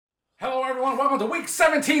everyone. Welcome to week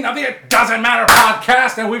 17 of the It Doesn't Matter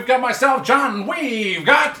podcast. And we've got myself, John. We've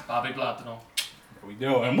got... Bobby Platano. Here we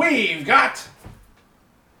go. And we've got...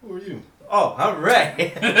 Who are you? Oh, I'm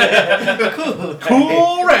Ray.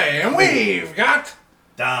 Cool Ray. And we've got...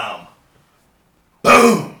 Dom.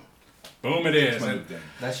 Boom! Boom it is. That's my new thing.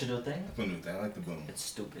 That's your new thing? That's my new thing. I like the boom. It's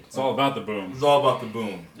stupid. It's all about the boom. It's all about the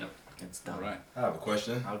boom. Yep. It's dumb. All right. I have a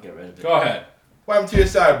question. I'll get rid of it. Go ahead. What happened to your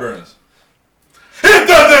sideburns? It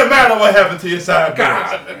doesn't matter what happened to your sideburns.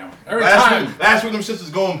 God damn. Every time. Last week them shits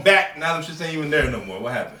was going back. Now them shits ain't even there no more.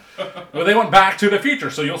 What happened? Well, they went back to the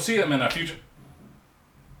future, so you'll see them in a future...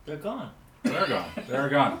 They're gone. They're gone. They're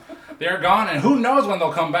gone. They're gone, and who knows when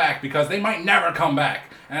they'll come back, because they might never come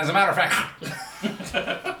back. And as a matter of fact...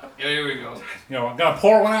 Yeah, here we go. You know, I'm going to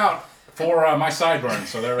pour one out for my sideburns,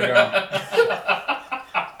 so there we go.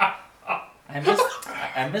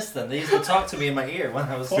 I missed them. They used to talk to me in my ear when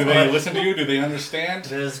I was... Do they listen to you? Do they understand?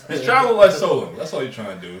 Just travel like solo. That's all you're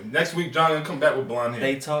trying to do. Next week, John gonna come back with blonde hair.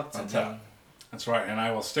 They talk to on me. top. That's right, and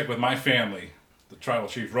I will stick with my family, the tribal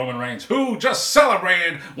chief Roman Reigns, who just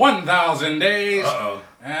celebrated 1,000 days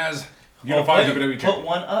as unified WWE Put champion.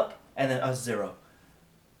 one up and then a 0.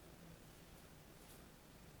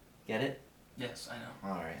 Get it? Yes, I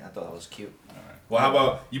know. Alright, I thought that was cute. Well, how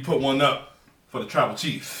about you put one up for the tribal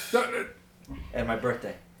chief And my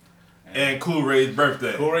birthday and Cool Ray's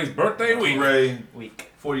birthday. Cool Ray's birthday week. Cool Ray,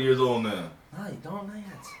 week. 40 years old now. No, you don't know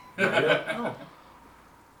yet. No.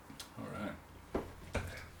 All right.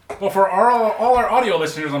 Well, for all our audio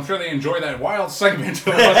listeners, I'm sure they enjoy that wild segment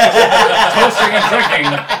of us toasting and drinking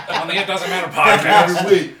on the It Doesn't Matter podcast.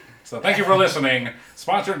 Every week. So thank you for listening.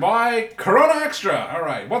 Sponsored by Corona Extra. All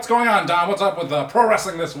right, what's going on, Don? What's up with pro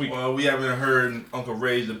wrestling this week? Well, we haven't heard Uncle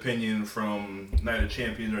Ray's opinion from Night of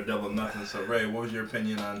Champions or Double or Nothing. So, Ray, what was your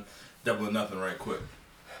opinion on Double or Nothing right quick?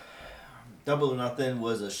 Double or Nothing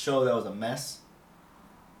was a show that was a mess.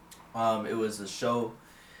 It was a show,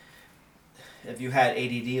 if you had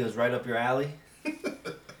ADD, it was right up your alley.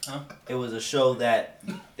 Huh? It was a show that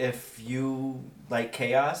if you like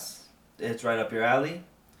chaos, it's right up your alley.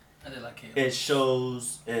 I did like chaos. It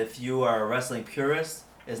shows if you are a wrestling purist,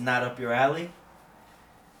 it's not up your alley.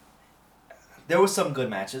 There was some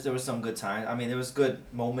good matches. There was some good times. I mean, there was good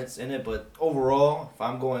moments in it, but overall, if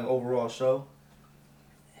I'm going overall show,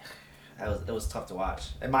 it was tough to watch.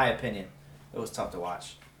 In my opinion, it was tough to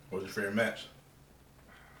watch. What was your favorite match?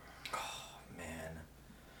 Oh, man.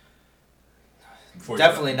 Before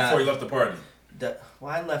Definitely not. Before you left the party.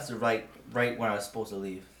 Well, I left it right when I was supposed to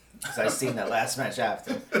leave. Because I seen that last match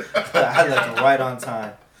after. But I left it right on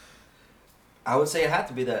time. I would say it had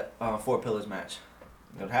to be that 4 Pillars match.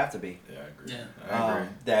 It would have to be. Yeah, I agree. Yeah. I agree.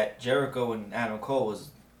 That Jericho and Adam Cole was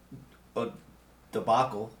a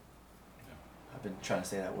debacle. I've been trying to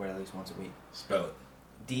say that word at least once a week. Spell it.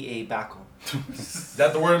 D-A-bacle. Is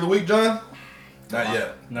that the word of the week, John? Not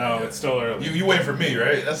yet. No, Not yet. it's still early. You waiting for me,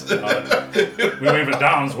 right? That's We wait for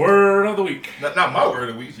Don's word of the week. not my word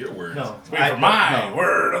of the week. It's your word. No. Wait for my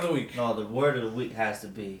word of the week. No, the word of the week has to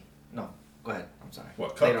be... No, go ahead. I'm sorry.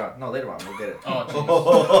 What, cup? Later on. No, later on. We'll get it. Oh,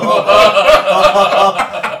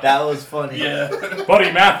 That was funny. yeah.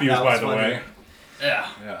 Buddy Matthews, That by was the funny. way. Yeah.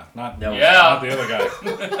 Yeah, not That was- not the other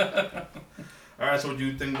guy. All right, so what do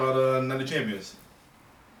you think about Night of Champions?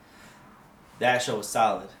 That show was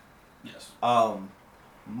solid. Yes.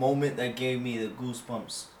 Moment that gave me the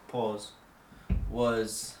goosebumps, pause,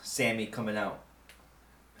 was Sammy coming out.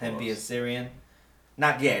 Him being Syrian.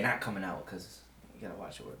 Not coming out, because you gotta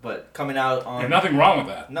watch it. But coming out on... There's nothing wrong with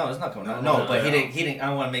that. No, it's not coming out. No, No, but no. he didn't.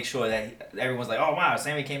 I want to make sure that everyone's like, oh wow,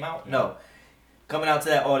 Sammy came out. Yeah. No, coming out to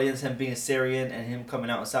that audience, him being Syrian and him coming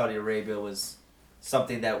out in Saudi Arabia was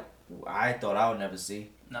something that I thought I would never see.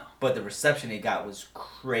 No. But the reception he got was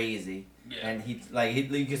crazy, Yeah. and you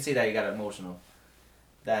could see that he got emotional.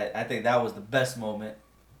 That I think that was the best moment.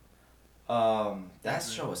 That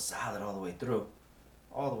show was solid all the way through,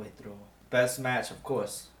 Best match, of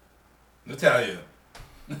course. Natalia.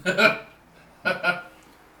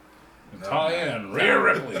 Natalia and Rhea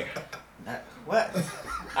Ripley. What?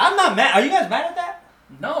 I'm not mad. Are you guys mad at that?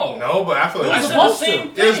 No. No, but I feel It like was I supposed said the same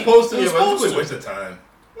to. thing. it was supposed to. It was Yeah, but it's a supposed waste of time.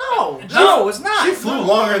 No, it's not. She flew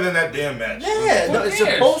longer than that damn match. Yeah, Who no, it's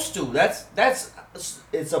cares? supposed to.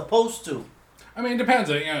 It's supposed to. I mean, it depends.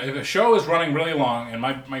 You know, if a show is running really long, and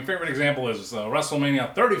my favorite example is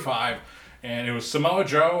WrestleMania 35, and it was Samoa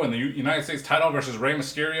Joe and the United States title versus Rey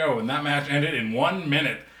Mysterio, and that match ended in 1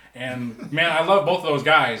 minute. And man, I love both of those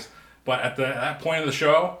guys, but at that point of the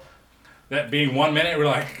show, that being 1 minute, we're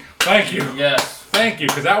like, thank you. Yes. Thank you,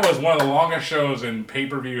 because that was one of the longest shows in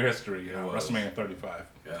pay-per-view history, WrestleMania 35.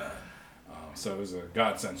 God. So it was a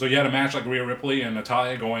godsend. So you had a match like Rhea Ripley and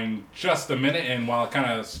Natalya going just a minute, and while it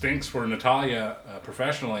kind of stinks for Natalya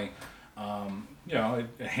professionally, it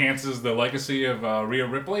enhances the legacy of Rhea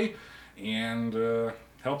Ripley and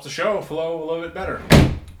helps the show flow a little bit better.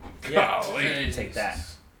 Yeah. Golly. Take that.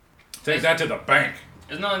 Take that to the bank.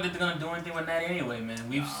 It's not like they're gonna do anything with Natty anyway, man.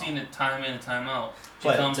 We've seen it time in and time out. She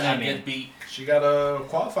But, comes in I and mean- gets beat. She got a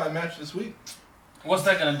qualifying match this week. What's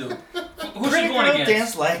that gonna do? Who's she Pretty going girl against?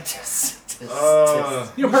 dance like this.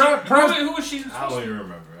 Perhaps Who is she? I don't even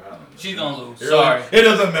remember. She's gonna lose. It Sorry. really- It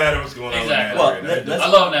doesn't matter what's going on. Exactly. With Well, Natty, right? I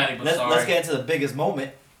love Natty, but let's sorry. get into the biggest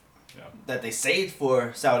moment Yeah. that they saved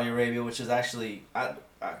for Saudi Arabia, which is actually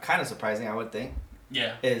kind of surprising, I would think,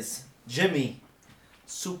 Yeah. is Jimmy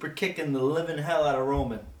super kicking the living hell out of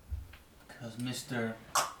Roman. Because Mr.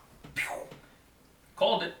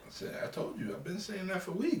 called it. I told you. I've been saying that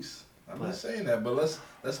for weeks. I've been But- saying that, but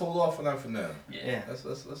let's hold off on that for now. Yeah. Let's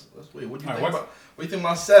wait. What do you All think right, about? What do you think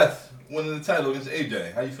about Seth winning the title against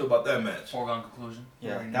AJ? How you feel about that match? Foregone conclusion.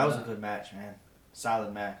 Yeah, Already that knew was a good match, man.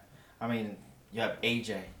 Solid match. I mean, you have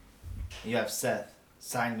AJ, you have Seth.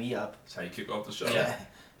 Sign me up. That's how you kick off the show. Yeah.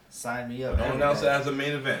 Sign me up. Don't announce it as a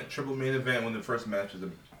main event. Triple main event when the first match is a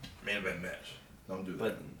main event match. Don't do that.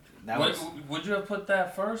 But that Would, was would you have put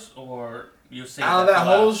that first, or you say Out of that for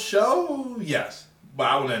whole last? show, yes. But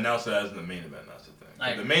I wouldn't announce it as the main event. That's the thing. I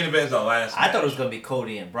The agree. main event is our last. I thought it was match. gonna be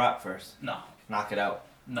Cody and Brock first. No. Knock it out.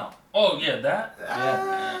 No. Oh, yeah, that?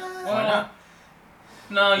 Ah, Well, Why not?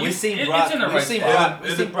 No, We've seen Brock. it's in the We've right seen spot. Brock.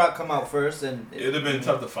 We've It'd- seen Brock come out first, and It'd have been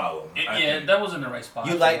tough to follow. I Yeah, think. that was in the right spot.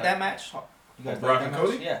 You for like that match? You guys Brock like and that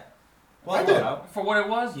Cody? match? Yeah. Well, I I did. thought For what it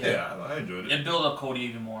was? Yeah, I enjoyed it. It built up Cody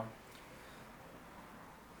even more.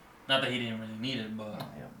 Not that he didn't really need it, but...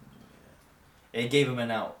 it gave him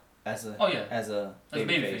an out as a Oh, yeah. as a That's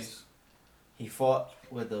baby babyface. face. He fought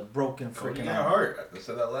with a broken Cody freaking got arm. hurt. I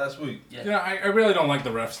said that last week. Yeah. Yeah, I really don't like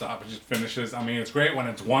the ref stop. It just finishes. I mean, it's great when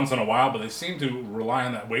it's once in a while, but they seem to rely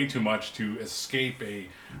on that way too much to escape a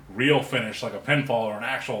real finish, like a pinfall or an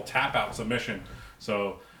actual tap out submission.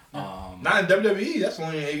 So, Not in WWE. That's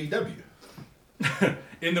only in AEW.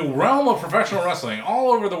 in the realm of professional wrestling,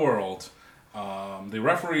 all over the world, the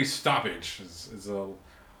referee stoppage is a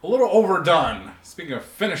little overdone. Speaking of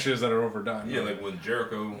finishes that are overdone. Yeah, like when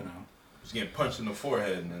Jericho you know. was getting punched in the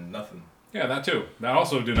forehead and then nothing. Yeah, that too. That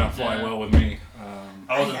also did not fly Yeah. well with me.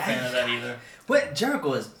 I wasn't a fan of that either. But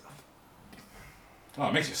Jericho is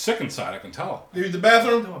It makes you sick inside, I can tell. Leave the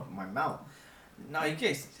bathroom. doing my mouth. No, you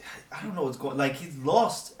guys. I don't know what's going. Like he's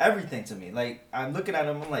lost everything to me. Like I'm looking at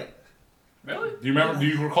him. I'm like, Really? Do you remember? Do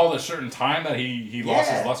you recall a certain time that he lost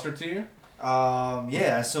his Yeah. luster to you?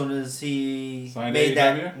 yeah. As soon as he Signed made AEW?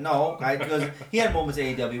 that, no, because he had moments in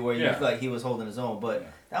AEW where you Yeah. feel like he was holding his own. But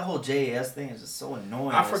that whole JAS thing is just so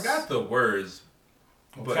annoying. I It's- forgot the words.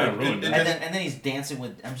 But Kinda ruined it. And then he's dancing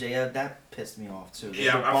with MJF. That pissed me off too.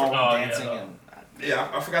 Yeah, I Ball forgot- dancing yeah. and. Yeah,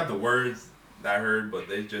 I forgot the words that I heard, but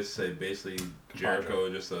they just say basically Jericho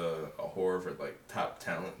just a whore for like top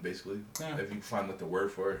talent, basically. Yeah. If you can find like the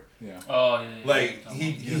word for it. Yeah. Oh, yeah. Like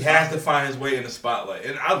he has to find his way in the spotlight,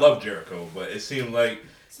 and I love Jericho, but it seemed like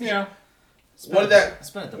Yeah. what did that? It's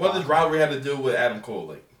been at the What does bottom. rivalry have to do with Adam Cole?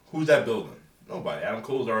 Like who's that building? Nobody. Adam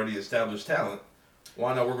Cole's already established talent.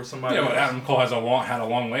 Why not work with somebody Yeah, else? but Adam Cole had a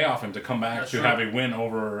long layoff, and to come back That's to true. have a win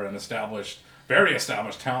over an very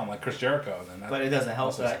established talent like Chris Jericho, then But it doesn't help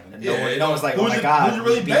also that something. no one's like, oh who's my it- god, who's it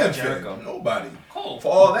really he beat benefiting? Jericho. Nobody. Cool. For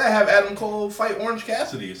all that, have Adam Cole fight Orange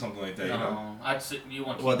Cassidy or something like that. You know. No, I'd say you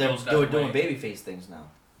want to Well, keep they're those guys doing away. babyface things now.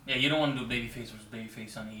 Yeah, you don't want to do babyface versus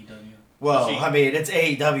babyface on AEW. Well, See- I mean, it's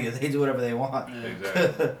AEW. They do whatever they want. Yeah.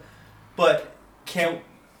 Exactly. But can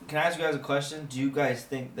I ask you guys a question? Do you guys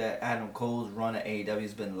think that Adam Cole's run at AEW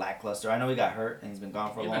has been lackluster? I know he got hurt and he's been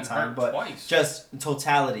gone for a He's long been time, hurt but twice. just in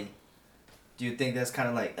totality, do you think that's kind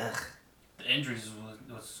of like, ugh? The injuries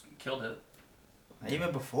was killed it.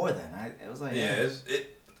 Even before then, it was like, Yeah,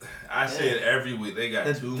 I say it every week. They got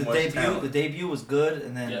The, too the much debut, talent. the debut was good,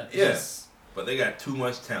 and then Yeah. Yes. But they got too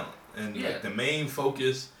much talent. And Yeah. like, the main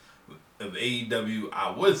focus of AEW,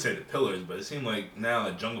 I would say the pillars, but it seemed like now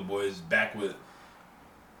the Jungle Boy is back with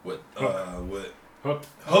Hook.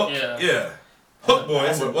 Hook. Yeah. Hook Boy.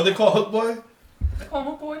 What they call Hook Boy? They call him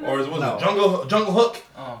a boy now? Or was it No. Jungle Hook?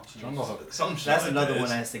 Oh, jeez. Jungle Hook. Some shit that's like another that. one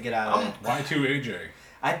that It's- has to get out of there. Y2AJ.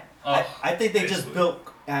 I think they just basically. built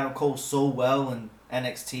Adam Cole so well in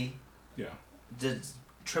NXT. Yeah. Just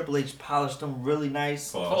Triple H polished him really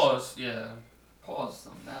nice. Pause. Yeah. Pause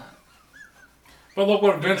on that. But look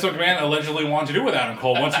what Vince McMahon allegedly wanted to do with Adam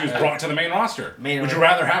Cole once he was brought to the main roster. Would you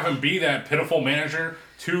rather have him be that pitiful manager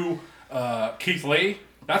to Keith Lee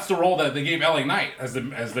That's the role that they gave LA Knight as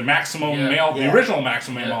the maximum male, the original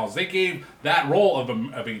maximum male models. They gave that role of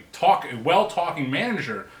a well-talking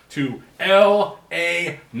manager to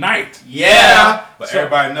LA Knight. Yeah. But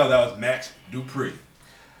everybody know that was Max Dupree.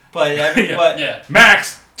 But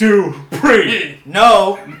Max Dupree.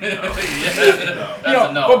 No. But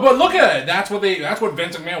look at it. That's what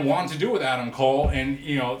Vince McMahon wanted to do with Adam Cole, and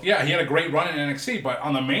he had a great run in NXT. But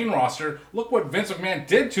on the main roster, look what Vince McMahon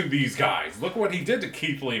did to these guys. Look what he did to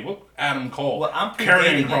Keith Lee. Look, Adam Cole. Well, I'm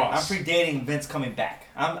Karrion predating Kross. I'm predating Vince coming back.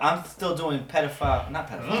 I'm still doing pedophile, not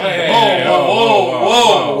pedophile.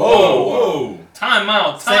 Whoa. Time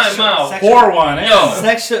out. Pour one, Yo.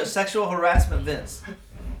 Sexual harassment, Vince.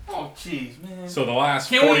 Oh, jeez, man. So the last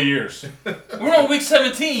 40 years. We're on week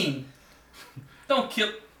 17. Don't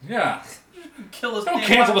kill. Yeah. Kill us. Don't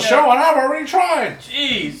cancel the show, and I've already tried.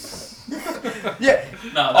 Jeez. Yeah.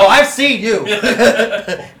 No, I've seen you.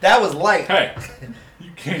 That was light. Hey,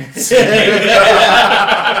 you can't see me.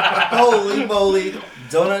 Holy moly.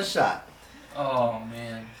 Donut shot. Oh,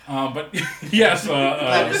 man. But yes,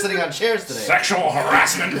 Glad you're sitting on chairs today. sexual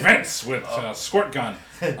harassment Vince with squirt gun.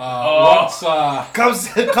 Comes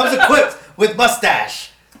equipped with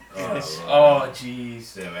mustache. Oh,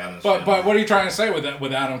 jeez. But what are you trying to say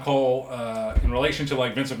with Adam Cole in relation to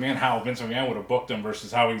like Vince McMahon? How Vince McMahon would have booked him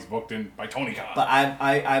versus how he's booked in by Tony Khan? But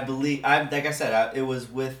I believe like I said, it was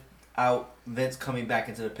without Vince coming back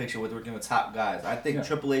into the picture with working with top guys. I think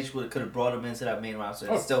Triple H could have brought him into that main roster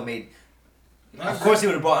and still made. Of course, he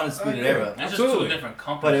would have brought Undisputed Era. It's just two different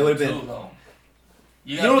companies. But it would have been. Though.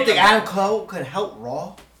 You don't think Adam Cole could help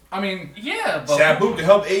Raw? I mean, yeah, but Sabu could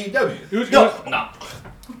help AEW. No.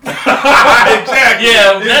 Exactly.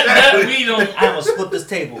 Yeah, that we don't. I almost flipped this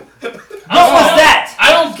table. What was that?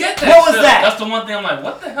 I don't get that. What was that? That's the one thing I'm like,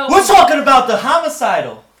 what the hell? We're talking about the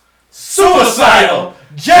homicidal, suicidal,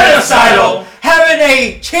 genocidal, having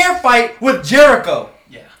a chair fight with Jericho.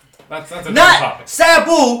 Yeah. That's a different Not topic.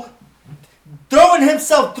 Sabu throwing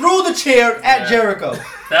himself through the chair at Jericho.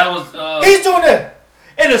 That was. He's doing it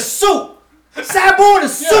in a suit. Sabu in a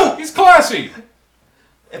suit. Yeah, he's classy.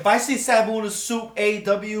 If I see Sabu in a suit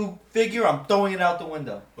AEW figure, I'm throwing it out the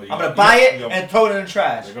window. Well, I'm gonna buy it and throw it in the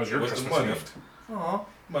trash. There goes your What's the Christmas money? gift. Aw.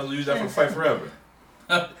 Might as well use that for Fight Forever.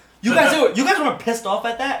 You guys were pissed off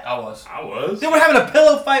at that? I was. They were having a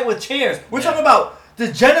pillow fight with chairs. We're talking about the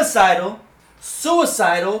genocidal,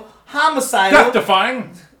 suicidal, homicidal,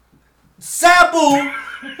 Death-defying. Sabu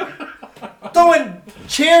throwing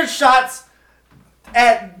chair shots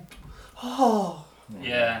at. Oh.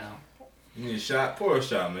 Yeah, I know. You need a shot? Pour a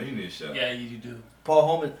shot, man. You need a shot. Yeah, you do.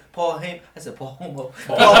 Paul Heyman. I said Paul Heyman.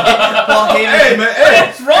 Paul Heyman. Hey, man. Hey.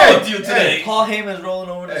 What's wrong with you today? Paul Heyman's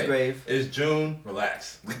rolling over in his grave. It's June.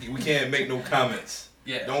 Relax. We can't make no comments.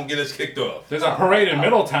 Yeah. Don't get us kicked off. There's a parade in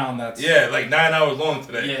Middletown that's Like 9 hours long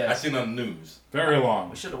today. Yeah. I seen on the news. very long.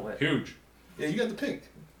 We should have went. Huge. Yeah, you got the pink.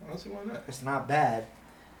 I don't see why not. It's not bad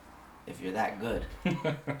if you're that good.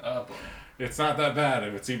 It's not that bad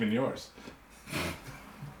if it's even yours.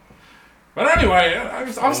 But anyway,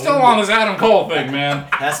 I'm still on this Adam Cole thing, man.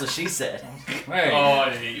 That's what she said.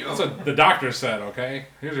 Hey, that's what the doctor said, okay?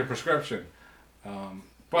 Here's your prescription.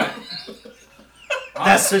 But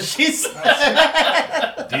That's what she said.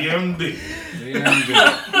 DMD.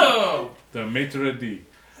 The maitre d'.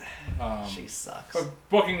 She sucks. But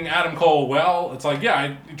booking Adam Cole well, it's like,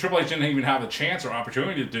 Triple H didn't even have the chance or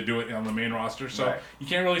opportunity to do it on the main roster, so you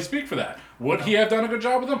can't really speak for that. Would he have done a good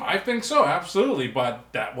job with him? I think so, absolutely, but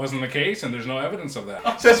that wasn't the case, and there's no evidence of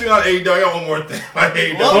that. Since we're on AEW, I got one more thing.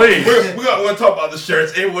 Please. We want to talk about the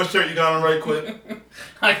shirts. Hey, what shirt you got on right quick?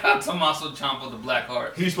 I got Tommaso Ciampa with the Black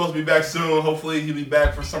Heart. He's supposed to be back soon. Hopefully he'll be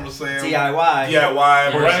back for SummerSlam.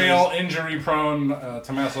 DIY. Perennial injury-prone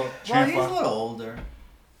Tommaso Ciampa. Well, he's a little older.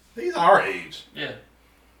 He's our age. Yeah.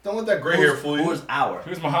 Don't let that gray hair fool you. Who's our?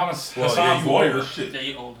 Who's Muhammad Well, Hassan's you lawyer? old as shit. Yeah,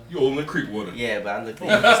 you older. You old in the creek water. Yeah, but I look at you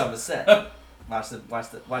for something to say. Watch the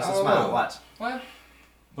smile. know. Watch. What?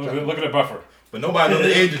 Look at the buffer. But nobody knows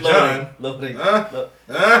the age of John. Loading.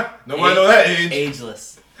 Nobody knows that age.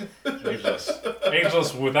 Ageless.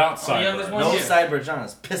 Ageless without sideburns. One No year. cyber John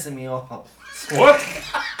is pissing me off. What?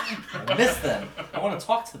 I miss them. I want to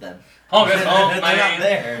talk to them. Oh, They're that's not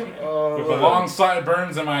there. With the long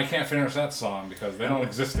sideburns, and I can't finish that song because they don't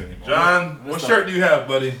exist anymore. John, what shirt do you have,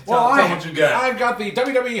 buddy? Tell me what you got. I've got the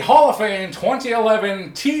WWE Hall of Fame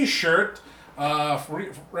 2011 T-shirt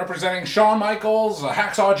representing Shawn Michaels,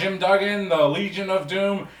 Hacksaw Jim Duggan, the Legion of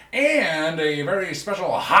Doom, and a very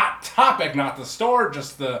special hot topic, not the store,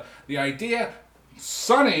 just the idea.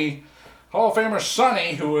 Sonny, Hall of Famer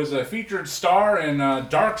Sonny, who is a featured star in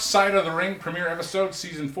Dark Side of the Ring premiere episode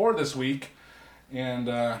season 4 this week, And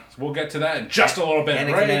we'll get to that in just a little bit. And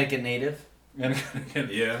a right? Connecticut native. And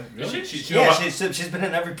Yeah. Really? She Yeah, know she's been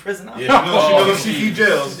in every prison. Yeah, she knows CP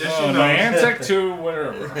jails. Yes, she knows. Niantic to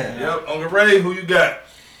whatever. Yep. Uncle Ray, who you got?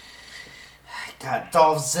 Got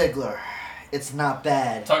Dolph Ziggler. It's not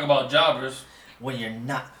bad Talk about jobbers. when you're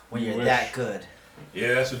You wish. that good.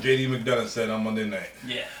 Yeah, that's what J.D. McDonough said on Monday night.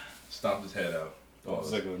 Yeah. Stomped his head out. Dolph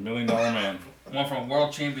Ziggler, $1 million man. Went from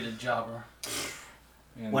world champion to jobber.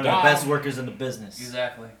 And One of the best workers in the business.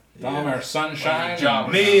 Exactly. Dom, our sunshine.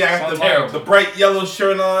 Job. Me, I got Terrible. the bright yellow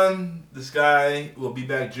shirt on. This guy will be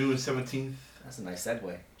back June 17th. That's a nice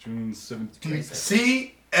segue. June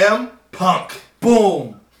 17th. CM Punk.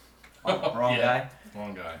 Boom. Wrong Yeah. guy.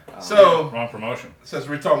 Wrong guy. So, Wrong promotion. since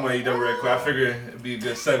we're talking about AEW right quick, I figured it'd be a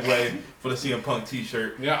good segue for the CM Punk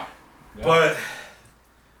t-shirt. Yeah. But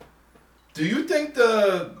do you think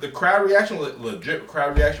the crowd reaction, legit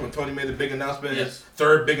crowd reaction when Tony made the big announcement, Yes. his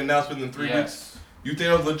third big announcement in 3 weeks? Yes. You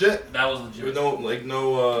think it was legit? That was With legit.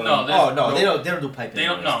 no. No, Oh no, they don't do pipe. They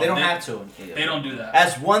don't- anyways. no, They don't they- have to. They don't do that.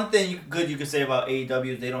 That's one thing good you could say about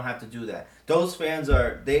AEW. They don't have to do that. Those fans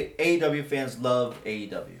AEW fans love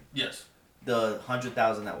AEW. Yes. The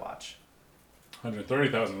 100,000 that watch.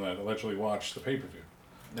 130,000 that allegedly watched the pay-per-view.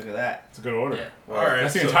 Look at that. It's a good order. Yeah. All right.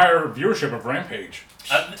 That's the so- entire viewership of Rampage.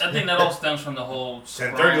 I think that all stems from the whole 10:30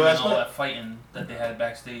 scrum and last all night? that fighting that they had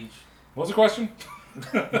backstage. What was the question?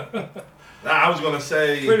 Nah, I was gonna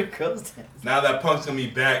say, Pretty close. now that Punk's gonna be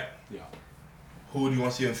back, Yeah. who do you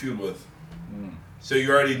want to see him feud with? Mm. So you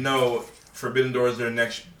already know Forbidden Door is their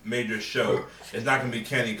next major show. It's not gonna be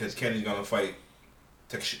Kenny because Kenny's gonna fight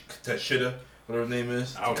Tashida, whatever his name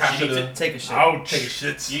is. Ouch. Takashida. Take a shit. Ouch. Take a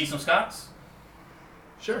shits. You need some Scots?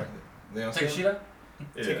 Sure. They don't Take a say- sheet up?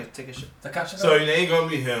 Yeah. Take a shit. Takashi? So it ain't gonna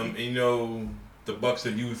be him. And you know the Bucks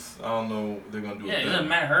of Youth. I don't know what they're gonna do. Yeah, with isn't them.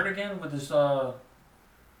 Matt hurt again with his arm?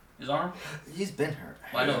 He's been hurt.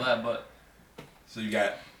 Well, I know that, but So you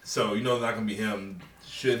got. So you know it's not gonna be him.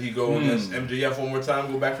 Should he go against MJF one more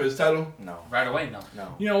time? Go back for his title? No. right away, no.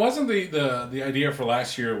 No. You know, wasn't the idea for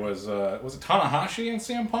last year was it Tanahashi and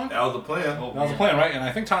CM Punk? That was the plan. Oh, That was the plan, right? And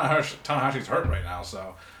I think Tanahashi's hurt right now,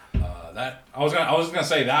 so that I was gonna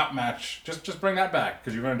say that match. Just bring that back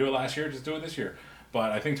because you're gonna do it last year. Just do it this year.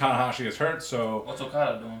 But I think Tanahashi is hurt, so What's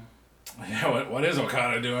Okada doing? yeah. What is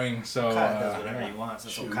Okada doing? So Okada does whatever he wants.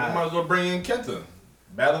 It's Shoot, we Okada. might as well bring in Kenta.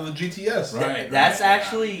 Battle of the GTS. Right. That's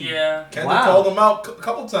actually. Yeah. Kenta Wow. called him out a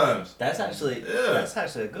couple times. That's actually. Yeah. That's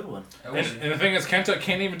actually a good one. That was- And the thing is, Kenta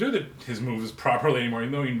can't even do his moves properly anymore,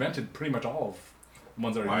 even though he invented pretty much all of the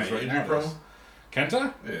ones that are Why, used right injury now. prone?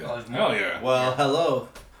 Kenta? Yeah. oh, he's Hell yeah. Well, hello.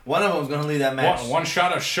 One of them's gonna leave that match. One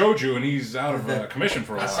shot of shoju and he's out of commission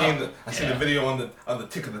for a I while. seen the video on the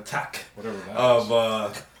Tick of the Tack Whatever that is.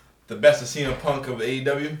 of the best of CM Punk of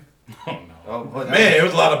AEW. Oh no. Oh, boy, that- Man, it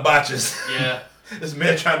was a lot of botches. yeah. This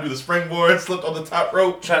man trying to do the springboard, slipped on the top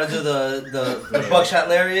rope. Trying to do the buckshot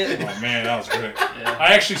lariat. Oh man, that was great. Yeah. I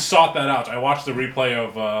actually sought that out. I watched the replay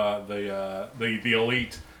of the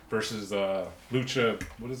Elite versus Lucha.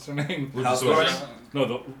 What is their name? House Luchasaurus. Party? No,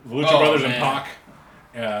 the Lucha Oh, Brothers and man.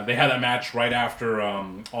 Pac. They had that match right after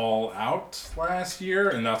All Out last year,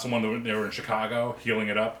 and that's the one that they were in Chicago, healing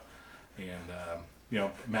it up.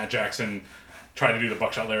 And Matt Jackson tried to do the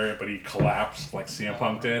buckshot lariat, but he collapsed like CM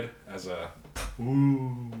Punk did as a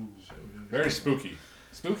very spooky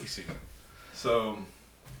season. So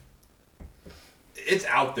it's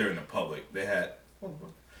out there in the public. They had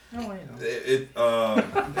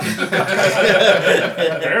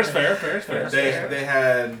Fair's fair. they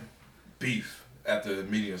had beef at the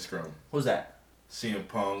media scrum. Who's that? CM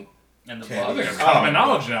Punk. And the Kenny. I think Bucks. it's common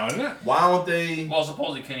knowledge now, isn't it? Why don't they Well,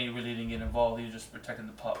 supposedly Kenny really didn't get involved. He was just protecting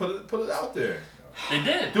the pup. put it out there? They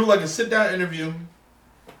did. Do like a sit down interview.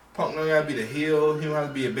 Punk don't gotta be the heel. He don't have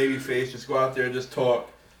to be a baby face. Just go out there, just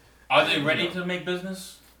talk. Are they ready to make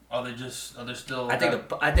business? Are they still? I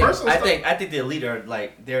think the Elite are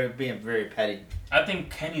like they're being very petty. I think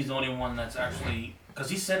Kenny's the only one that's actually, because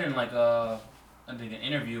he said in like I think an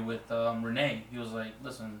interview with Renee, he was like,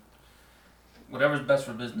 listen, whatever's best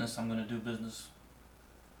for business, I'm gonna do business.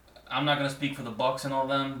 I'm not gonna speak for the Bucks and all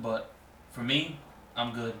them, but for me,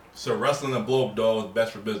 I'm good. So wrestling a blow up doll is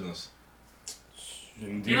best for business.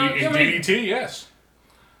 In, You know, in I mean- DDT, yes.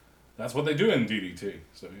 That's what they do in DDT.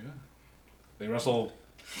 So yeah, they wrestle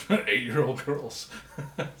 8-year-old girls.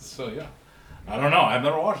 So yeah, I don't know. I've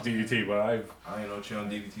never watched DDT, but I don't know what you're on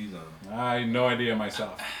DVT's on. I have no idea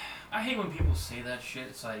myself. I hate when people say that shit.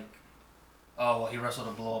 It's like, oh, well, he wrestled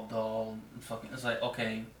a blow up doll. And fucking, it's like,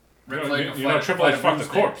 okay. Ric Flair can fight- Triple H fight a fucked the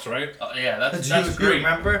broomstick. corpse, right? Yeah, that's Do you great.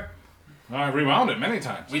 remember? I rewound it many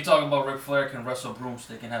times. We talk about Ric Flair can wrestle a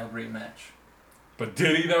broomstick and have a great match. But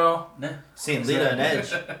did he though? Nah. Seen Lita and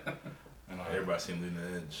Edge. I know. Everybody's seen Luna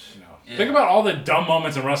Edge. You know. Yeah. Think about all the dumb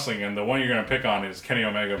moments in wrestling, and the one you're gonna pick on is Kenny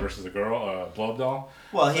Omega versus the girl, Blow Up Doll.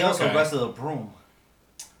 Well, he also Okay. wrestled a broom.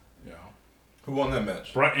 You know, Who won that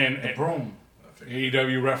match? and Broom.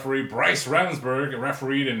 AEW referee Bryce Remsburg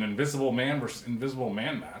refereed an Invisible Man versus Invisible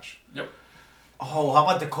Man match. Oh, how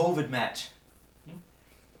about the COVID match?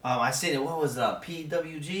 I seen it. What was it?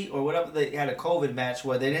 PWG or whatever. They had a COVID match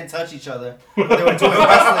where they didn't touch each other. They were doing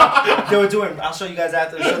wrestling. They were doing. I'll show you guys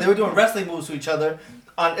after the show. They were doing wrestling moves to each other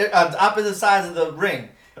on opposite sides of the ring.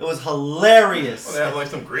 It was hilarious. Oh, they have like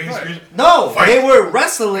some green screen. No, Fight. they were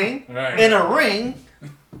wrestling Right. in a ring,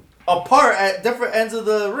 apart at different ends of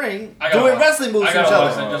the ring, I gotta doing watch- wrestling moves I to each gotta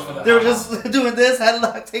watch other. it just for that. They were just doing this,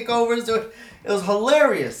 headlock takeovers. It was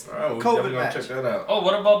hilarious. All right, we're COVID definitely gonna match. check that out. Oh,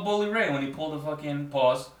 what about Bully Ray when he pulled the fucking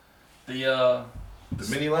pause? The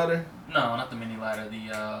The mini ladder? no, not the mini ladder.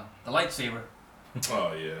 The lightsaber.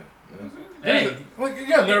 Oh yeah. Hey, Like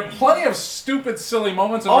again, there are plenty of stupid, silly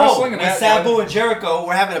moments in Oh, wrestling. when that- Sabu and Jericho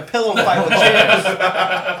were having a pillow fight with chairs,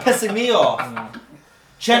 pissing me off.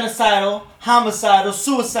 Genocidal, homicidal,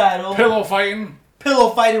 suicidal, pillow fighting.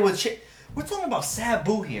 pillow fighting with chairs. We're talking about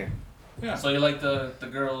Sabu here. Yeah. so you like the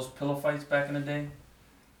girls' pillow fights back in the day?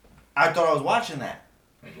 I thought I was watching that.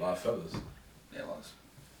 There's a lot of feathers. Yeah, it was.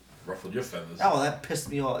 Ruffled your feathers. Oh, that pissed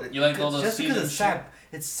me off. You like all those just because seasoned it's Sab.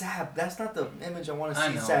 It's Sab. That's not the image I want to I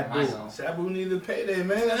see. know, Sabu. I know. Sabu needed payday,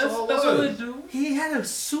 man. That's all it That's what they was. do. He had a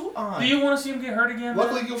suit on. Do you want to see him get hurt again?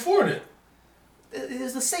 Luckily, man? you can afford it.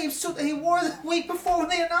 It's the same suit that he wore the week before when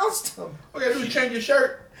they announced him. All you gotta do is change your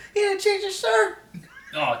shirt. He didn't change his shirt.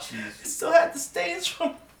 Oh, jeez. Still had the stains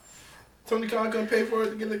from. Tony Khan couldn't pay for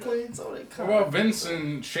it to get it clean. So they What about Vince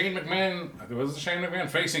and Shane McMahon? Was it Shane McMahon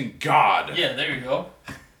facing God? Yeah, there you go.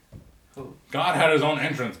 God had his own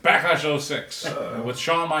entrance. Backlash 06 with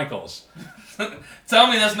Shawn Michaels. Tell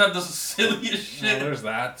me that's not the silliest Well, shit. there's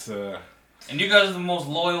that. And you guys are the most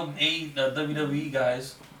loyal WWE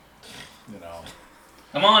guys. You know.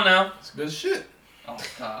 Come on now. It's good shit. Oh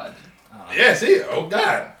God. Yeah, see? Oh,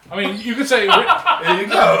 God. I mean, you could say There you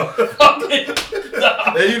go.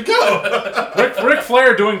 There you go. Ric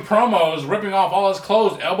Flair doing promos, ripping off all his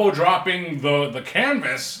clothes, elbow dropping the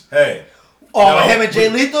canvas. Hey. Oh, No. him and Jay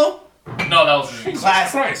Lethal? No, that was Jesus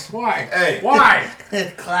Classic. Christ, why? Hey. Why?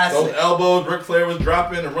 Those Classic. elbows Ric Flair was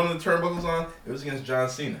dropping and running the turnbuckles on, it was against John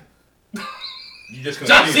Cena. You just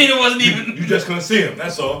couldn't John see Cena him. wasn't even. You just couldn't see him,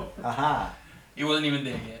 that's all. Aha. He wasn't even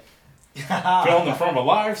there yet. Filmed in front of a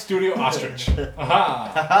live studio ostrich.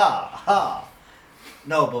 Aha. Ha ha.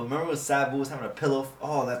 No, but remember when Sabu was having a pillow?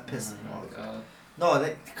 Oh, that pissed me off. God.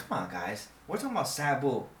 No, come on, guys. We're talking about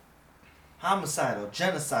Sabu. Homicidal,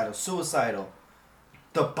 genocidal, suicidal.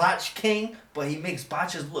 The botch king, but he makes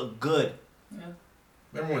botches look good. Yeah.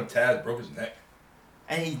 Remember when Taz broke his neck?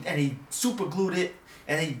 And he super glued it,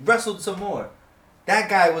 and he wrestled some more. That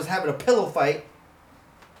guy was having a pillow fight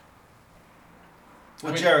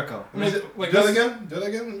with Jericho. Like Do that again? Do that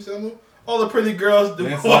again? Let me see that move. All the pretty girls do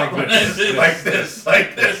It's like this. like this.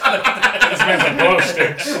 Like this. This man's a glow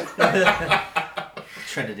stick.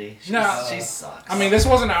 Trinity. No. She sucks. I mean, this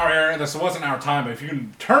wasn't our era. This wasn't our time. But if you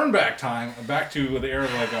can turn back time, back to the era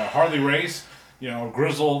of like Harley Race,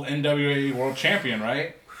 grizzled NWA world champion,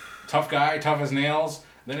 right? Tough guy, tough as nails.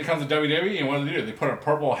 Then he comes to WWE, and what do they do? They put a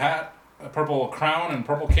purple hat, a purple crown, and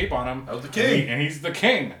purple cape on him. That was the king. And he's the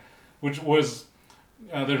king, which was...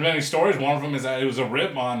 there's many stories. One of them is that it was a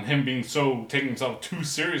rib on him being taking himself too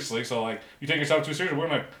seriously. So, like, you take yourself too seriously, we're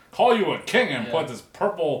going to call you a king and put this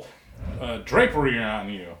purple drapery on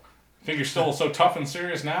you. Think you're still so tough and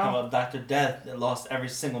serious How now? about Dr. Death that lost every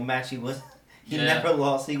single match he was? He Yeah. never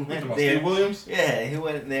lost. He Talking went about there. Steve Williams? Yeah, he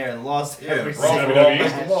went there and lost Yeah, every Brawl single for all, WWE.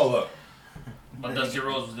 messed match. them all up. But Dusty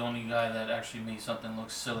Rhodes was the only guy that actually made something look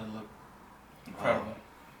silly look incredible.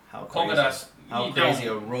 How Polka crazy, dots. how you crazy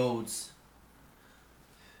don't- are Rhodes?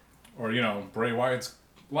 Or, Bray Wyatt's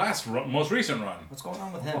most recent run. What's going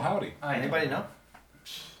on with Well, him? howdy. Anybody know?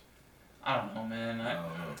 I don't know, man. I don't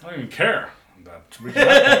know. I don't even care about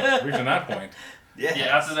reaching that point. Yeah,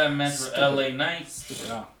 after that match with Stupid. LA Knight.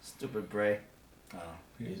 Yeah. Stupid Bray.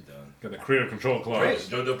 He's done. Got the creative control clause.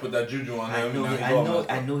 JoJo put that juju on I him. knew, and now he, he's all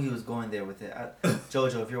messed I up. knew he was going there with it.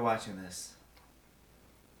 Jojo, if you're watching this,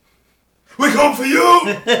 We come for you! Oh,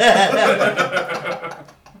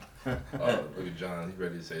 look at John. He's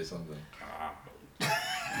ready to say something.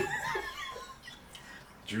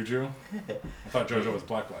 Juju? I thought JoJo was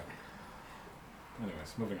black.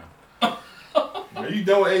 Anyways, moving on. Are you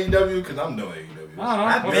done with AEW? Because I'm done with AEW.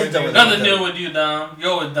 I don't been done with Nothing new with you, Dom.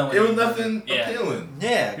 You're always done with It was AEW. nothing Yeah. appealing.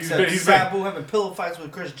 Yeah, He's except been- Sabu having pillow fights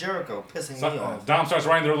with Chris Jericho, pissing me off. Dom starts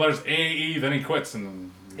writing the letters AE, then he quits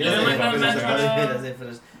and. He Yeah, doesn't like finish that it. match with, He doesn't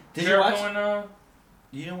finish. Did you Jericho watch? and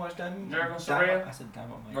You didn't watch that? Jericho and Diamond- Soraya? I said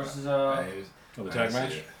Diamond Mike. versus Oh, the I tag didn't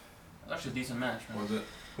match? see it. actually a decent match, man. Was it?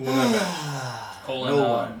 Who won that match? Cole No and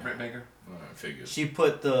one. Britt Baker. Alright, figures. She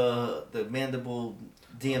put the mandible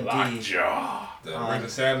DMD Lockjaw. The Ring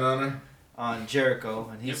of Saturn on her? on Jericho,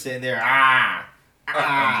 and he's Yep. sitting there, On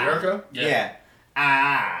Jericho? yeah,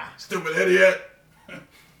 Stupid idiot.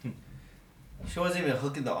 She wasn't even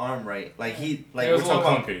hooking the arm right. Like he, like It was we're a little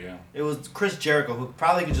talking about. clunky, yeah. It was Chris Jericho who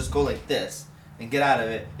probably could just go like this and get out of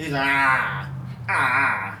it. He's like,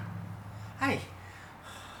 Hi.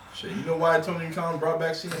 Shit, you know why Tony Khan brought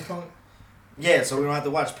back CM Punk? Yeah, so we don't have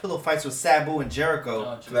to watch pillow fights with Sabu and Jericho.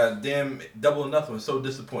 Oh, That damn Double or Nothing was so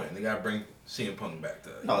disappointing. They gotta bring CM Punk back to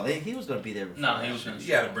that. No, he was gonna be there. Before No, that he was shit. gonna.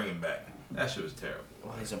 You gotta bring him back. That shit was terrible.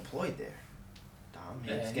 Well, he's employed there. Dom,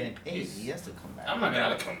 Yeah, he's getting paid. he's- He has to come back. I'm not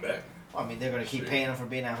Gotta gonna. come back. Well, I mean, they're gonna keep Shit. paying him for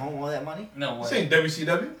being at home all that money. No This way. ain't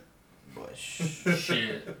WCW. But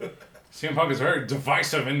Shit. CM Punk is a very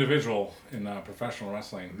divisive individual in professional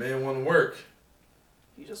wrestling. Man want to work,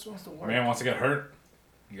 he just wants to work. Man wants to get hurt,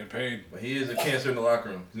 you get paid. but he is a cancer in the locker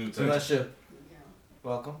room. New So touch. that's you.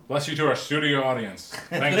 Welcome. Bless you to our studio audience.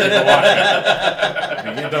 Thank you for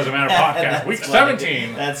watching. The It Doesn't Matter podcast, That's week funny.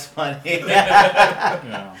 17. That's funny.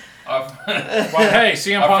 Yeah. Our, Well, hey,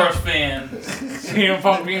 CM our Punk, first fan. CM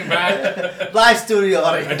Punk being back, Live studio a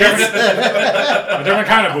audience. different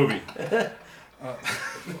kind of booby.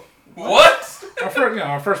 What?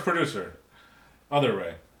 Our first producer, other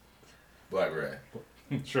Ray. Black Ray.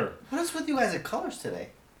 Sure. What is with you guys in colors today?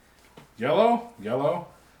 Yellow.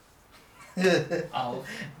 Oh.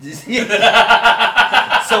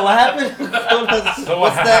 So what happened? So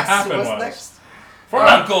What's what next? happened What's was- next? For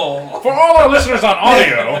Uncle. all our listeners on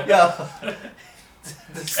audio, Yo.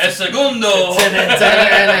 El segundo. right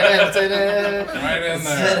in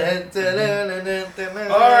there.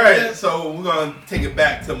 Alright, so we're gonna take it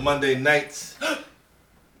back to Monday nights.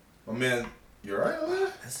 Oh man, you alright over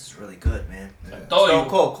there? This is really good, man. Yeah. Throw Stone you.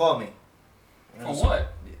 Cold, call me. For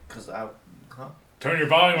what? Because I. Huh? Turn your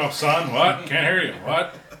volume up, son. What? Can't hear you.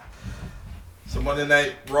 What? So Monday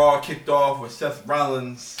Night Raw kicked off with Seth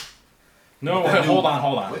Rollins. No, With wait, the hold new-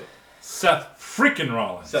 on. What? Seth freaking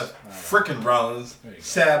Rollins. Seth frickin' Rollins. There you go.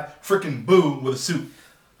 Sab frickin' Boo with a suit.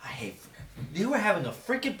 I hate. You were having a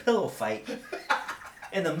freaking pillow fight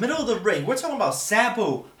in the middle of the ring. We're talking about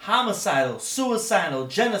Sabu, homicidal, suicidal,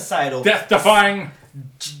 genocidal. Death-defying.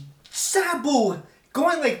 Sabu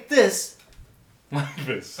going like this Like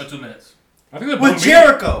this. For 2 minutes. I think the Blue with Meanie-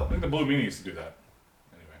 Jericho. I think the Blue Meanie used to do that.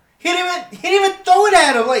 Anyway. He didn't even throw it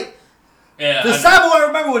at him. Like Yeah. the Sabu I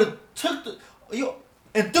remember would have took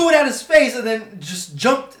and threw it at his face and then just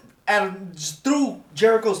jumped at him, just through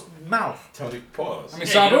Jericho's mouth. Tony, pause. I mean,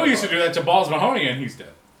 Yeah, Sabu you know, used to do that to Balls Mahoney, and he's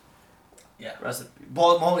dead. Yeah.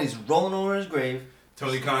 Ball Mahoney's rolling over his grave.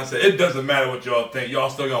 Tony Khan said, it doesn't matter what y'all think. Y'all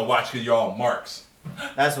still gonna watch because y'all marks.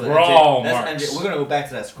 That's what We're all that's marks. We're gonna go back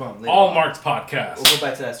to that scrum later. All on. Marks podcast. We'll go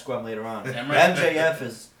back to that scrum later on. Damn right. MJF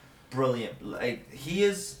is brilliant. Like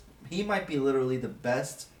he might be literally the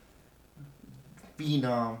best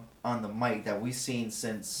phenom on the mic that we've seen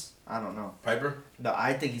since I don't know. Piper? No,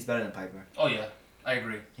 I think he's better than Piper. Oh yeah. I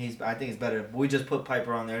agree. I think he's better. We just put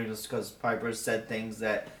Piper on there just because Piper said things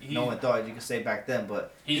that no one thought you could say back then.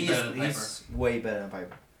 But He's better than he's way better than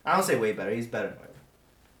Piper. I don't say way better. He's better than Piper.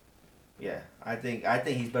 Yeah, I think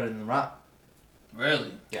he's better than The Rock.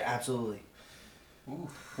 Really? Yeah, absolutely.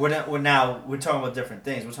 Oof. We're talking about different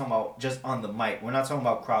things. We're talking about just on the mic. We're not talking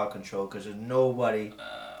about crowd control because there's nobody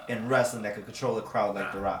in wrestling that could control the crowd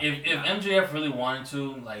like The Rock. If MJF really wanted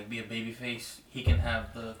to like be a babyface, he can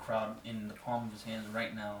have the crowd in the palm of his hands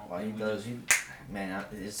right now. Well, he And we does.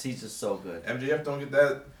 just- He's just so good MJF don't get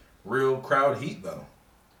that real crowd heat though.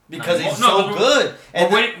 because No, he's no, so we're- good.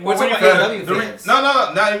 And we're we're talking waiting about for AEW The re- fans. no,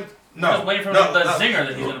 not even. We're No, just waiting for no, the no, zinger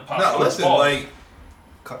that he's gonna pop. No, through his listen, ball. like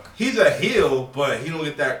Cuck. he's a heel, but he don't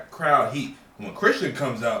get that crowd heat. When Christian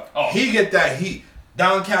comes out, Oh. he get that heat.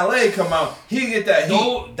 Don Calais come out, he get that heat.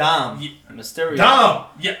 No, Dom, Ye- Mysterio.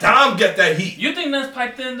 yeah. Dom get that heat. You think that's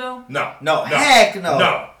piped in though? No, No, heck no.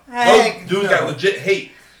 no. Heck Those dudes no. got legit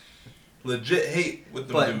hate with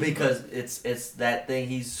them But dudes. because it's that thing,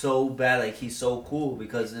 he's so bad, like he's so cool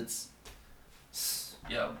because it's.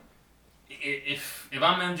 Yeah. If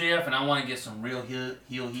I'm MJF and I want to get some real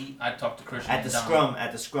heel heat, I'd talk to Christian At the and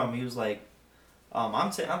Dom. scrum, he was like,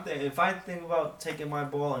 I'm thinking if I think about taking my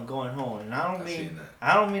ball and going home, and I don't I've mean seen that.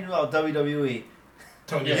 I don't mean about WWE.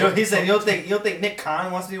 Tony. Yeah. You know, he said, you don't think Nick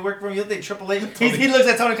Khan wants me to work for him? You don't think Triple H? He looks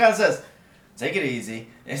at Tony Khan and says, take it easy.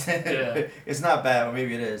 It's not bad, or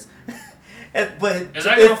maybe it is. But Is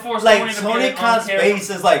that gonna force like Tony to be Khan's on camera? face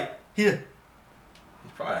is like He's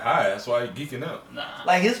probably high. That's why he's geeking out. Nah.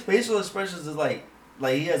 like his facial expressions is like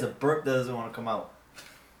he has a burp that doesn't want to come out.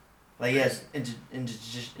 Like he has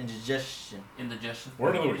indigestion. Indigestion.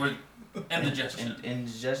 Word of the week. Indigestion.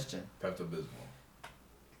 Indigestion. Pepto-Bismol.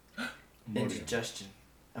 Indigestion.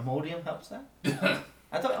 Imodium helps that?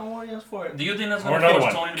 I thought Imodium's for it. Do you think that's Or gonna another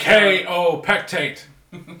force one. Tony to be K.O. pectate.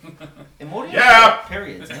 Imodium? Yeah.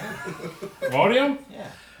 Periods, yeah. Imodium? Yeah.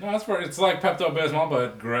 No, that's for it's like Pepto-Bismol,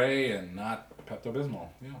 but gray and not Pepto-Bismol.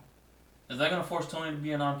 Yeah. Is that gonna force Tony to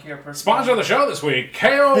be an on-care person? Sponsor of the show this week,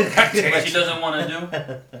 K.O. Which he pectate. doesn't want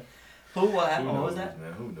to do. Who? What happened? Who What knows, was that?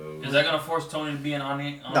 man? Who knows? Is that gonna force Tony to be an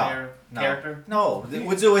on-air character? No.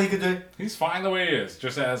 We'll do what he could do. He's fine the way he is,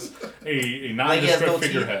 just as a Like he has nondescript no teeth.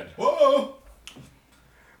 figurehead. Whoa!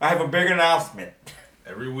 I have a big announcement.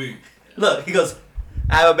 Every week. Look, he goes,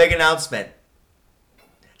 I have a big announcement.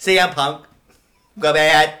 CM Punk. Go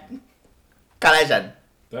ahead. Collision.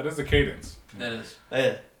 That is the cadence. That is.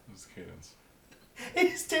 Yeah. That's the cadence. He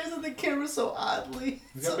stares at the camera so oddly.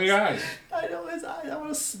 He's got big eyes. I know his eyes. I want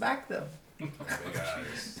to smack them. Big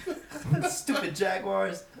eyes. Stupid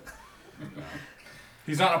Jaguars.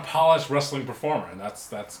 He's not a polished wrestling performer, and that's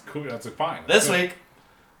cool. That's fine. This week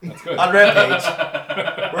That's good. on Rampage,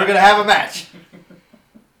 we're gonna have a match.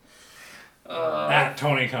 At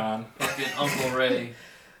Tony Khan. Fucking Uncle Ray.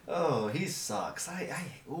 Oh, he sucks.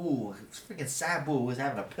 Ooh, freaking Sabu was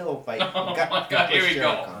having a pillow fight. Oh my God, here we go.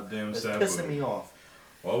 Goddamn It's Sabu. pissing me off.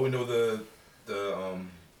 Well, we know the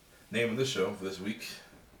name of the show for this week.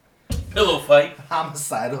 Pillow fight.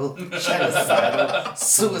 Homicidal, genocidal,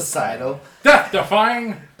 suicidal,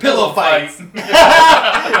 Death-defying. pillow fights.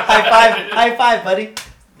 High five, buddy.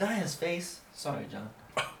 Not his face. Sorry, John.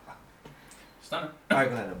 Stunner. All right,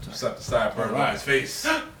 go ahead. I'm sorry. Slap the sideburn on his face.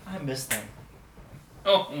 I miss them.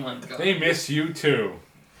 Oh my God. They miss you too,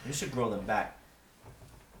 You should grow them back.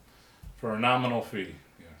 for a nominal fee.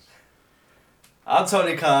 Yes. I'm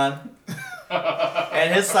Tony Khan,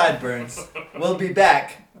 and his sideburns will be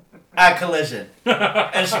back at Collision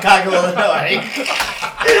in Chicago, Illinois.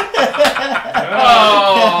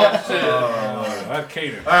 Oh shit. That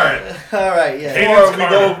cadence. All right. All right, yeah. Hey, Before we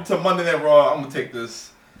Carter. go to Monday Night Raw, I'm gonna take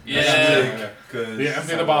this. Yeah. Cause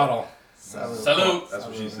Empty the bottle. Salute. That's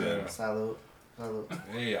what she said. Salute. Salute.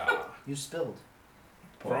 Yeah. You spilled.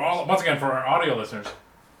 Once again, for our audio listeners.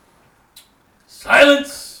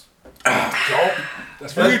 Silence.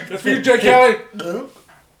 That's for you. That's for you, Jay Kelly. That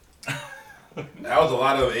was a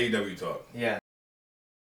lot of AEW talk. Yeah.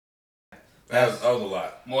 That was a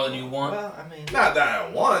lot. More than you want. Well, I mean, Not that I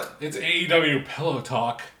want. It's AEW Pillow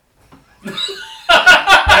Talk.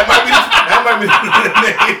 That might be the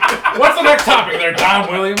name. What's the next topic there,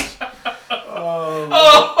 Don Williams?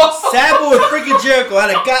 Sabu and freaking Jericho had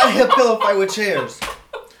a goddamn pillow fight with chairs.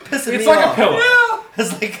 Pissing It's me like off. a pillow.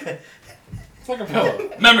 It's like It's like a pillow.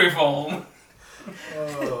 Memory foam.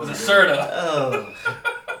 Oh, The Serta. oh.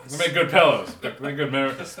 They make good pillows. They make good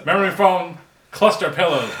memory foam cluster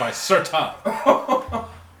pillows by Serta.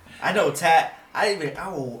 I know Taz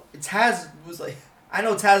was like, I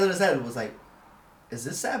know Taz in his head was like, is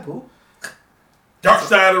this Sabu? Dark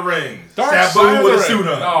Side of the Ring. Dark Sabu Side of with the a suit Ring.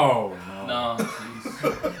 on. Oh, no. No, please.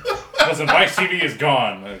 Listen, Vice TV is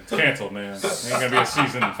gone. It's canceled, man. Ain't gonna be a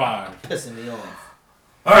season 5. Pissing me off.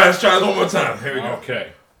 All right, let's try this one more time. Here we go.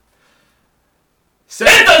 Okay.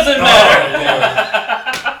 It doesn't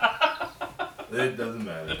matter. It doesn't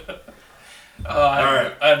matter.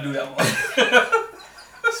 Alright. I'd do that one.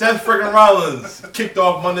 Seth friggin' Rollins kicked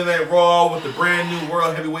off Monday Night Raw with the brand new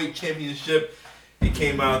World Heavyweight Championship. He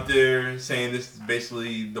came out there saying this is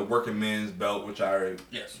basically the working man's belt, which I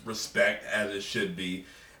Yes. respect as it should be.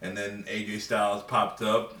 And then AJ Styles popped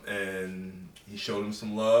up and he showed him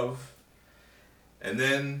some love. And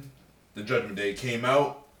then the Judgment Day came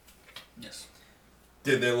out, Yes.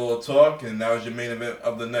 did their little talk, and that was your main event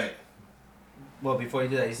of the night. Well, before you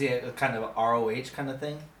do that, you see a kind of ROH kind of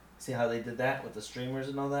thing? See how they did that with the streamers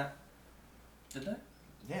and all that? Did that?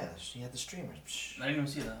 Yeah, you had the streamers. Psh. I didn't even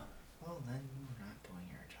see that. Well, then you're not doing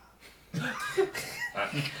your job.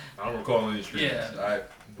 I don't recall any streamers. Yeah.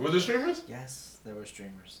 Were there streamers? Yes, there were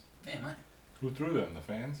streamers. Damn, man. Who threw them? The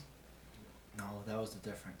fans? No, that was the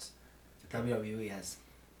difference. WWE has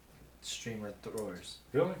streamer throwers.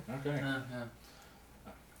 Really? Okay. Yeah.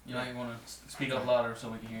 You know, you want to speak up louder so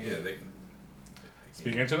we can hear you. Yeah, they can.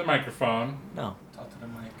 Speak into the microphone. No. Talk to the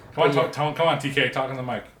mic. Come on, TK, talk in the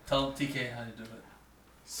mic. Tell TK how to do it.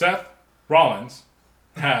 Seth Rollins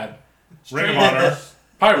had Ring of Honor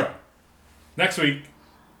Pyro. Next week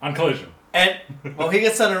on Collision. And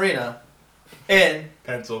Mohegan Sun Arena in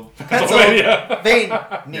Pennsylvania.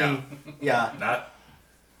 Yeah. Not.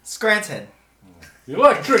 Scranton.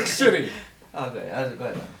 Electric City. Okay, go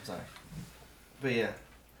ahead. I'm sorry. But yeah.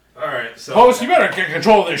 All right. So. Host, you better get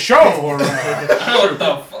control of this show. Or, What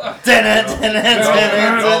the fuck? You're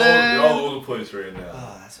all over the place right now.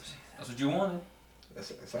 Oh, That's what you wanted.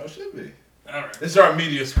 That's how it should be. All right. This is our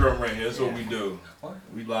media scrum right here. That's what we do. What?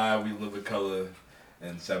 We live, we live in color,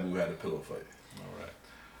 and Sabu had a pillow fight. All right.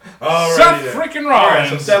 Alrighty Seth then. freaking Alright,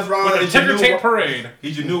 Rollins. so Seth Rollins with is the your ticker new tape parade.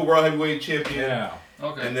 He's your new world heavyweight champion. Yeah.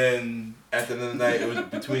 Okay. And then at the end of the night, it was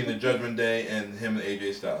between the Judgment Day and him and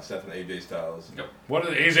AJ Styles. Seth and AJ Styles. Yep. What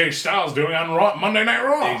is AJ Styles doing on Monday Night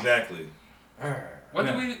Raw? Exactly. What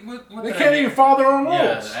Yeah. did we? What They did can't I even hear? follow their own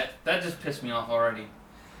Yeah, rules. that just pissed me off already.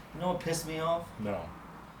 You know what pissed me off? No.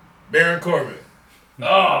 Baron Corbin.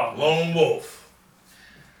 Oh. Lone Wolf.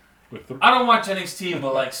 With the, I don't watch NXT,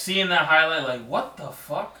 but like seeing that highlight, like what the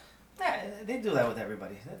fuck? Nah, they do that with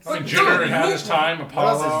everybody. I think Dude, Jinder had who- his time. what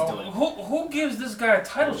else is he Apollo. doing? Who gives this guy a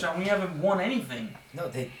title shot when you haven't won anything? No,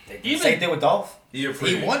 they Even- same thing with Dolph. He a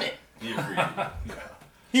free. He won it. He a free.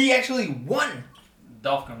 He actually won.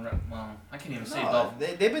 Dolph can rep. Well, I can't even say No, Dolph.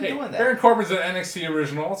 they've been Hey, doing that. Baron Corbin's an NXT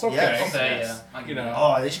original. It's okay. Yes. Okay, Yes. yeah. I You get know. it.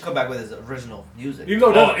 Oh, they should come back with his original music. Even though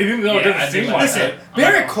it doesn't, Yeah, I doesn't do seem like like Listen, it. that.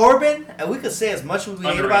 Baron Corbin, and we could say as much as we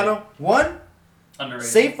hate about him. One, Underrated.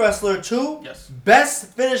 safe wrestler. Two, Yes. best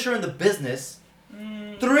finisher in the business.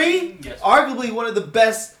 Three, Yes. arguably one of the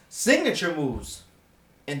best signature moves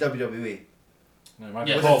in WWE. Michael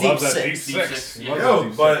Yes. Cole Deep loves that six. deep Deep six. six, He yeah. loves Yo, that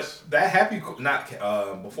deep but six. that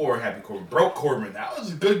before Happy Corbin broke Corbin. That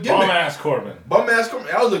was a good gimmick. Bomb ass Corbin. Bum ass Corbin.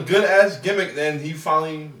 That was a good ass gimmick. Then he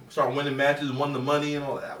finally started winning matches, won the money and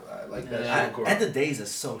all that. I like that Yeah. shit. Corbin. And the days are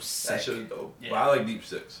so That sick. shit is dope. Yeah. But I like Deep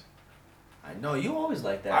Six. I know you always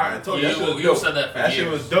like that. Alright, I told you that shit was You dope. said that for That years.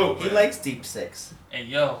 shit was dope. He man. likes deep six. Hey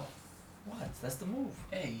yo. What? That's the move.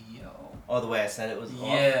 Hey yo. Oh, the way I said it was off.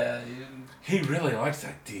 Yeah. Dude. He really likes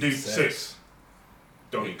that deep, six.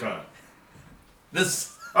 Donkey Kong.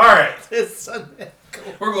 This Alright. Sunday.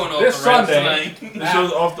 We're going off This the rails Sunday. tonight. This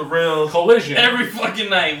show's off the rails. Collision. Every fucking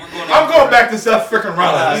night we're going. I'm off going the back to Seth freaking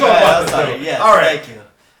Rollins. That's all I'm about to sorry. do. Yes, Alright. thank you.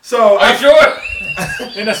 So, rails. Are you sure?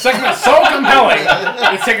 In a segment so compelling,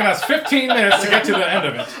 it's taken us 15 minutes to get to the end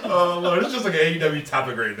of it. Lord, it's just like an AEW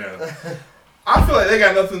topic right now. I feel like they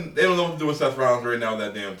got nothing. They don't know what to do with Seth Rollins right now with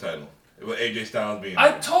that damn title. With AJ Styles being I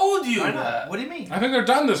there. told you Why not? that. What do you mean? I think they're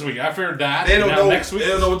done this week. I figured that. They don't now know. next week. They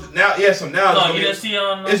don't know what now. Yeah, so now No, it's, you gonna didn't see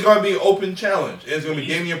on. be, it's going to be an open challenge. It's going to be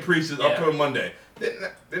He's- Damian Priest is yeah. upcoming Monday.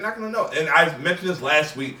 They're not going to know. And I mentioned this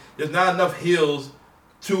last week. There's not enough heels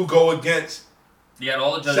to go against You got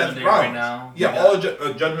all the Seth Judgment Day Rollins. right now. Yeah, You all got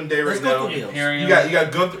the Judgment Day Let's right go now. through heels. Imperium. You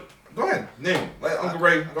got Gunther. Go ahead, name him. Let Uncle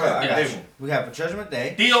Ray. Go ahead, I name got you. him. We have Judgment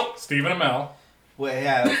Day. Deal. Stephen Amell. We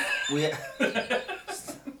have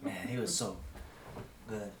man, he was so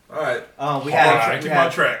good. All right. We All have right, Keep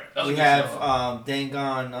on track. That was we a good have show.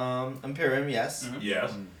 Dangon Imperium. Yes. Mhm.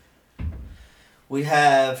 Yes. We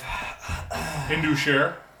have. Hindu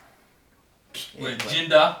Share. With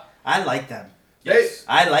Jinda. I like them. Yes.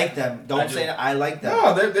 I like them. I Don't do. say that. I like them.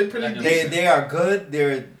 No, they're pretty I do. decent. They are good.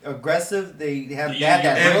 They're aggressive. They have You- that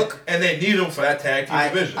and, look. and they need them for that tag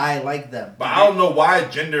team division. I like them. But I don't know why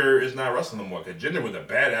Jinder is not wrestling no more. Because Jinder was a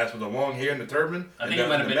badass with the long hair and the turban. I and think he the-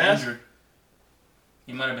 might have the been mask. injured.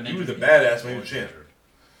 He might have been He was injured. a badass when he was champ.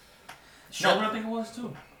 Shoulder, I think it was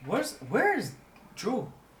too. Where's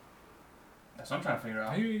Drew? That's what I'm trying to figure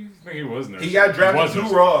out. I think he was there. He got drafted to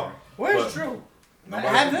Raw. Where's But Drew? nobody-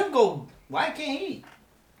 Have him go. Why can't he?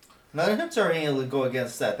 Let him turn in to go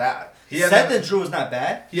against Seth. He hasn't- Seth and Drew is not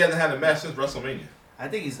bad. He hasn't had a match since WrestleMania. I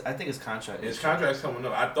think his contract. His contract's coming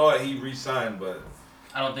up. I thought he re-signed, but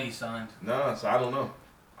I don't think he signed. no, so I don't know.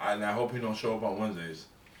 And I hope he don't show up on Wednesdays.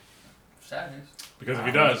 Saturdays. Because if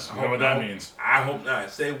he does, you know what that means. I hope not.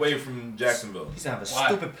 Stay away from Jacksonville. He's gonna have a Why?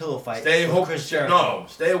 stupid pillow fight. Stay with hope. Chris Jericho. No,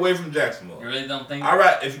 stay away from Jacksonville. You really don't think? All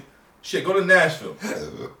right, go to Nashville.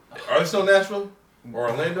 Are they still in Nashville or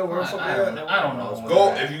Orlando? Where the fuck I they don't know. at? I don't know.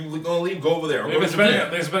 Go if you gonna leave. Go over there. Or They've go been, to spending,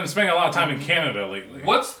 Virginia. they've been spending a lot of time in Canada lately.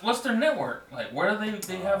 What's their network? Like, where do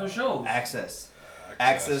they have their shows? Access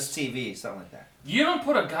TV, something like that. You don't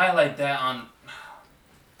put a guy like that on.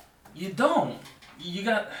 You don't. You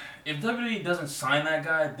got. If WWE doesn't sign that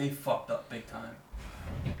guy, they fucked up big time.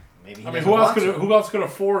 Maybe. He I mean, doesn't who want else could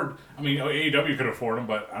afford? I mean, AEW could afford him,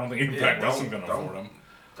 but I don't think Impact Yeah, Wrestling's gonna don't- afford him.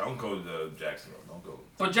 Don't go to Jacksonville. Don't go.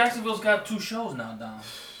 But Jacksonville's got 2 shows now, Dom.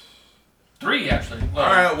 3 actually. All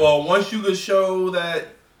right. Well, once you can show that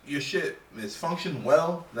your shit is functioning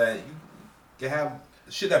well, that you can have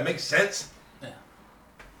shit that makes sense. Yeah.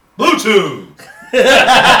 Bluetooth.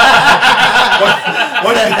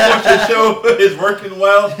 once your show is working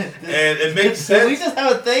well and it makes sense. Did we just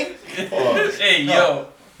have a thing? Hey, yo.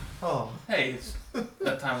 Oh. Hey, it's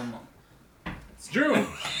that time of the month. It's June.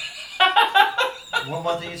 What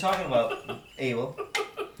month are you talking about, Abel?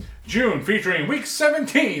 June, featuring week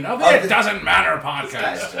 17 of the Oh, It Doesn't Matter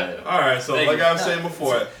podcast. All right, so Thank like you. I was saying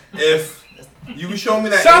before, if you can show me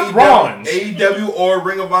that Seth Rollins. AEW or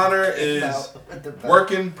Ring of Honor is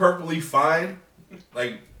working perfectly fine,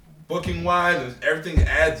 like booking wise, and everything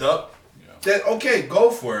adds up, then okay, go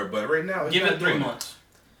for it. But right now, it's Give not it 3 doing months.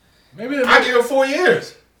 Maybe they I give it 4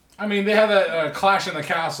 years. I mean, they had that Clash in the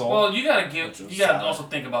Castle. Well, you gotta sad. also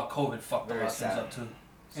think about COVID fucked a Very lot of things sad. up too.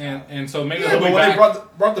 and so maybe Yeah, they'll but be when back. they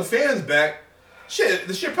brought the fans back,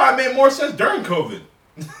 the shit probably made more sense during COVID.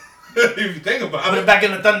 If you think about Put it. it back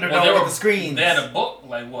in the Thunderdome Well, with the screens. They had a book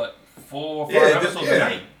like what 4 or 5 Yeah, episodes a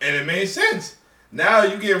night. and it made sense. Now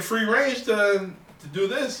you get free range to do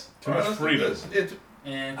this. Too much Let's do freedom. this.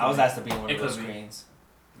 And I was asked to be on one It of those could be. screens.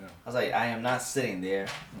 Yeah. I was like, I am not sitting there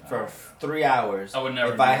for 3 hours. I would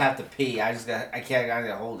never If do I that. have to pee, I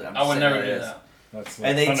gotta hold it. I'm I just would sitting never like do this. that. That's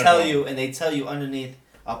And they tell you underneath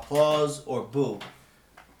applause or boo.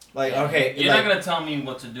 Like, okay, You're like, not gonna tell me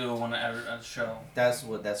what to do when at a show. that's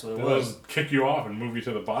what it They'll was. just kick you off and move you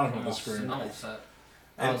to the bottom of the screen. I'm upset.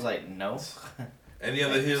 I was like, no. Any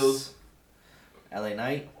other heels? LA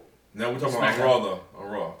Knight. Now we're talking about SmackDown. Raw though.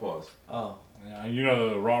 On Raw, pause. Oh, Yeah, you know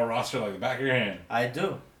the Raw roster like the back of your hand. I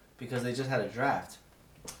do because they just had a draft.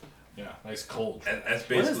 Yeah, nice cold. That's What is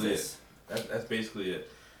basically it. this? That's basically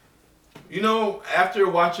it. You know, after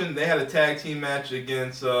watching, they had a tag team match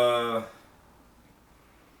against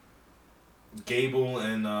Gable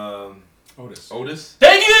and Otis.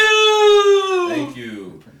 Thank you. Thank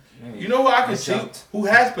you. You know who I can see jumped. who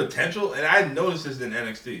has potential, and I noticed this in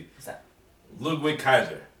NXT. What's that? Ludwig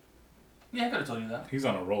Kaiser. Yeah, I could have told you that. He's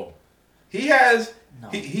on a roll. He has No.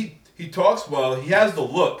 he talks well. He has the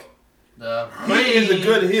look. The He is a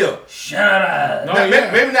good heel. Shut up. No, Now,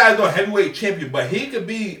 yeah. maybe not as no heavyweight champion, but he could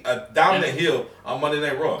be a dominant heel on Monday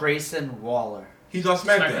Night Raw. Grayson Waller. He's on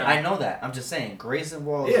SmackDown. SmackDown. I know that. I'm just saying, Grayson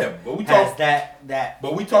Waller. Yeah, but we has talk. that.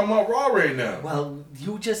 But we talking about Raw right now. Well,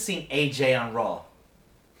 you just seen AJ on Raw.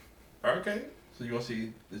 Okay, so you want to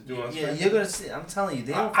see this dude on Yeah, SmackDown? you're gonna see. I'm telling you,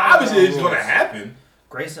 they don't. Obviously, it's going to happen.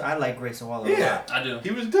 Grayson, I like Grayson Waller. A Yeah, lot. I do. he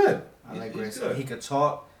was good. I like He's Grayson. good. He could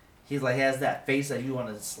talk. He's like he has that face that you want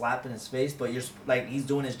to slap in his face, but you're like he's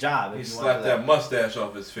doing his job. He if you slapped want that mustache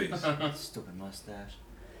off his face. stupid mustache.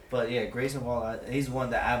 But yeah, Grayson Waller, he's one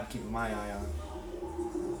that I'm keeping my eye on.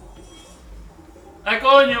 Ay,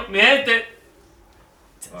 coño, mi gente.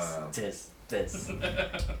 Wow. This.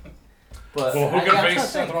 But Well, who I- can I'm face trying to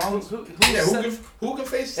Seth think. Rollins? Yeah, Seth- who can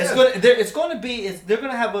face It's Seth? gonna be. They're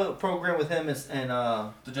gonna have a program with him The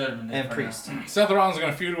Judgment Day. and for Priest. now. Seth Rollins is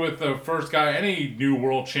going to feud with the first guy any new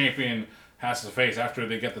world champion has to face after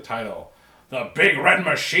they get the title. The Big Red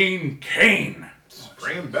Machine, Kane.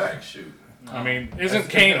 Bring him back, shoot. I mean, isn't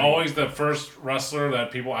Kane always the first wrestler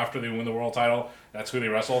that people, after they win the world title, that's who they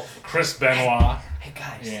wrestle? Chris Benoit. Hey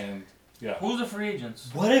guys, And, yeah, Who's the free agents?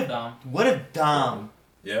 what if Dom? Dom?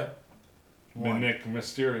 Yeah. won? Nick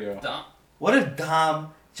Mysterio. Dom. What if Dom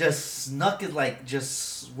just snuck it, like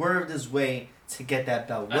just swerved his way to get that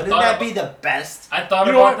belt? I Wouldn't thought that about- be the best? I thought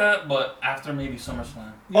You know about what? that, but after maybe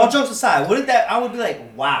SummerSlam. All jokes aside, wouldn't that? I would be like,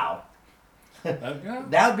 wow, Yeah,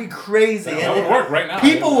 that would be crazy. that And would work right now.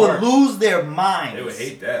 people It would would work. lose their minds. They would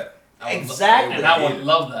hate that. I would Exactly. And I would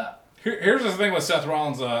love that. Here's the thing with Seth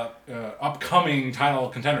Rollins' upcoming title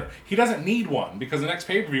contender. He doesn't need one because the next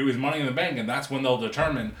pay-per-view is Money in the Bank, and that's when they'll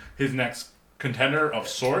determine his next contender of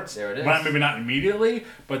sorts. There it is. Maybe not immediately,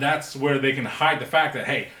 but that's where they can hide the fact that,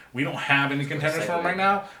 hey, we don't have any contenders for him right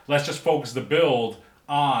now. Let's just focus the build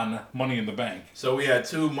on Money in the Bank. So we had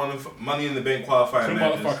two Money in the Bank qualifying Two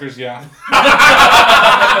matches. motherfuckers, yeah.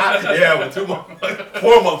 Yeah, with 4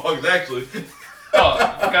 motherfuckers actually. Oh,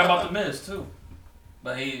 I forgot about the Miz too.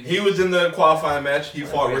 But He was in the qualifying match. He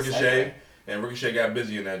fought great Ricochet, segue. and Ricochet got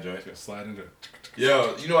busy in that joint. Just slide into it.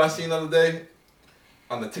 Yo, you know what I seen the other day?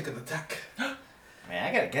 On the Tick of the Tack. Man,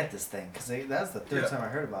 I gotta get this thing because that's the third Yeah. time I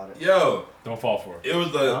heard about it. Yo, Don't fall for it. it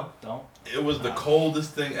was No, don't. the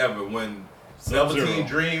coldest thing ever when Sub-Zero. Velveteen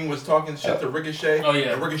Dream was talking shit to Ricochet. Oh,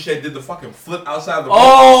 yeah. And Ricochet did the fucking flip outside the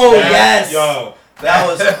Oh That- yes, Yo, that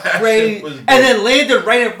was crazy. was And dope. then landed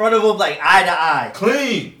right in front of him, like eye to eye.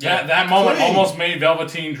 clean. Yeah, that moment Clean. almost made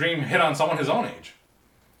Velveteen Dream hit on someone his own age.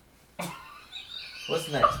 What's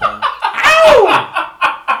next, man?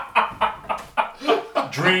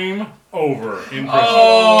 Dream over. Impression.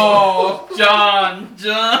 Oh, John.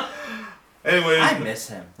 Anyways, I miss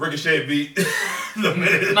him. Ricochet beat the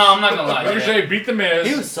Miz. No, I'm not gonna lie. Ricochet beat the Miz.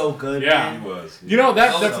 He was so good. Yeah. Man. He was. You know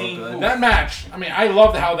So that match. I mean, I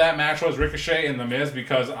loved how that match was Ricochet and the Miz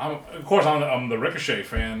because I'm the Ricochet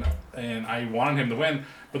fan and I wanted him to win.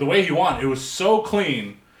 But the way he won, it was so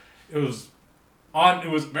clean. It was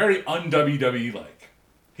very un-WWE like.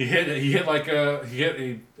 He hit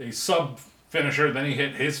a sub finisher, then he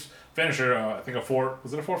hit his finisher. I think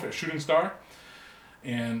a shooting star,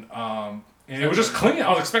 and it was just clean. I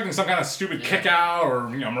was expecting some kind of stupid kick out or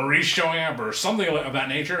Maurice showing up or something of that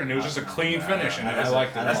nature, and it was just a clean finish, and I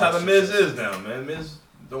liked it. That's how the Miz is now, man. Miz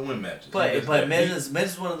don't win matches. But Miz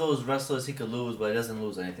is one of those wrestlers he could lose, but he doesn't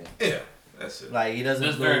lose anything. Yeah, that's it. Like he doesn't.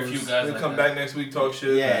 There's lose. very few guys. He'll Like come that. back next week, talk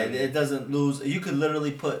shit. Yeah, it doesn't lose. You could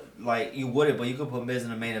literally put you wouldn't, but you could put Miz in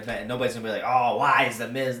the main event, and nobody's gonna be like, oh, why is the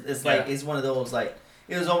Miz? It's like it's one of those like.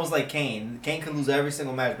 It was almost like Kane. Kane could lose every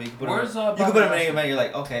single match, but you could put him in the main event. You're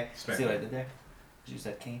like, okay, see what I did there? You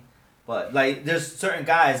said Kane, but like, there's certain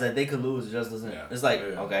guys that they could lose. It just doesn't. Yeah. It's like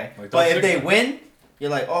okay, like, but if they win, you're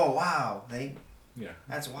like, oh wow,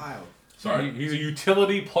 that's wild. Sorry, he's a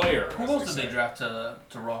utility player. Who else did they draft to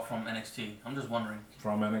Raw from NXT? I'm just wondering.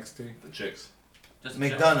 From NXT, the chicks. Just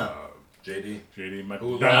McDonough. JD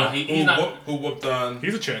McDonough. Who whooped on?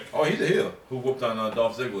 He's a chick. Oh, he's a heel. Who whooped on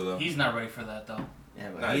Dolph Ziggler though? He's not ready for that though. Yeah,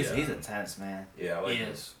 but he's intense, man. Yeah, I like he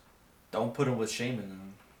him. is. Don't put him with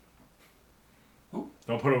Shaman.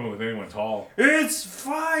 Don't put him with anyone tall. It's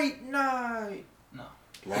fight night. No.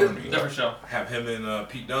 Blarney. Different show. Have him and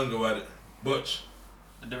Pete Dunne go at it. Butch.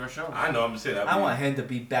 A different show. I know. I'm just saying. I want him to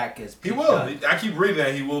be back as Pete He will. Dunne. I keep reading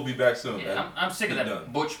that he will be back soon. Yeah, I'm sick of that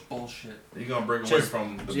Dunne. Butch bullshit. He's gonna break away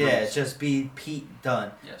from the groups. Just be Pete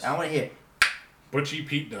Dunne. Yes. I want to hear. Butchie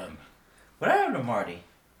Pete Dunne. What happened to Marty?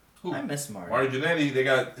 Who? I miss Marty. Marty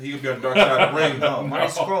Jannetty, he could be on the dark side of the ring. No,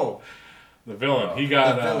 Marty Scroll. The villain. Oh, he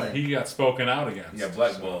got spoken out against. Yeah,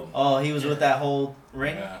 blackballed. Oh, he was with that whole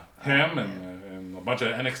ring? Yeah. Him and a bunch of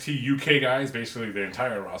NXT UK guys, basically the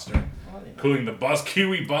entire roster. Including the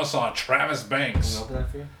Kiwi Buzzsaw, Travis Banks. Can we open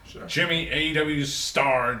that for you? Sure. Jimmy, AEW's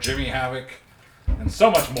star, Jimmy Havoc, and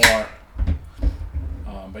so much more.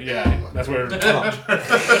 But yeah, that's where. This guy's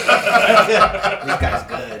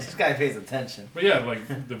good. This guy pays attention. But yeah, like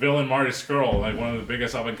the villain Marty Scurll, like one of the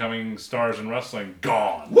biggest up and coming stars in wrestling,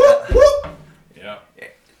 gone. Whoop, whoop. Yeah.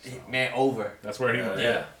 Man, over. That's where he was.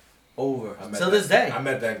 Yeah. Over. Till this day. I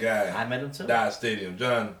met that guy. I met him too. Dodge Stadium.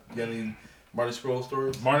 John, you got any Marty Scroll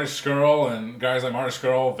stories? Marty Scurll and guys like Marty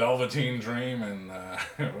Scurll, Velveteen Dream, and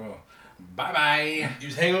bye bye. You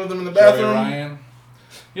was hanging with them in the Joey bathroom? Ryan.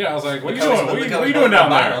 Yeah, I was like, what are you doing? What are you doing down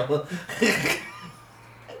there?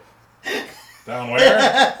 Down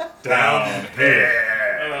where? Down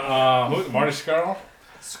here. Who? Marty Scurll?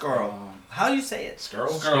 Skrull. How do you say it? Skrull?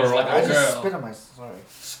 Skrull's like I a just girl. spit on my. Sorry.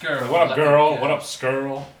 Skrull. What up, like girl? a What up,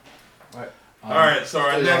 Skrull? Alright, so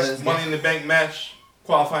our Still next this Money in the Bank match,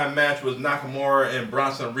 qualifying match, was Nakamura and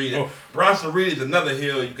Bronson Reed. Oof. Bronson Reed is another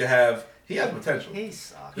heel you could have. He has potential. He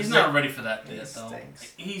sucks. He's not ready for that He yet, though.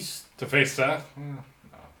 stinks. He's. To face Seth?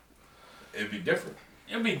 It'd be different.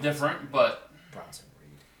 It'll be different, but Bronson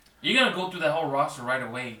Reed. you're gonna go through that whole roster right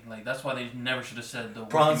away. Like that's why they never should have said the.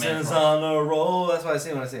 Bronson's Working Man on a roll. That's what I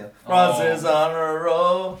see when I see him. Bronson's on a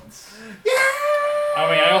roll. Yeah. I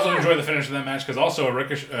mean, I also enjoyed the finish of that match because also a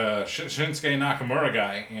Shinsuke Nakamura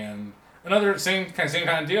guy and another same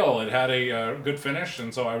kind of deal. It had a good finish,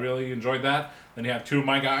 and so I really enjoyed that. Then you have two of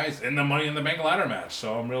my guys in the Money in the Bank ladder match,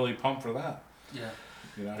 so I'm really pumped for that. Yeah.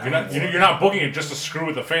 You know, you're not booking it just to screw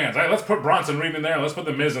with the fans. All right, let's put Bronson Reed in there. Let's put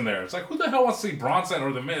the Miz in there. It's like, who the hell wants to see Bronson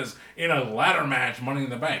or the Miz in a ladder match, Money in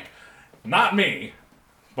the Bank? Not me.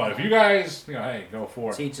 But if you guys, hey, go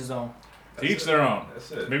for it. Teach his own. To each their own.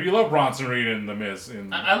 That's it. Maybe you love Bronson Reed and the Miz.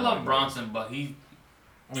 I love Bronson, but he.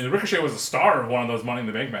 I mean, Ricochet was the star of one of those Money in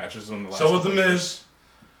the Bank matches in the last. So was the couple of Miz.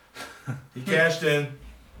 He cashed in.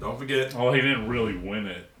 Don't forget. Well, he didn't really win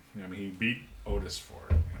it. I mean, he beat Otis for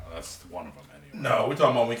it. That's one of them anyway. No, we're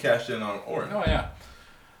talking about when we cashed in on Orton. Oh yeah.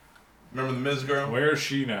 Remember the Miz girl? Where is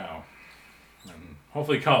she now? And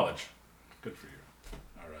hopefully college. Good for you.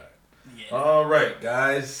 All right. Yeah. All right,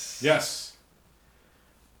 guys. Yes.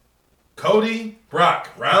 Cody, Brock,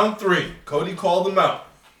 round 3. Cody called him out.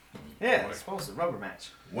 Yeah, it's supposed to rubber match.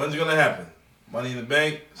 When's it gonna happen? Money in the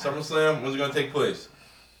Bank, SummerSlam. When's it gonna take place?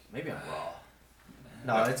 Maybe on Raw.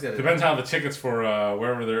 No, it's gonna. Depends how the tickets for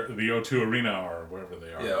wherever they're the O2 Arena or wherever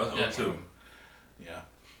they are. Yeah, it was 02. Yeah.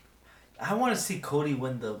 I want to see Cody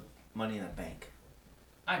win the Money in the Bank.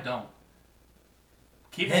 I don't.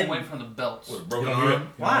 Keep Him. him away from the belts. With a broken You know, arm.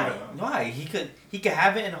 Why? Why? He could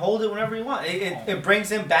have it and hold it whenever he wants. It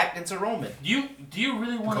brings him back into Roman. Do you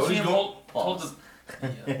really want to Cody's see him going- hold the?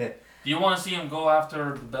 Yeah. Do you want to see him go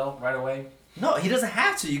after the belt right away? No, he doesn't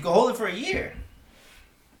have to. You can hold it for a year.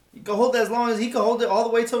 You can hold it as long as he can hold it all the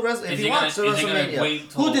way till WrestleMania. If he wants to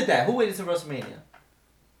WrestleMania. Who did that? Who waited till WrestleMania?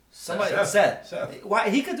 Somebody Seth. Why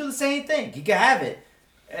he could do the same thing. He could have it,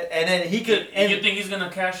 and then he could. You think he's gonna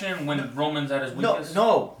cash in when Roman's at his weakest?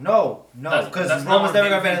 No, because Roman's never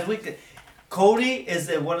gonna be at his weakest. Cody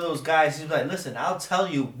is one of those guys. He's like, listen, I'll tell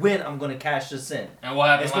you when I'm gonna cash this in. And what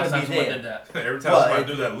happened last time someone did that? Every time somebody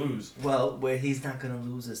do that, lose. Well, where he's not gonna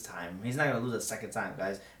lose this time. He's not gonna lose a second time,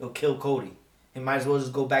 guys. It'll kill Cody. He might as well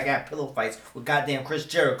just go back at pillow fights with goddamn Chris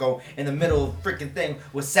Jericho in the middle of freaking thing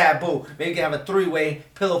with Sabu. Maybe you can have a 3-way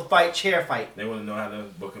pillow fight, chair fight. They wouldn't know how to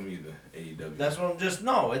book him either. AEW. That's what I'm just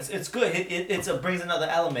it's good. It brings another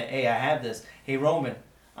element. Hey, I have this. Hey, Roman,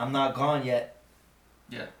 I'm not gone yet.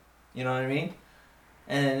 Yeah. You know what I mean?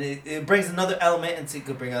 And it brings another element, and it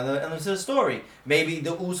could bring another element to the story. Maybe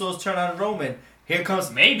the Usos turn on Roman. Here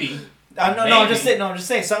comes maybe. I'm just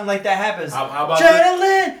saying something like that happens. How about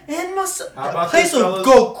Adrenaline in my soul. The place will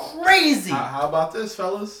go crazy. How about this,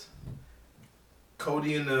 fellas?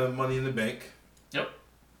 Cody and the Money in the Bank. Yep.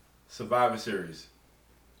 Survivor Series.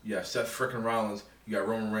 You got Seth frickin' Rollins. You got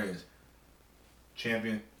Roman Reigns.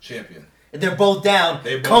 Champion. They're both down.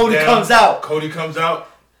 Cody comes out.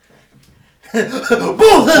 What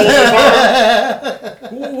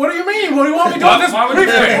do you mean? What do you want me to do with this? Why would you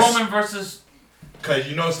say Roman versus? Because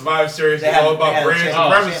you know Survivor Series is all about brand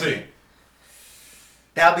supremacy.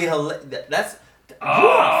 That'll be hilarious. That's you were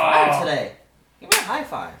on fire today. Give me a high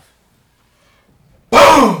five.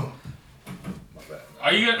 Boom! My bad.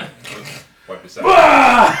 Are you gonna wipe this out?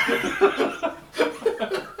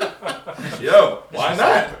 Yo, why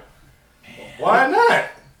not? Why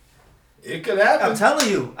not? It could happen. I'm telling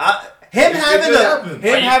you,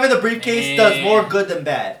 having the briefcase does more good than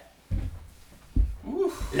bad.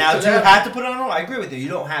 Now, do you have to put it on? I agree with you. You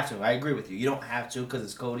don't have to. I agree with you. You don't have to because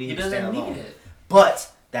it's Cody. He doesn't need it. But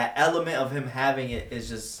that element of him having it is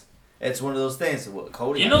just—it's one of those things.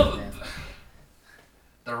 Cody,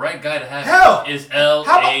 the right guy to have it is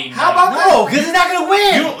L.A. How about that? No, because he's not gonna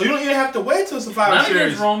win. You don't even have to wait till Survivor Series. Not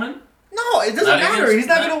against Roman. No, it doesn't matter. He's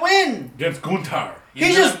not gonna win. Against Gunther. Do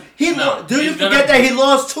you forget that he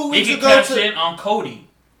lost 2 weeks ago? He can cash in on Cody.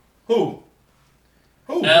 Who?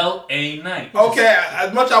 L.A. Knight. Okay,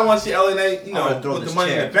 as much as I want to see L.A. Knight, with the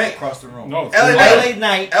Money in the Bank across the room. No, L.A.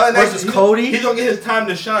 Knight versus Cody. He's gonna get his time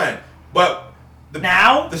to shine, but the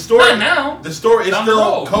story is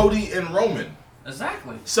still Cody and Roman.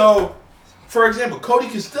 Exactly. So, for example, Cody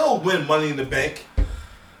can still win Money in the Bank,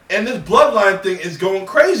 and this bloodline thing is going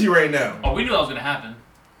crazy right now. Oh, we knew that was gonna happen.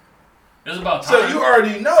 It was about time. So you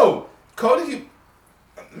already know Cody can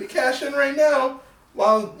let me cash in right now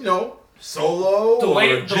while Solo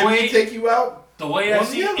or Jimmy take you out. The way I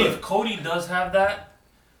see it, if Cody does have that,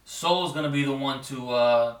 Solo's going to be the one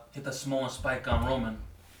to hit the Samoan spike on Roman.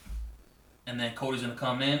 And then Cody's going to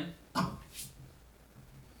come in.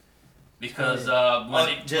 Because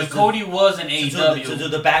when Cody was in AEW... To do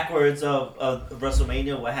the backwards of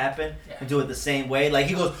WrestleMania, what happened, and do it the same way. Like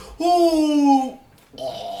he goes, ooh!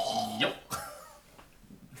 Yep.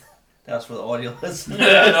 That was for the audio listeners.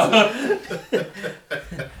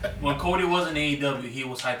 When Cody was in AEW, he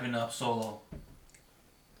was hyping up Solo.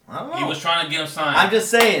 I don't know. He was trying to get him signed. I'm just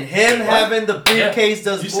saying, having the briefcase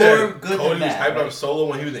does more good Cody than bad. Cody was hyping up Solo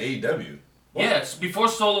when he was in AEW. What? Yes, before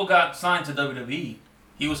Solo got signed to WWE,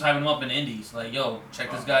 he was hyping him up in Indies. Like, yo,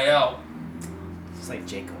 check this guy out. It's like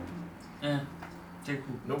Jacob. Yeah. Jacob.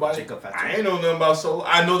 I ain't know nothing about Solo.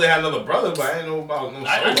 I know they had another brother, but I ain't know about no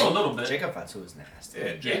Solo. I know a little bit. Jacob Fatu is nasty.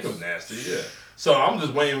 Yeah, Jacob's nasty, yeah. So I'm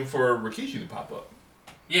just waiting for Rikishi to pop up.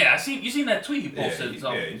 Yeah, you seen that tweet he posted.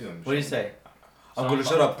 Yeah, what do you say? I'm gonna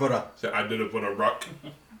shut up, brother. So I did it for the Rock.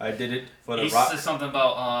 I did it for the Rock. He said something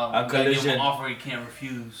about give him an offer he can't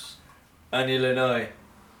refuse. In Illinois.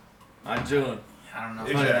 On June. I don't know.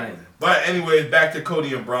 Exactly. But anyways, back to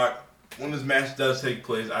Cody and Brock. When this match does take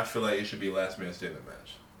place, I feel like it should be a last man standing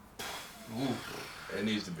match. Ooh. It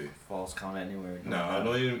needs to be. False comment anywhere.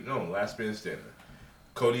 No, last man standing.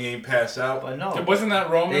 Cody ain't pass out. But no. Wasn't that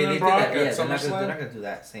Roman and Brock at SummerSlam? They're not gonna do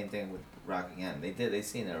that same thing with Brock again. They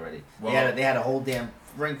seen it already. Well, they had a whole damn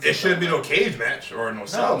ring. It shouldn't be no cage match or no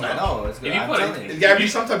cell match. No, it's good. It's gotta be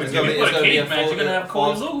some type of cage match. You're gonna have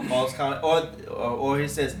Cody lose. False comment. Or he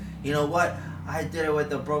says, you know what? I did it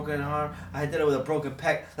with a broken arm. I did it with a broken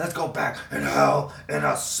pec. Let's go back in hell in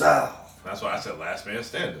a cell. That's why I said last man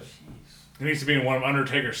standing. It needs to be in one of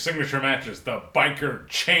Undertaker's signature matches, the biker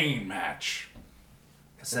chain match.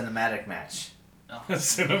 A cinematic match. No. A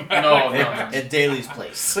cinematic match. At Daly's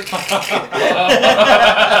place.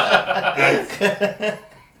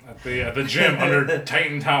 That's The gym under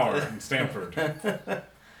Titan Tower in Stanford.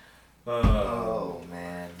 Oh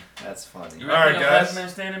man, that's funny. You ready for a last man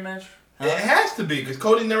standing match? Huh? It has to be because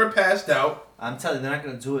Cody never passed out. I'm telling you, they're not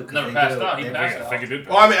gonna do it. Never passed out. He passed out. I think he did.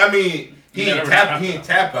 Well, I mean, he ain't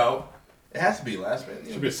tap out. It has to be last man.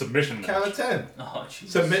 Should be a submission count match. of 10. Oh, jeez.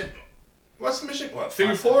 Submit. What submission? What,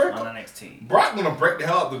 figure four? On NXT. Brock gonna break the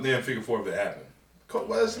hell out of the damn figure four if it happened.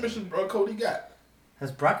 What submission Cody got?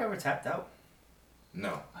 Has Brock ever tapped out?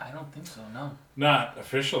 No. I don't think so, no. Not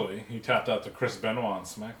officially. He tapped out to Chris Benoit on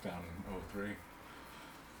SmackDown in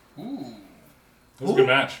 03. Ooh. It was a good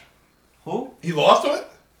match. Who? He lost to it?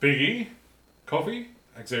 Big E, Kofi,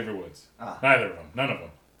 Xavier Woods. Ah. Neither of them. None of them.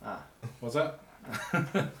 Ah. What's that?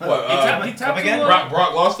 What? He tapped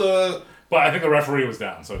Brock lost to... But I think the referee was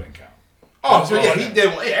down, so it didn't count. Oh, so yeah, he did.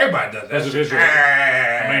 Hey, everybody does that. That's his rule.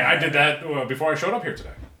 I mean, I did that before I showed up here today.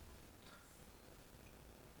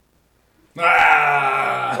 Well.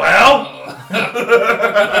 Shout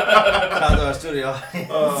out to our studio.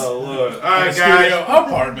 Oh, Lord. All right, Studio guys.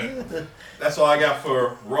 apartment. That's all I got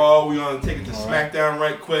for Raw. We're going to take it to SmackDown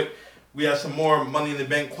right quick. We have some more Money in the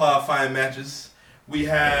Bank qualifying matches. We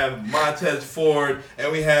have Montez Ford,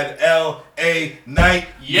 and we had L.A. Knight.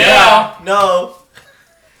 Yeah. No.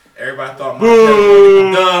 Everybody thought Montez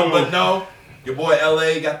was done, but no. Your boy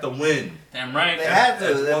L.A. got the win. Damn right. They had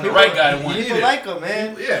to. The right guy to win. People like him,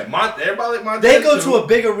 man. Yeah, everybody like Montez. They go too. to a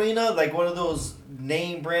big arena, like one of those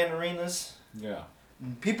name brand arenas. Yeah.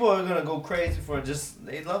 People are gonna go crazy for it. Just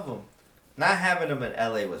they love him. Not having him in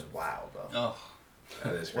LA was wild though. Oh.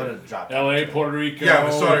 That is What a crazy. drop. L.A., Puerto Rico, Yeah,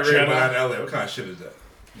 but sorry, right Jeddah. behind L.A. What kind of shit is that?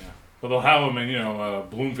 Yeah. But they'll have them in,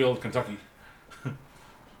 Bloomfield, Kentucky.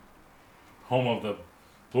 Home of the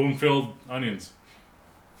Bloomfield Onions.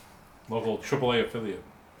 Local AAA affiliate.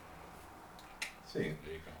 See, There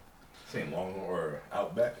you go. same long or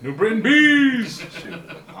Outback. New Britain Bees! Shoot,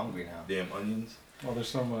 I'm hungry now. damn onions. Well, there's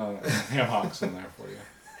some ham hocks in there for you.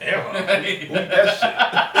 Hell, who eat that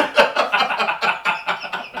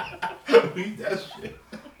shit? Who eat that shit?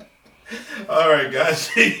 All right, guys.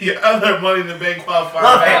 Your other Money in the Bank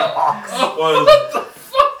qualifier was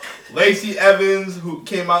Lacey Evans, who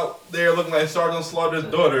came out there looking like Sergeant Slaughter's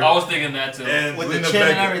daughter. I was thinking that too. And With Zelina the chin Vega.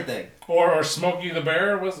 and everything. Or Smokey the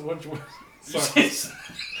Bear? What'd you say?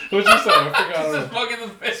 I forgot. Smoking the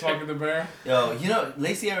Bear. Smokey the Bear? Yo, you know,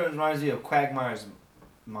 Lacey Evans reminds me of Quagmire's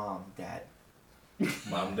mom, dad.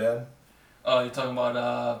 Mom and Dad? Oh, you're talking about,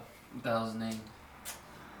 what the hell's his name?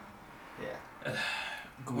 Yeah.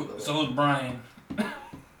 So who's Brian? I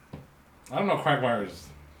don't know Quagmire's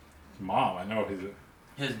mom. I know his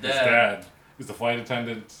His dad. dad. He's the flight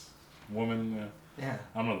attendant woman. Yeah.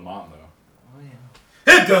 I don't know the mom, though. Oh,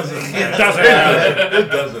 yeah. It doesn't matter. It doesn't matter. It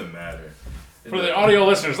doesn't matter. For the audio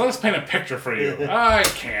listeners, let us paint a picture for you. I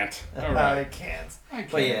can't. All I right. can't. I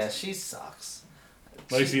can't. But yeah, she sucks.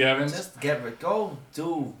 Lacey Evans? Just go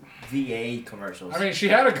do VA commercials. I mean, she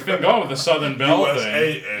had a thing going with the Southern Belle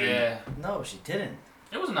thing. Yeah. No, she didn't.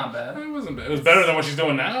 It was not bad. It wasn't bad. It was better than what she's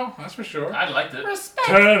doing now, that's for sure. I liked it.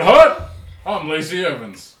 Turn Hood! I'm Lacey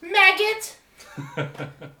Evans. Maggot!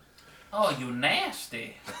 Oh, you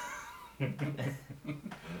nasty. That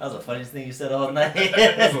was the funniest thing you said all night.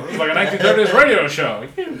 It was like a 1930s radio show.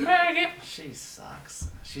 You maggot! She sucks.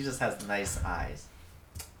 She just has nice eyes.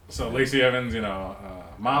 So Lacey Evans,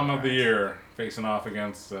 Mom of the Year, facing off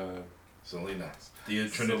against Zelina. Dia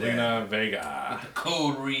Trinidad. Zelina Vega. With the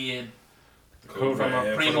code red. Code from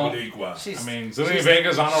Red. a primo. She's, I mean, Zelina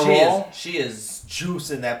Vega's on a she roll. She is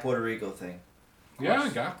juicing that Puerto Rico thing. Yeah,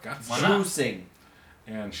 got Why not? Juicing.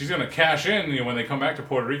 And she's going to cash in when they come back to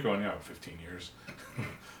Puerto Rico in 15 years.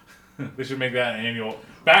 They should make that an annual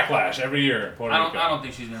backlash every year in Puerto Rico. I don't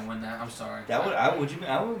think she's gonna win that. I'm sorry. I would be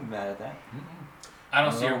mad at that. I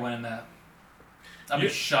don't see her winning that. I'd be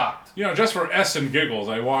shocked. Just for S and giggles,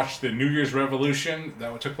 I watched the New Year's Revolution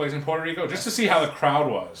that took place in Puerto Rico just to see how the crowd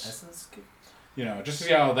was. That's good. Just to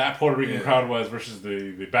see how that Puerto Rican crowd was versus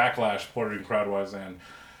the backlash Puerto Rican crowd was, and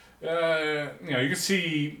you can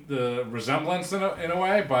see the resemblance in a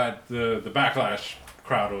way, but the backlash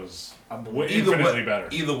crowd was infinitely better.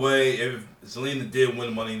 Either way, if Zelina did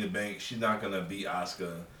win Money in the Bank, she's not gonna beat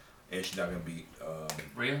Asuka, and she's not gonna beat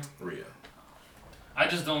Rhea. I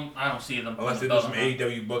don't see them. Unless they do some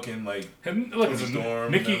AEW booking like Look,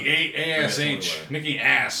 Storm, Nikki ASH, Nikki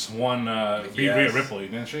Ass won Rhea Ripley,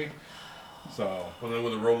 didn't she? So with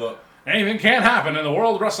a roll up. Anything can happen in the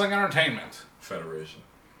World Wrestling Entertainment Federation.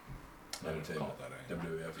 Entertainment. that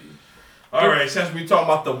WWFE. All right, since we talking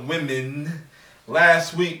about the women,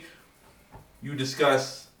 last week you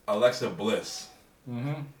discussed Alexa Bliss.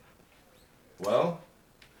 Mm-hmm. Well,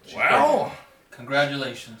 Well,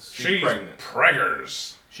 Congratulations. She's pregnant.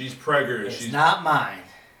 Preggers. She's preggers. It's She's not mine.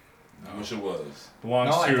 I wish it was. Belongs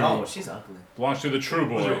No, I to know. She's ugly. belongs to the True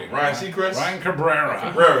Boy. Ryan Seacrest? Ryan Cabrera.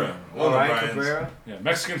 Cabrera. One of Ryan Ryan's. Cabrera. Yeah,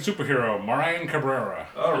 Mexican superhero Marian Cabrera.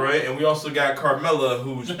 All right, and we also got Carmella,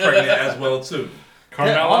 who's pregnant as well too.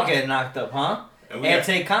 They're all Carmella. getting knocked up, huh? And we And got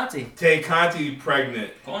Tay Conti. Tay Conti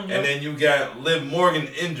pregnant, Coño. and then you got Liv Morgan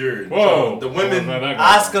injured. Whoa. So the women. What about that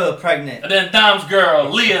guy? Oscar pregnant. And then Dom's girl,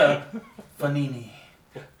 Leah Fanini.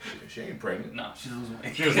 She ain't pregnant. No, she's losing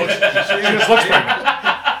weight. She just looks pregnant.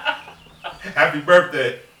 Happy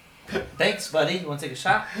birthday. Thanks, buddy. You want to take a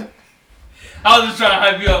shot? I was just trying to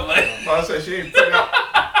hype you up, like. I said she ain't pregnant.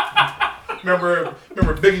 remember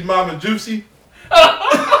Biggie's mom and Juicy?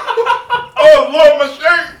 Oh Lord, my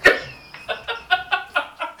shirt.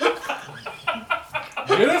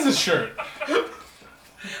 It is a shirt.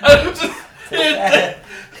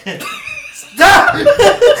 Stop!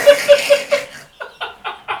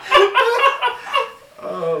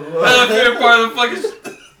 Oh Lord. That's my favorite part of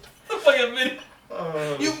the fucking video.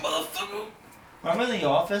 You motherfucker. Remember in the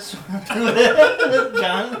office?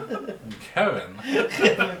 John? Kevin.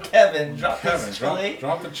 Kevin dropped Kevin, his chili.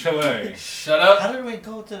 drop the chile. Shut up. How did we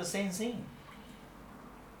go to the same scene?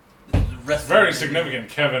 Very significant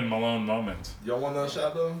Kevin Malone moment. Y'all want another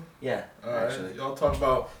shot though? Yeah, Alright. actually. Y'all talk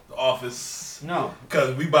about The Office. No.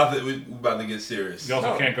 Cause we about to get serious. You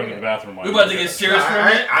also No, can't go to the bathroom while We you about to do get that. serious for a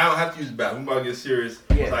minute. I don't have to use the bathroom. We about to get serious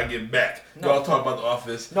Yeah. once I get back. No. Y'all talk about The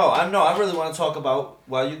Office. No, I really want to talk about,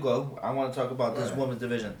 while you go, I want to talk about this Alright. women's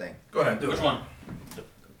division thing. Go ahead, do Which it. one?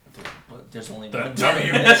 But there's only The one.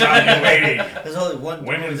 WWA There's only one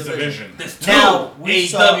Women's Division. This Now, two we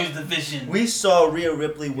saw- AEW's division. We saw Rhea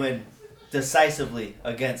Ripley win decisively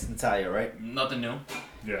against Natalya, right? Nothing new.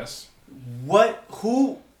 Yes.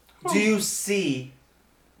 Who do you see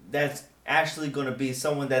that's actually going to be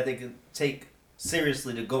someone that they can take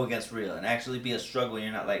seriously to go against Rhea and actually be a struggle? And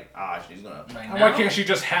you're not like, she's going to. Right And now. why can't she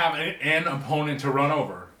just have an opponent to run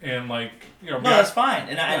over and No, be- that's fine,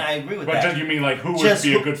 and I agree with But that. just you mean like who would Just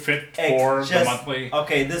be a who- good fit for the Just- monthly?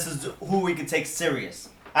 Okay, this is who we can take serious.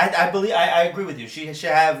 I believe I agree with you. She should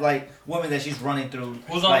have like women that she's running through.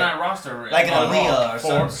 Who's on like, that roster? like an On Raw? Aaliyah or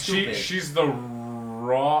something stupid. She's the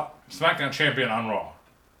Raw SmackDown champion on Raw.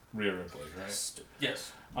 Rhea Ripley, right?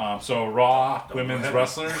 Yes. So Raw women's have it.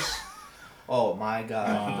 wrestlers. Oh my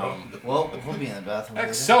god. Well, we'll be in the bathroom. later.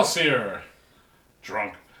 Excelsior.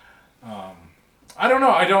 Drunk. I don't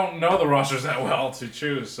know. I don't know the rosters that well to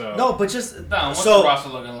choose. So No, but just Don, what's so the roster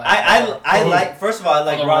looking like? I like. First of all, I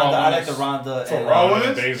like the Ronda. Raw I like the women's. Ronda For and Raw Ronda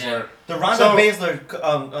women's? Baszler. the Ronda So- Baszler tag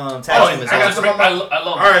Oh, team is I got awesome. some- I love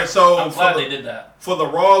All it. right, so I'm glad they did that. for the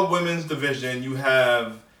Raw Women's Division, you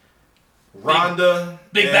have Ronda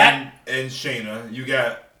Big and, Bat. and Shayna. You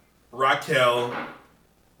got Raquel.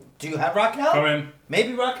 Do you have Raquel? Come in.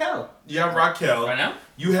 Maybe Raquel. You have Raquel. Right now?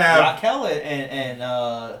 You have Raquel and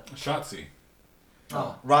Shotzi.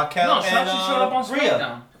 Oh. Raquel No, and she showed up on Rhea.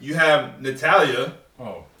 SmackDown. you have Natalia.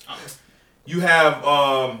 Oh. You have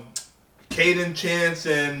Kaden Chance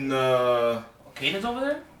and Caden's over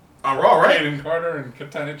there? on Raw, right? Aiden Carter and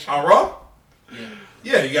Katana Chance. On Raw? Yeah.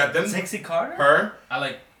 Yeah, you got them. Sexy Carter. Her. I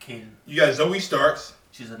like Caden. You got Zoe Starks.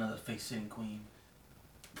 She's another face sitting queen.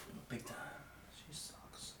 Big time. She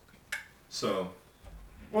sucks. So,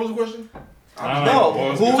 what was the question? I don't No, know.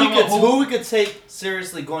 What was who it? we Talking could about who we could take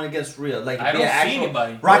seriously going against Rhea? Like I be don't an see actual-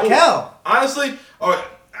 anybody. Raquel. Honestly,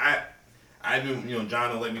 I knew,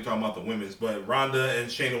 John will let me talk about the women's, but Ronda and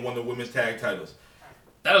Shayna won the women's tag titles.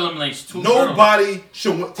 That eliminates two girls. Nobody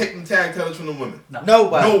should take the tag titles from the women.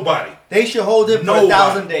 Nobody. Nobody. They should hold it for Nobody.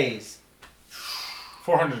 1,000 days.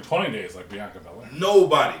 420 days like Bianca Belair.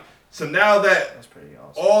 Nobody. So now that That's pretty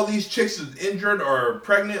awesome. all these chicks is injured or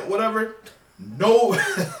pregnant, whatever, no.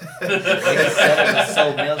 It's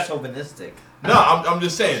so male chauvinistic. No, I'm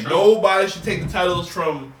just saying, nobody should take the titles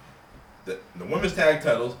from the women's tag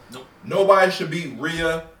titles. Nope. Nobody should beat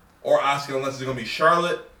Rhea or Asuka unless it's going to be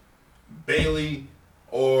Charlotte, Bailey,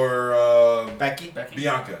 or Becky.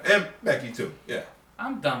 Bianca. And Becky, too. Yeah.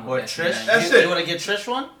 I'm done Or with that. Trish. man. That's you, it. You want to get Trish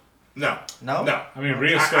one? No. No? No. I mean,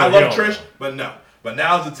 Rhea's still I a love heel, Trish, though. but no. But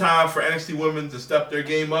now's the time for NXT women to step their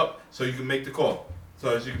game up so you can make the call.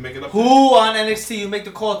 So you can make it up. Who on NXT you make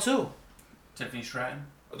the call to? Tiffany Stratton.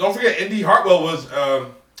 Don't forget, Indy Hartwell was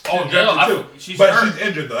injured yeah, too. she's but hurt. she's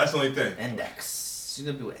injured, though. That's the only thing. Index. She's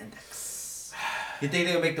going to be with Index. You think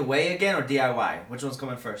they're going to make the way again or DIY? Which one's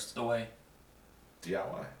coming first? The way.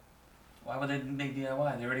 DIY. Why would they make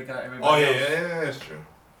DIY? They already got everybody Oh, yeah, else. yeah, that's true.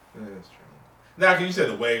 Yeah, that's true. Now, can you say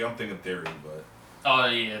the way? I'm thinking theory, but Oh,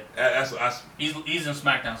 yeah. that's He's in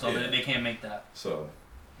SmackDown, so Yeah. they can't make that. so.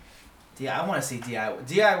 I want to see DIY.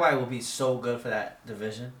 DIY will be so good for that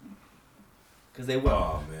division. Because they will.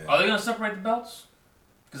 Oh man. Are they gonna separate the belts?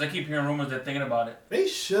 Because I keep hearing rumors they're thinking about it. They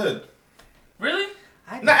should. Really?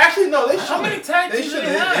 No, actually, no. They should. How many tag teams do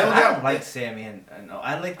they have? don't I don't like Sammy and no,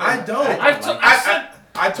 I like. I don't.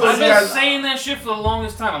 I told I've you been guys. saying that shit for the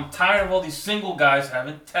longest time. I'm tired of all these single guys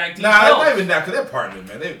having tag team Nah, belts. not even that, because they're partners,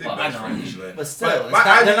 man. They're Well, best I know. friends usually. But still, they're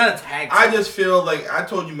not a tag team. I just feel like I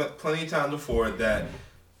told you plenty of times before that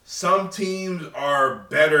some teams are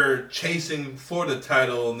better chasing for the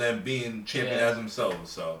title than being champion as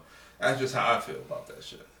themselves. So that's just how I feel about that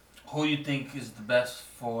shit. Who you think is the best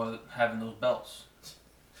for having those belts?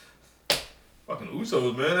 Fucking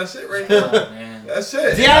Usos, man. That's it right now. Oh, man. That's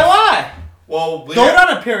it. DIY. Well, Go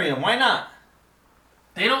on Imperium. Why not?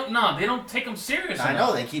 They don't take them serious I enough.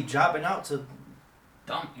 know they keep jobbing out to.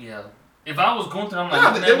 Dumb, yeah. If I was going to them, like, Nah,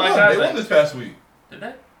 looking they at my won. guys, They like, won this past week. did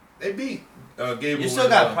they? They beat Gable. You still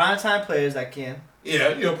and, got primetime players that can.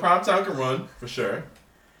 Yeah, Primetime can run for sure.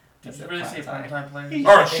 Did That's you a really say prime prime time players?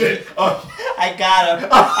 Oh shit! Oh, I got him.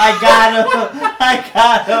 I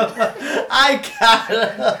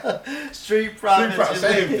got him. Street Profits.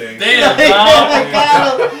 same thing. Damn, I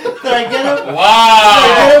got him. Did I get him? Wow.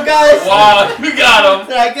 Did I get him, guys? Wow, you got him.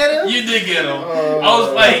 Did I get him? You did get him. I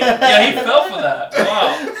was like, yeah, he fell for that.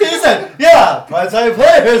 Wow. He said, yeah, primetime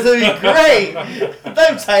players would be great.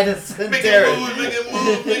 I'm trying to send Make Derek. it move,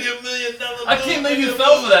 make $1 million. I can't believe you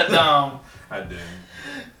fell for that, Dom. I did.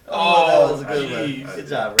 Oh, that was a good jeez. one. Good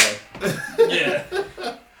job, Ray. Yeah.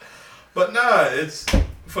 But nah, it's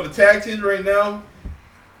for the tag teams right now.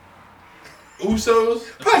 Usos,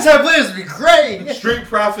 Primetime players would be great. Street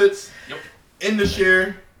Profits, Yep. In the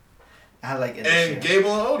Share, I like it. and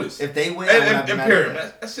Gable and Otis. If they win, And Imperium.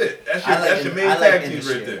 That's it. That's your main tag teams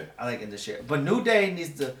right there. I like in the share. But New Day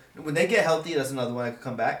needs to, when they get healthy, that's another one that could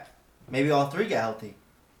come back. Maybe all three get healthy.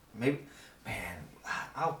 Maybe, man,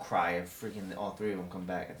 I'll cry if freaking all three of them come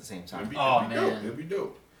back at the same time. It'd be man. dope. It'd be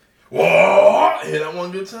dope. Whoa! Hear that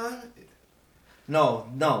one good time? No.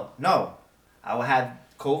 I will have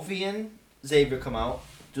Kofi and Xavier come out,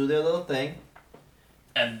 do their little thing.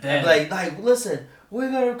 And then. Like, listen,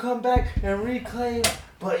 we're gonna come back and reclaim,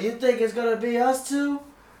 but you think it's gonna be us two?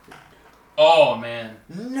 Oh, man.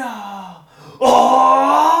 No.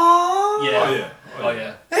 Oh. Yeah. Oh yeah.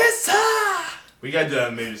 Yeah. It's time. We got to do that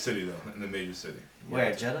in Major City though. In the Major City.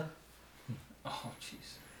 Where, Jeddah? Oh,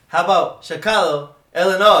 jeez. How about Chicago,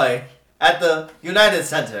 Illinois, at the United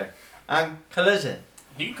Center on Collision?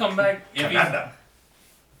 He can come back if Canada.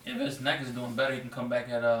 his neck is doing better. He can come back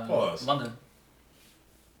at Pause. London.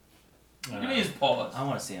 Give me his pause. I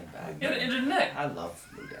want to see him back. In the neck. I love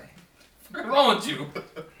New Day. What's wrong with you?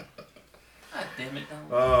 God damn it, Dom.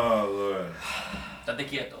 Oh Lord. Date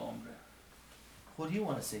quieto, hombre. Who do you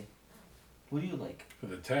want to see? Who do you like? For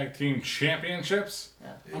the tag team championships,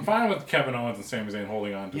 Yeah. I'm fine with Kevin Owens and Sami Zayn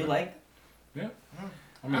holding on to You it. like? Yeah.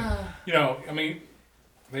 I mean,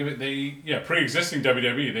 they pre-existing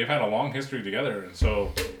WWE, they've had a long history together, and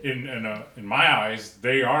so in my eyes,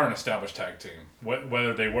 they are an established tag team.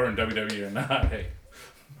 Whether they were in WWE or not, hey,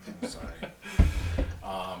 sorry.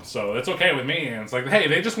 So it's okay with me, and it's like, hey,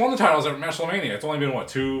 they just won the titles at WrestleMania. It's only been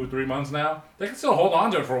 2-3 months now. They can still hold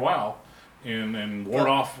on to it for a while, and ward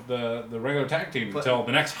off the regular tag team until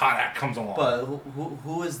the next hot act comes along. But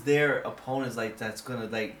who is their opponents like that's gonna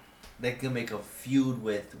like they can make a feud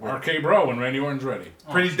with? RK Bro and Randy Orton's ready.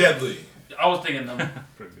 Pretty deadly. I was thinking them,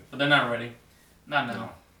 Pretty good. but they're not ready. Not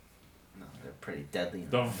now. No, they're pretty deadly.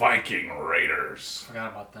 The Viking Raiders.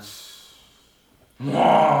 Forgot about them.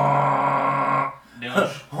 Mwah. They're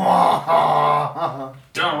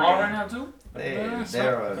on Raw right now too.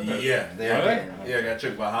 Yeah. They're I got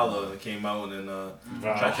checked by Holla and came out and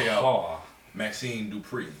try to check out Maxine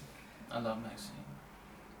Dupree. I love Maxine.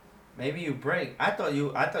 Maybe you break. I thought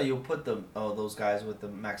you put those guys with the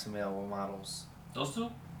Maximilian models Those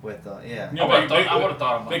two? with Yeah, I would have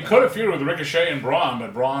thought about They that. could have feuded with Ricochet and Braun,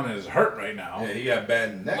 but Braun is hurt right now. Yeah, he got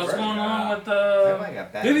bad neck. What's right? going on with Everybody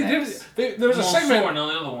got bad necks. There was a One segment Sword and the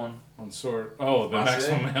other one? on Sword. Oh, the That's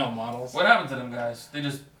Maximum it. Male models. What happened to them guys? They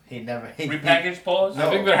just He repackaged pause? I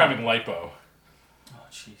think they're having lipo. Oh,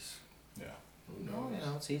 jeez. Yeah. Who No,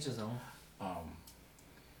 knows? it's each his own.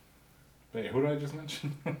 Wait, who did I just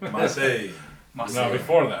mention? Marseille. No,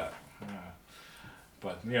 before that. Yeah.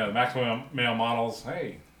 But yeah, the Maximum Male models.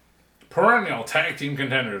 Hey, perennial tag team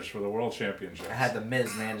contenders for the World Championships. I had the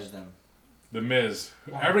Miz manage them. The Miz.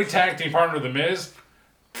 Every tag team partner of the Miz,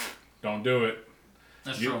 don't do it.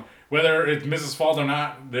 That's true. Whether it's Miz's fault or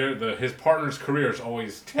not, his partner's career is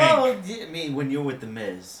always tanked. Well, I mean, when you're with the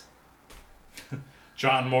Miz,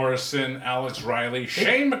 John Morrison, Alex Riley,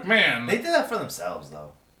 Shane McMahon. they did that for themselves,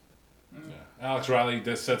 though. Yeah. Alex Riley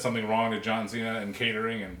just said something wrong to John Cena in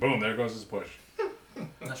catering, and boom, there goes his push.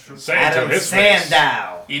 That's true. Say it to Adam his face.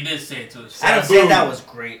 Sandow. He did say it to his face. Adam Sabu. Sandow was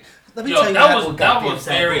great. Let me Yo, tell you that what was goddamn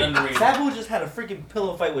very Sabu. underrated. Sabu just had a freaking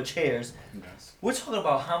pillow fight with chairs. Yes. We're talking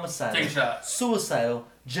about homicidal, Take a shot. suicidal,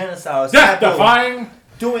 genocidal, Death Sabu defying.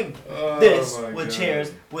 doing Oh this my with God.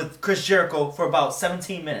 chairs with Chris Jericho for about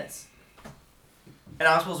 17 minutes. And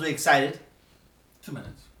I was supposed to be excited 2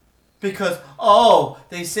 minutes. because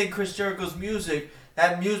they sing Chris Jericho's music.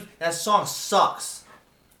 That song sucks.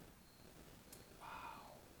 Wow.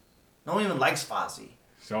 No one even likes Fozzy.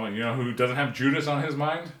 So you know who doesn't have Judas on his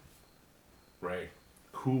mind? Ray.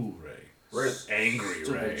 Cool Ray. Ray. Angry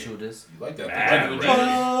Stupid Ray. Judas. You like that? Mad Ray. Ray.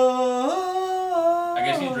 I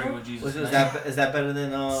guess he's drinking with Jesus. Is tonight. that better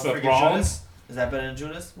than Seth freaking Rollins? Judas? Is that better than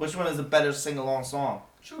Judas? Which one is the better sing-along song?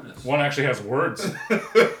 Judas. One actually has words. Are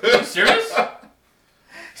you serious?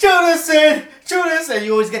 Judas, and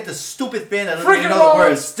you always get the stupid fan that doesn't Freaking even know the Rollins!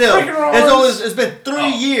 words. Still, Freaking Rollins! it's been 3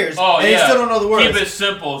 years, Oh, and yeah. you still don't know the words. Keep it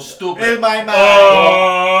simple, stupid. In my mind.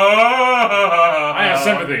 I have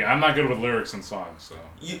sympathy. I'm not good with lyrics and songs, so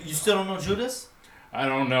You still don't know Judas? I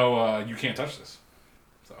don't know. You can't touch this.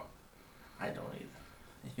 So I don't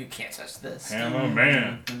either. You can't touch this. Hammer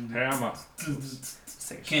man, hammer.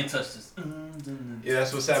 Can't touch this. Yeah,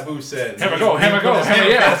 that's what Sabu said. Hammer go, He hammer put go, his hammer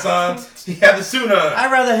yeah. pants on. He had the suit on.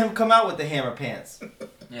 I'd rather him come out with the hammer pants.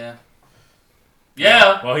 Yeah.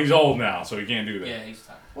 Yeah. Well, he's old now, so he can't do that. Yeah, he's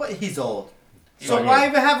tired. What? He's old. He's So old. why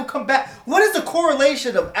even have him come back? What is the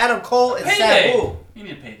correlation of Adam Cole and Payday. Sabu? You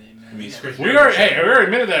need a payday, man. I mean, Yeah. Chris We already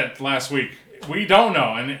admitted that last week. We don't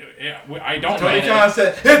know, and I don't know. Tony Khan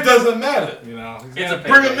said it doesn't matter. You know, he's It's a gonna,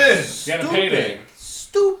 Bring him in. getting a payday.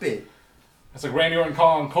 Stupid. It's like Randy Orton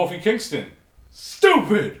calling Kofi Kingston.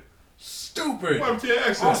 Stupid. What happened to your I'll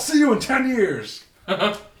accent? see you in 10 years.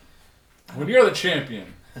 When you're the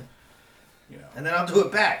champion. You know. And then I'll do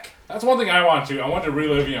it back. That's one thing I want to. I want to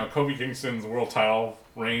relive, Kofi Kingston's world title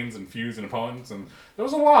reigns and feuds and opponents, and there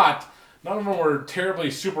was a lot. None of them were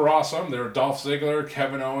terribly super awesome. There were Dolph Ziggler,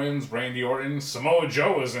 Kevin Owens, Randy Orton, Samoa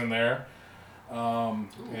Joe was in there,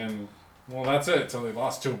 and well, that's it. So they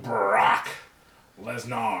lost to Brock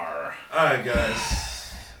Lesnar. All right,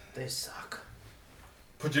 guys, They suck.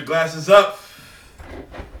 put your glasses up.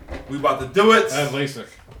 We about to do it. And LASIK.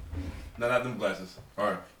 No, not them glasses.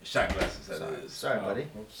 Or shot glasses, that is. Sorry, buddy.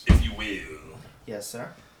 Oops. If you will. Yes,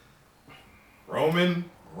 sir. Roman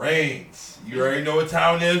Reigns. You already know what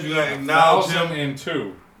town it is. We're gonna acknowledge him.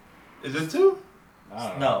 1002. Is it 2? I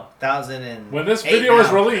don't know. No, 1000 When this video is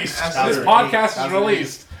released, That's this it. podcast is 1008.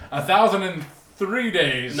 released 1,003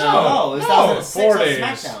 days. No, it's No, 1006 4 on days.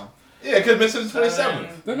 SmackDown. Yeah, it could have been since the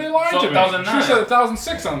 27th. Then they lied So to me. 1009. She said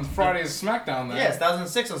 1,006 on Friday's SmackDown. Then. Yes,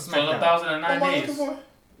 1006 on So SmackDown. 1,009 What am I days. looking for?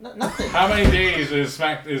 Nothing. How many days is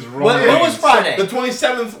Roman When Reigns? was Friday? The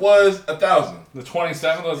 27th was 1,000. The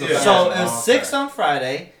 27th was the Yeah. So fast. it was 6 on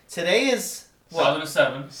Friday. Today is what?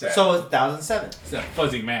 2007. Sad. So it's 1007. It's that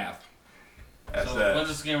fuzzy math. That's So that. when's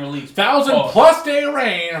this game released? 1,000+ day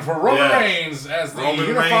reign for Roman Yes. Reigns as the Roman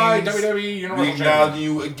unified Reigns. WWE We Universal acknowledge Champion.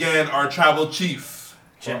 you again, our tribal chief.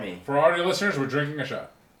 Jimmy. For audio listeners, we're drinking a shot.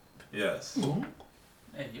 Yes.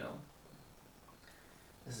 Hey, yo.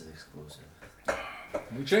 This is exclusive.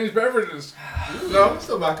 We changed beverages. No, I'm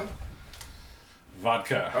still back.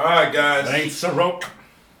 Vodka. Alright, guys. Thanks, Ciroc.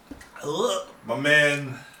 My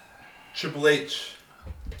man, Triple H.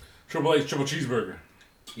 Triple H Triple Cheeseburger.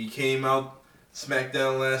 He came out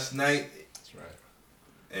SmackDown last night That's right.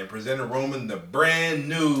 and presented Roman the brand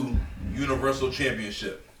new Universal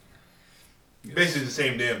Championship. Yes. Basically the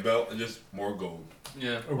same damn belt and just more gold.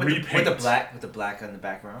 Yeah. A With repaint. the black on the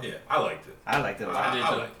background. Yeah, I liked it. I liked it a lot. I did I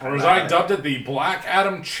too. liked it. Or as I dubbed it, the Black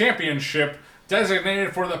Adam Championship,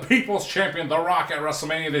 designated for the People's Champion, The Rock, at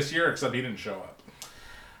WrestleMania this year, except he didn't show up.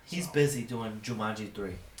 He's busy doing Jumanji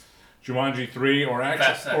 3. Jumanji 3, or Fast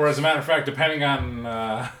actually, Sex. or as a matter of fact, depending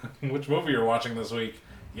on which movie you're watching this week,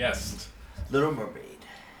 yes, Little Mermaid.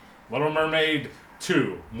 Little Mermaid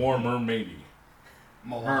 2, more mermaidy.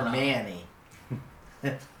 Moana. Mermanny.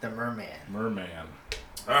 The Merman. Merman.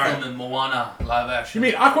 Alright. Filming Moana live You action.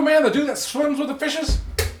 mean Aquaman, the dude that swims with the fishes?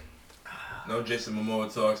 No Jason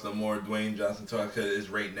Momoa talks, no more Dwayne Johnson talks, because it's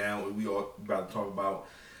right now. We all about to talk about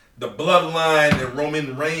the Bloodline and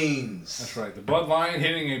Roman Reigns. That's right. The Bloodline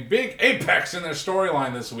hitting a big apex in their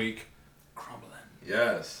storyline this week. Crumbling.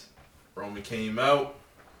 Yes. Roman came out.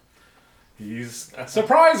 He's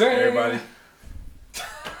surprising. Everybody.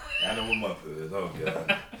 I know what month it is. Oh,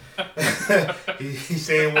 God. He's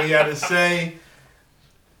saying what he had to say.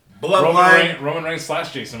 Bloodline. Roman Reigns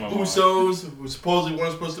 / Jason Momoa. Usos who supposedly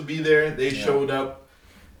weren't supposed to be there. They showed up.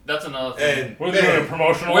 That's another thing. And We're doing a man,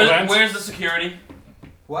 promotional event. Where's the security?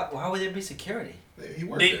 Why would there be security? He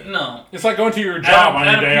worked They, there. no. It's like going to your job on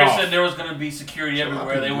your Adam day Pearce off. said there was going to be security So a lot of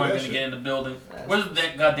everywhere. They people weren't do going that to get in the building. That's- Where's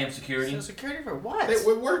that goddamn security? So security for what? They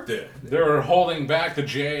would work there. They were holding back the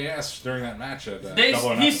JAS during that match at They, Double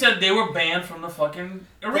or he Nothing. said they were banned from the fucking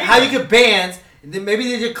arena. How you get banned? Then maybe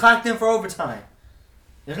they just clocked in for overtime.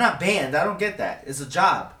 They're not banned. I don't get that. It's a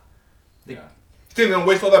job. Yeah. Think they're gonna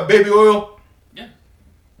waste all that baby oil?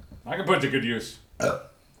 I can put it to good use. How?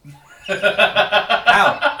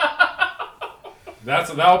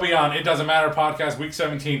 That'll be on It Doesn't Matter podcast week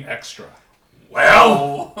 17 extra.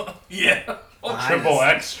 Well, Oh, yeah. Oh, Triple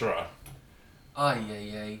extra.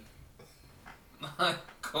 ay.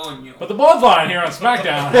 Coño. But the Bloodline here on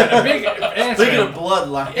SmackDown had a big Speaking of advancement,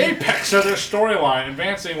 bloodline. apex of their storyline,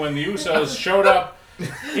 advancing when the Usos showed up,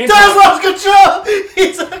 Does lost control!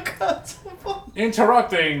 He's uncomfortable.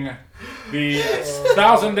 interrupting the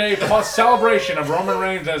 1,000-day plus celebration of Roman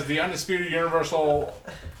Reigns as the undisputed Universal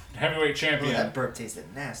Heavyweight Champion. That burp tasted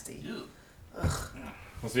nasty.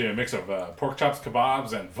 Let's see, a mix of pork chops,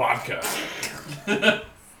 kebabs, and vodka. A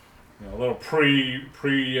little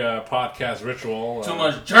pre-podcast ritual. Too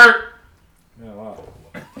much jerk. Yeah, wow.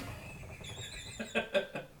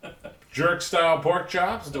 Jerk-style pork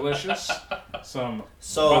chops, delicious. Some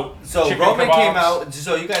So chicken Roman kebabs. came out.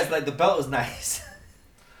 So you guys like the belt was nice.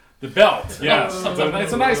 The belt, yes.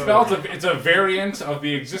 It's a nice belt. It's a variant of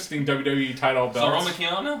the existing WWE title belt. So Roman came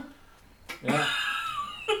out now? Yeah.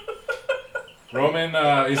 Roman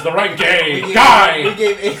is the right gay We guy.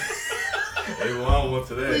 gave they won one we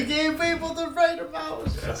today. gave people the right amount.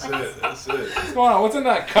 That's it. That's it. What's going on? What's in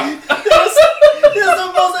that cup? This is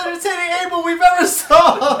the most entertaining Abel we've ever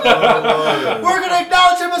saw. We're gonna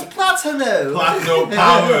acknowledge him as Platino. Platino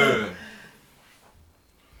power.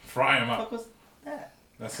 Fry him What up. was that?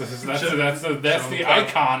 That's the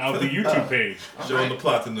icon of the YouTube page. Show him the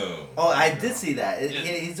Platino. Oh, I did see that.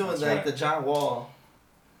 He's doing That's like right. the John Wall.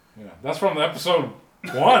 Yeah, that's from episode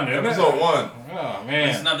 1, isn't it? Episode 1. Oh It's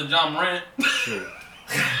man. not the John Morant. Shoot.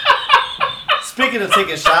 Speaking of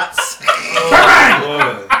taking shots.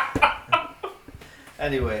 Oh,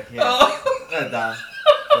 Anyway, yeah. Don.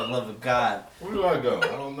 For the love of God. where do I go? I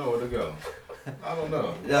don't know where to go. I don't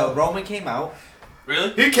know. Roman came out.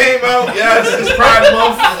 Really? He came out, yes, it's Pride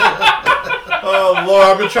Month. Oh Lord,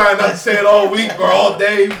 I've been trying not to say it all week or all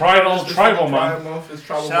day. Tribal Pride month. Month. It's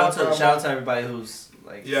Tribal Shout Month. out to everybody who's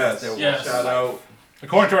like. Yes. their Yes. Shout out.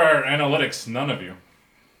 According to our analytics, none of you.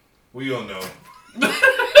 We don't know.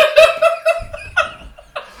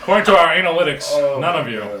 According to our analytics, none of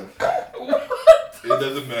you. It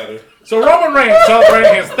doesn't matter. So Roman Reigns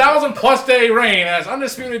celebrating his 1,000+ day reign as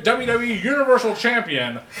undisputed WWE Universal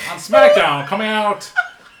Champion on SmackDown, coming out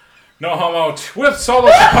no homo with Solo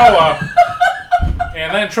Sikoa,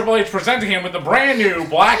 and then Triple H presenting him with the brand new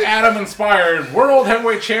Black Adam inspired World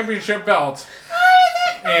Heavyweight Championship belt,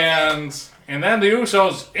 and then the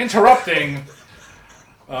Usos interrupting,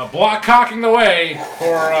 block-cocking the way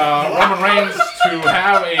for Roman Reigns to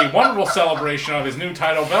have a wonderful celebration of his new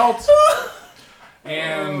title belt.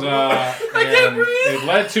 And it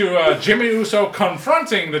led to Jimmy Uso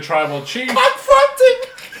confronting the Tribal Chief.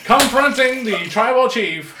 Confronting the Tribal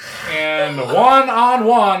Chief. And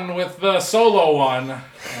one-on-one with the Solo one.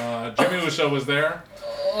 Jimmy Uso was there.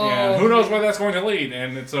 And who knows where that's going to lead.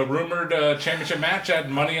 And it's a rumored championship match at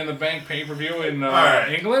Money in the Bank pay-per-view in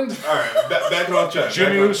England. Alright, back on track.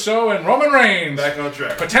 Jimmy Uso and Roman Reigns. Back on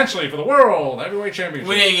track. Potentially for the World Heavyweight Championship.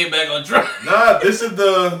 We ain't get back on track. Nah, this is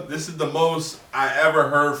the most I ever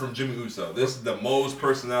heard from Jimmy Uso. This is the most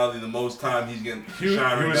personality, the most time he's getting He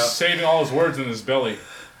shine right was now. saving all his words in his belly.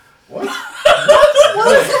 What?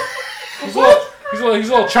 He's a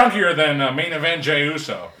little chunkier than main event Jey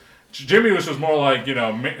Uso. Jimmy Uso was more like,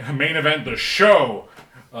 main event the show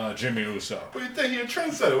Jimmy Uso. What do you think? You're a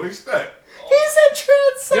trendsetter. What do you expect? He's a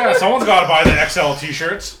trendsetter. Yeah, someone's got to buy the XL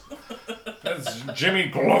t-shirts. That's Jimmy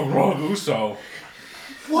Uso.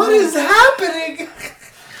 What is happening?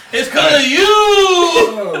 It's because of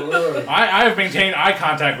you! I have maintained eye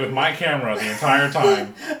contact with my camera the entire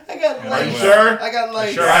time. I got And light. Are you sure? I got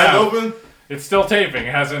light. Sure. Eyes Yeah. open? It's still taping.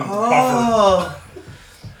 It hasn't buffered. Oh.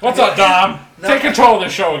 What's up, Dom? No. Take control of the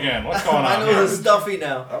show again. What's going I on know here? it's stuffy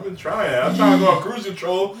now. I've been trying. I'm trying to go on cruise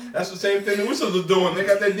control. That's the same thing the Usos are doing. They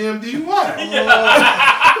got that damn DUI.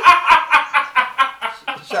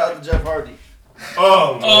 Shout out to Jeff Hardy.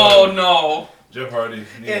 Oh, Lord. Oh, no. Jeff Hardy.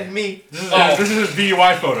 Yeah. And me. This is his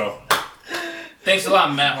DUI photo. Thanks a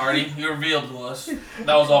lot, Matt Hardy. You revealed to us.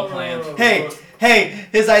 That was all planned. Hey,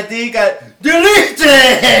 his ID got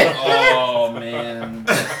deleted! Oh, man.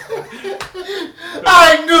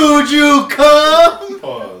 I knew you'd come!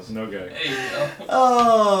 Pause. No gay. There you go.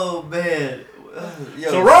 Oh, man. Yo,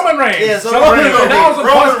 So Roman Reigns yeah, Celebrating 1,000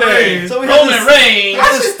 plus days. So we Roman had Reigns.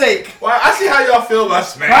 a steak. Well, I see how y'all feel about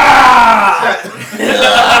Smack.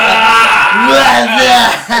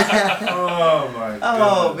 Oh my god.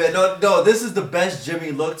 Oh man, no, this is the best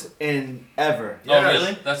Jimmy looked in ever. Oh,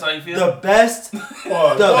 really? That's how you feel? The best.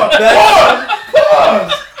 Pause. The Pause. best.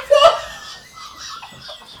 Pause.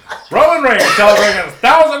 Roman Reigns celebrating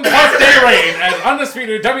 1,000 plus day reign as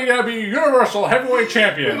undisputed WWE Universal Heavyweight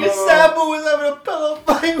Champion. Freaking Sabu was having a pillow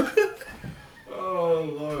fight with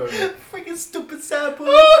Oh lord. freaking stupid Sabu.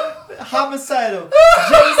 Homicidal,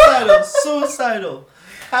 genocidal, suicidal.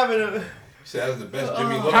 Having a See, that was the best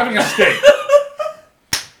Jimmy look. Having a steak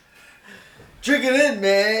drink it in,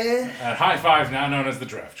 man. at High Five, now known as the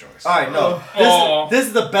draft choice. All right, no. This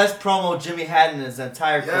is the best promo Jimmy had in his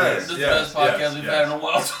entire career. Yes. This is the best podcast we've had in a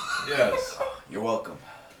while. Yes. You're welcome.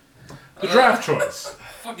 The draft choice.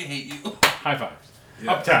 Fucking hate you. High fives.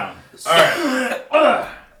 Yeah. Uptown. Alright.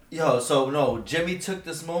 Yo, so no, Jimmy took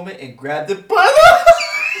this moment and grabbed it by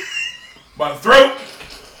By the throat.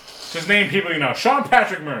 Just name people you know. Sean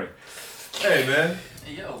Patrick Murray. Hey man.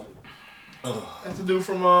 Hey, yo. That's the dude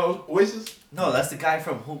from Oasis? No, that's the guy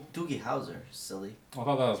from Doogie Howser. Silly. I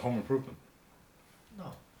thought that was Home Improvement.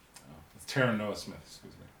 No. It's Taryn Noah Smith.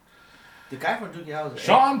 Excuse me. The guy from Doogie Howser.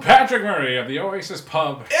 Sean Patrick Murray of the Oasis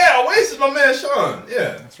Pub. Yeah, Oasis, my man Sean.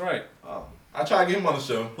 Yeah. That's right. Oh. I tried to get him on the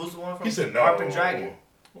show. Who's the one from He said no. Harp and Dragon?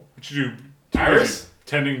 What you do? Iris?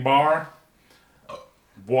 Tending bar.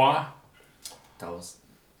 Bois. That was.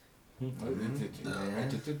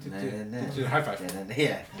 High five.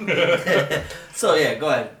 Yeah. So yeah, go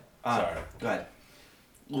ahead. Sorry. Go ahead.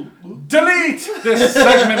 Delete this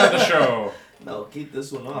segment of the show. No, keep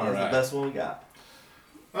this one on. All That's right. the best one we got.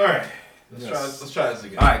 Alright. Yes. Let's try this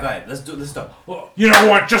again. All right, go ahead. Let's do. Well, you know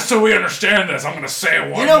what? Just so we understand this, I'm going to say it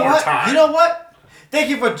one You know more what? time. You know what? Thank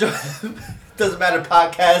you for joining. Doesn't Matter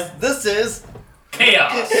podcast. This is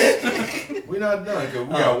Chaos. We're not done, because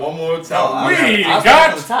we got one more Oh, time. We I'll got-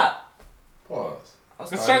 start from the top. Pause.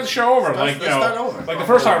 Let's start the show over. Let's start over. Like the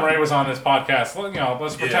first time Ray was on this podcast,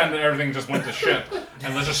 let's pretend that everything just went to shit.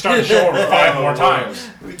 And let's just start the show over 5 more times.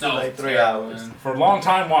 We did No, like 3 terrible, hours. man. For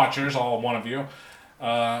long-time watchers, all one of you,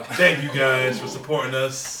 Thank you guys for supporting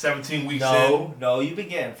us 17 weeks in. No, you've been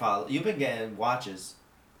getting You've been getting watches.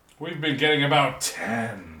 we've been getting about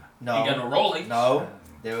 10. No, You got a Rolex. no.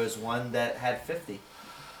 There was one that had 50.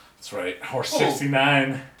 That's right. Or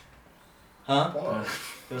 69. Huh? Pause.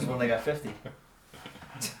 There was one that got 50.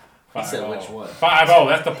 He said which one? 5-0.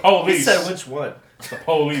 That's the police. He said which one? That's the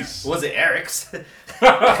police. Was it Eric's? God,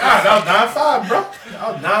 that was 9-5, bro.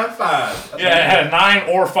 That was 9-5. Yeah, it had 9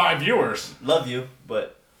 or 5 viewers. Love you,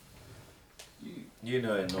 but you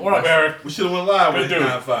know it. No What up, Eric? We should have went live Good with dude.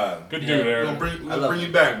 9-5. Good Yeah. dude, We're Eric. gonna bring I love you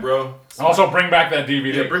it. back, bro. Also, bring back that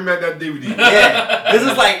DVD. Yeah, bring back that DVD. Yeah, this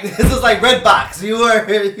is like Redbox.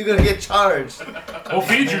 You're gonna get charged. We'll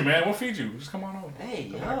feed you, man. We'll feed you. Just come on over. Hey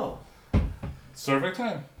yo. Survey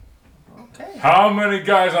time. Okay. How many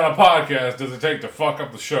guys on a podcast does it take to fuck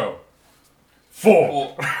up the show?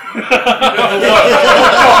 4.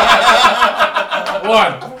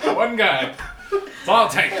 Well, One guy. That's all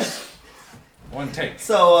it takes. One take.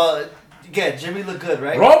 So yeah, Jimmy looked good,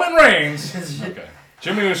 right? Roman Reigns. Okay.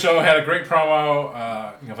 Jimmy Uso had a great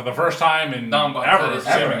promo. For the first time in Don Buck ever.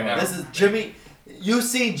 said it. seemingly. This is Jimmy. You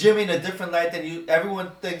see Jimmy in a different light than you.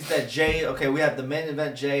 Everyone thinks that Jay. Okay, we have the main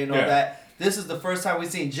event Jay and all Yeah. that. This is the first time we've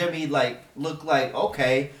seen Jimmy look like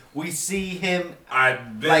okay. We see him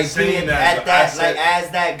I've been like saying being that. at that as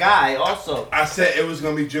that guy also. I said it was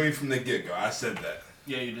gonna be Jimmy from the get-go. I said that.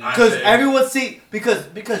 yeah, you did. Because said- everyone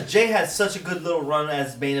because Jay had such a good little run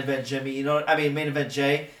as main event Jimmy. Main event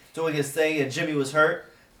Jay doing his thing and Jimmy was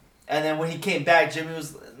hurt, and then when he came back, Jimmy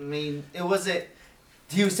was. It wasn't.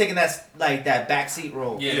 He was taking that backseat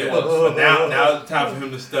role. Yeah, Yeah, it was. but now it's time for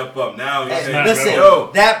him to step up. Now he's Hey, saying, listen,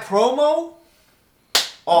 yo, that promo.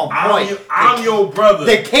 On point. I'm your brother.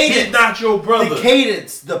 The cadence. He's not your brother. The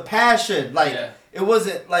cadence, the passion, Yeah. it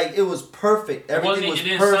wasn't it was perfect. Everything was It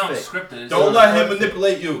didn't perfect. sound scripted. It Don't sounded let him perfect.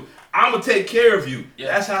 manipulate you. I'm gonna take care of you. Yeah.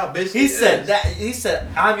 That's how basically He it said is. that. He said,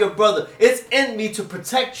 "I'm your brother. It's in me to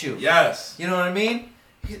protect you." Yes. You know what I mean?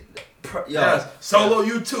 Yes. Solo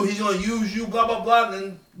you too. He's gonna use you, blah blah blah, and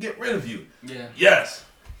then get rid of you. Yeah. Yes.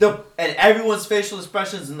 And everyone's facial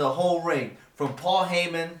expressions in the whole ring, from Paul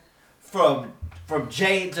Heyman, from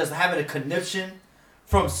Jay just having a conniption,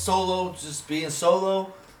 from Solo just being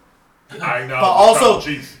Solo, I know. but also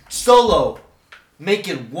jeez. Solo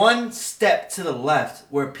making one step to the left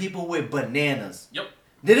where people went bananas. Yep.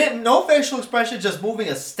 No facial expression, just moving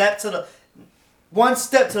one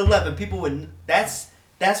step to the left, and people would. That's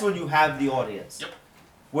when you have the audience. Yep.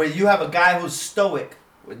 Where you have a guy who's stoic,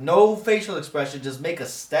 with no facial expression, just make a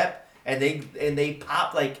step and they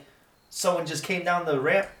pop like someone just came down the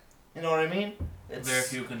ramp. You know what I mean? Very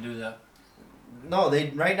few can do that. No,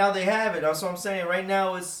 right now they have it. That's what I'm saying. Right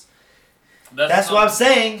now it's. That's what I'm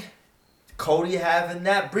saying. Cody having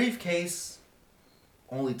that briefcase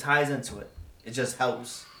only ties into it. It just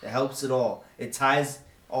helps. It helps it all. It ties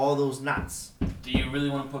all those knots. Do you really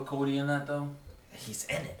want to put Cody in that though? He's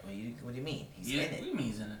in it. What do you mean? He's in it. What do you mean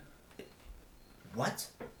he's in it? What?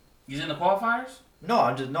 He's in the qualifiers? No,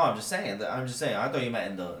 I'm just saying. I thought you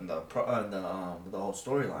meant in the whole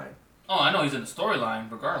storyline. Oh, I know he's in the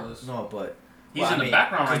storyline regardless. No, but he's in the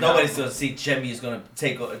background right now. Nobody's gonna see Jimmy's gonna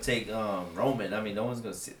take Roman. I mean, no one's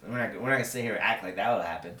gonna see. We're not gonna sit here and act like that will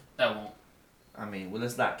happen. That won't. I mean, well,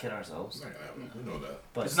 let's not kid ourselves. It's not gonna happen. We know that.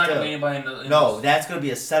 But it's still, not gonna be anybody in the. No, that's gonna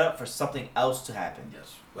be a setup for something else to happen.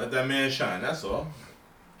 Yes. Let that man shine. That's all.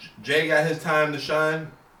 Jay got his time to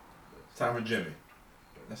shine. It's time for Jimmy.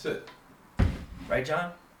 That's it. Right,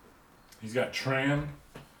 John? He's got Tran,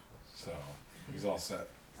 so he's all set.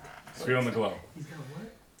 He's feeling the glow. He's got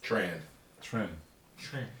what? Tran. Trin.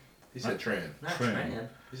 He said Tran. Not Tran. Tran.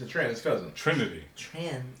 He said Tran, his cousin. Trinity.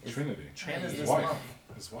 Tran is Trinity. Tran is His his wife. mom.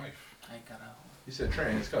 His wife. I got out. He said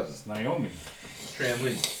Tran, his cousin. It's Naomi. Tran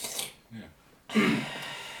Lee. Yeah.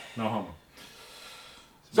 No homo.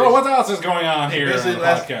 So what else is going on here on the basically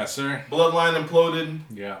podcast, sir? Bloodline imploded.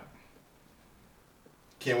 Yeah.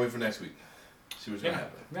 Can't wait for next week. See what's gonna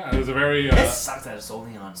happen. Yeah, it was a very. It sucks that it's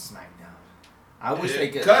only on SmackDown. I wish they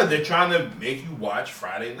could. Because they're trying to make you watch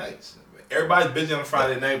Friday nights. Everybody's busy on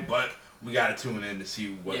Friday night, but we gotta tune in to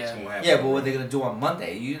see what's gonna happen. Yeah, but what are they gonna do on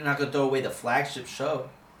Monday? You're not gonna throw away the flagship show.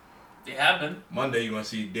 They have been. Monday you're gonna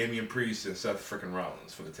see Damian Priest and Seth freaking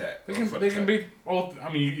Rollins for the tag. They can be both.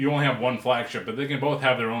 I mean, you only have one flagship, but they can both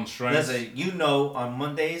have their own strengths. Listen, on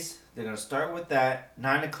Mondays they're gonna start with that.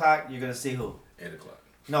 9:00, you're gonna see who? 8:00.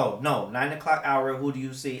 No, 9:00 hour. Who do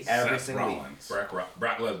you see every Seth single Rollins. week?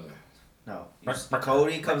 Brock Lesnar. No,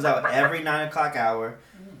 Cody comes out every 9:00 hour,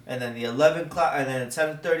 and then the 11 o'clock, and then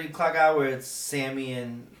 10:30 o'clock hour. It's Sammy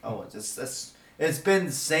and Owens. It's been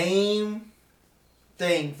the same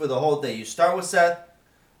thing for the whole thing. You start with Seth.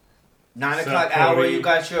 9:00 hour, Cody. you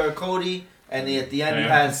got your Cody, and then at the end you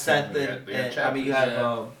have Seth you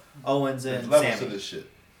have Owens and There's levels Sammy. to this shit.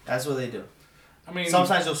 That's what they do. I mean,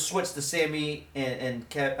 Sometimes you'll switch to Sammy and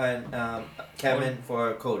Kevin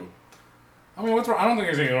for Cody. I mean, what's wrong? I don't think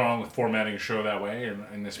there's anything wrong with formatting a show that way,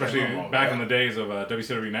 and especially There's nothing wrong back with in the days of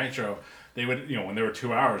WCW Nitro, they would, when they were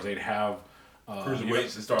 2 hours, they'd have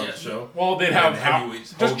Cruiserweights to start the show. Well, they'd have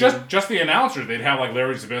heavyweights. just the announcers. They'd have like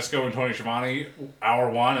Larry Zbysko and Tony Schiavone hour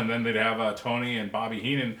 1, and then they'd have Tony and Bobby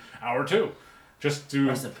Heenan hour 2, just to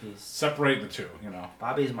Rest in peace. separate the two.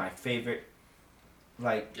 Bobby's my favorite.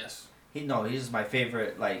 Yes. He's just my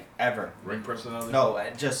favorite ever. Ring personality. No,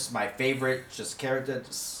 just my favorite, character.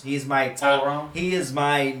 He's my All top. around. He is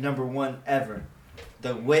my number one ever.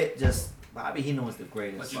 The wit, Bobby Heenan was the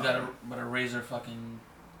greatest. But you got a razor fucking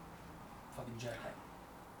jacket.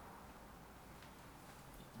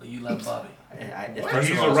 But you love Bobby. First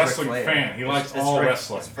He's of all, a it's wrestling Ric Flair. fan. He likes It's all Ric-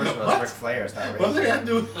 wrestling. First of all, it's Ric Flair. It's not What does Razor. that have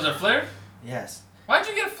to do? Was it Flair? Yes. Why'd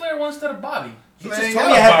you get a Flair one instead of Bobby? You Man, just, yeah,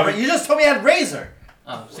 told me I had, Bobby. you just told me I had Razor.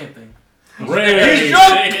 Oh, same thing. Ray. He's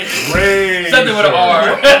drunk. Ray. Something with an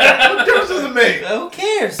R. What difference does it make? Who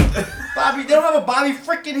cares? Bobby, they don't have a Bobby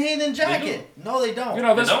freaking Heenan jacket. No, they don't.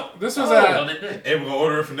 This was No, they did. Hey, we're gonna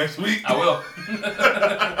order it for next week. I will.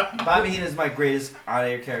 Bobby Heenan is my greatest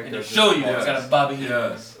on-air character. And to show you, Yes. it's got a Bobby Heenan.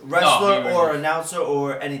 Yes. Wrestler Oh, or announcer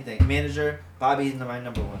or anything. Manager, Bobby is my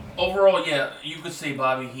number one. Overall, yeah, you could say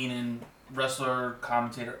Bobby Heenan, wrestler,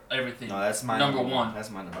 commentator, everything. No, that's my number one. That's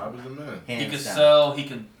my number one. Bobby's the man. Hands He could down. sell.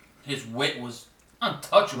 His wit was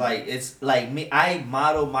untouchable. It's like me. I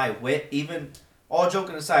model my wit. Even all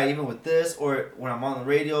joking aside, even with this or when I'm on the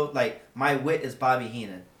radio, my wit is Bobby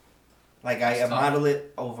Heenan. I That's tough. model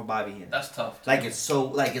it over Bobby Heenan. That's tough.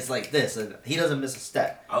 It's like this. And he doesn't miss a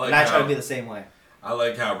step. I like and I try how- to be the same way. I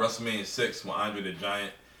like how WrestleMania 6 when Andre the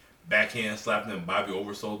Giant backhand slapped him, Bobby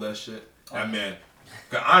oversold that shit. That man,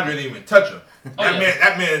 cause Andre didn't even touch him.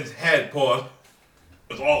 That man's head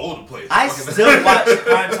was all over the place. I Fucking- still watch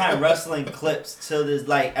primetime wrestling clips till this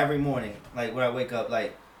every morning. When I wake up,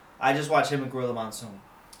 I just watch him and Gorilla Monsoon.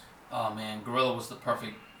 Oh man, Gorilla was the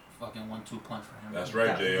perfect fucking 1-2 punch for him. That's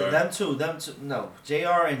right, JR. Them two. No,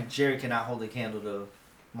 JR and Jerry cannot hold a candle to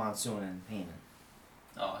Monsoon and Heenan.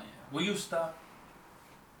 Oh yeah. Will you stop?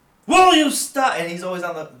 Will you stop? And he's always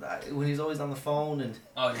on the phone and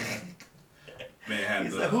Oh yeah. Man had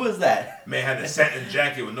he's the like, who is that? man had the satin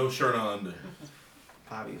jacket with no shirt on under.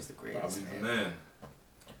 Bobby was the greatest. Bobby's the man.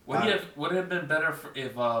 Would it have been better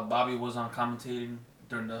if Bobby was on commentating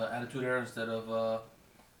during the Attitude Era instead of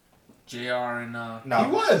JR and No.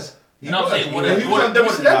 He was. He No, I'm was. saying, He what- was what- on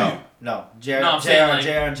WCW. No. No, I'm saying, like- JR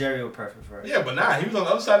and Jerry were perfect for it. Yeah, but nah, he was on the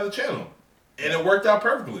other side of the channel, and it worked out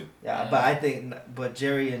perfectly. Yeah, but I think,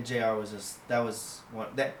 Jerry and JR was just that was one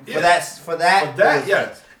that Yeah. for that. But that, was-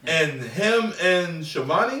 yeah. And him and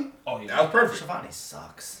Shivani, oh yeah, that was perfect. Shivani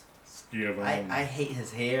sucks. Yeah, but, I hate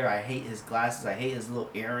his hair. I hate his glasses. I hate his little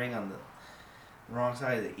earring on the wrong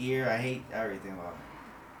side of the ear. I hate everything about him.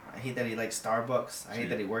 I hate that he likes Starbucks. I hate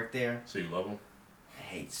that he worked there. So you love him? I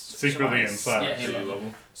hate secretly Shivani. inside. Yeah, So he you loved love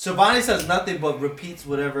him? Shivani says nothing but repeats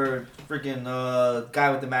whatever freaking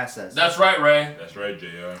guy with the mask says. that's right, Ray. That's right,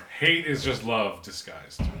 JR. Hate is just love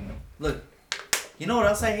disguised. Look, you know what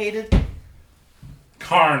else I hated?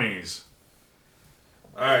 Carnies.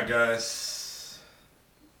 All right, guys.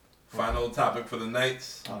 Final topic for the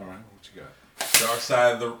night. All right, what you got? Dark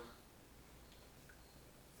side of the.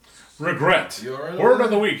 Regret. You all right? Word of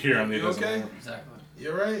the week here on the You okay? Exactly.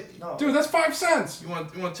 You all right? No. Dude, that's 5 cents. You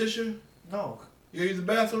want tissue? No. You gonna use the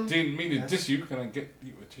bathroom? Didn't mean to Yes. diss you. Can I get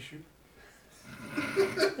you a tissue?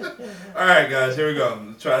 All right, guys. Here we go.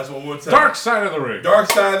 Let's try this one more time. Dark side of the ring. Dark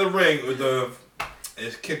side of the ring with the.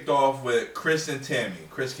 It's kicked off with Chris and Tammy.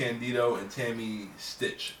 Chris Candido and Tammy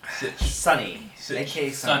Stitch. Sunny. Sitch.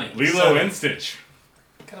 A.K.A. Sunny. Sunny. Lilo Sunny. and Stitch.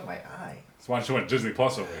 Look at my eye. That's why she went Disney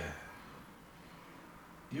Plus over there.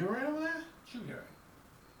 You alright over there? Should be alright.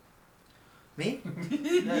 Me?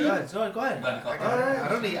 Yeah, go ahead. Go ahead. Glad you caught I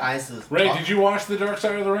don't need eyes to Ray, talk. did you watch the Dark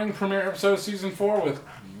Side of the Ring premiere episode season 4 with?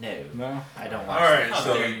 No. No. I don't All watch right. How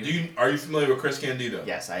So, dare you. are you familiar with Chris Candido? it.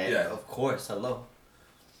 Yes, I am. Yeah. Of course. Hello.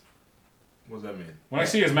 What does that mean? When I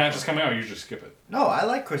see his matches coming out, I usually skip it. No, I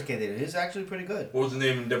like Chris Candido. He's actually pretty good. What was the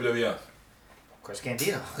name in WWF? Chris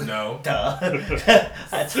Candido. No. Duh.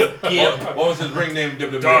 That's What was his ring name in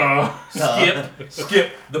WWF? Duh. Skip.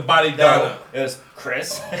 Skip the Body No, Donna. it was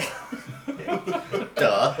Chris.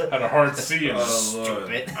 Duh. Had a hard C in it. Oh, Lord.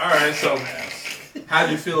 Stupid. All right. So, how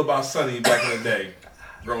did you feel about Sunny back in the day,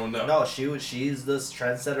 growing up? No, she's the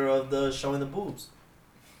trendsetter of the showing the boobs.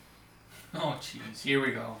 Oh jeez, here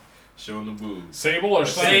we go. Showing the boobs. Sable or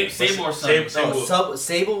Sunny? Sable or Sunny?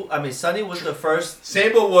 Sable. Sunny was the first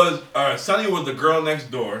Sable was Sunny was the girl next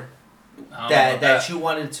door. I don't know that about that you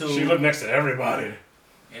wanted to She lived next to everybody.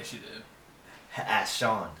 Yeah, she did. as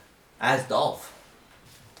Sean, as Dolph.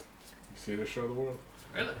 You see the show the world?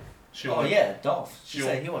 Really? She Oh don't like, yeah, Dolph. She She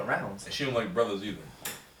said don't- he went rounds. She don't like brothers either.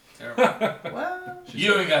 Terrible. Well,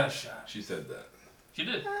 You ain't got a shot. She said that. She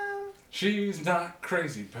did. She's not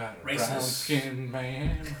crazy about a Racist. brown-skinned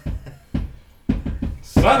man.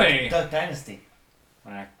 Sunny. Duck Dynasty.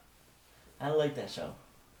 Nah. I like that show.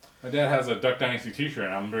 My dad has a Duck Dynasty t-shirt,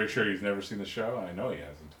 and I'm very sure he's never seen the show. I know he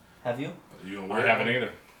hasn't. Have you? You don't I wear haven't it?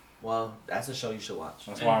 either. Well, that's a show you should watch.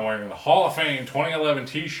 That's why I'm wearing the Hall of Fame 2011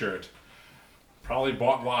 t-shirt. Probably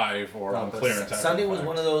bought live or on No, but clearance. after Sunny the was fact.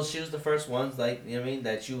 one of those. She was the first ones, like you know what I mean,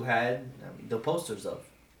 that you had the posters of.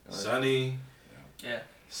 Sunny. Yeah.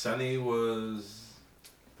 Sunny was.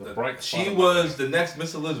 The bright She spot. was the next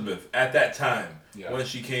Miss Elizabeth at that time Yeah. when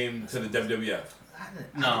she came to the WWF.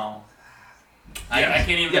 No. Yes. I can't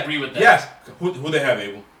even agree with that. Yes. Who they have,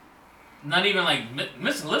 Abel? Not even like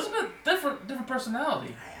Miss Elizabeth. Different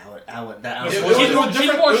personality. I would. It She's was more- different- she's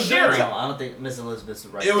it more was Sherry. different. No, I don't think Miss Elizabeth's the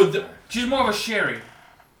right. It was one. She's more of a Sherry.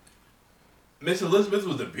 Miss Elizabeth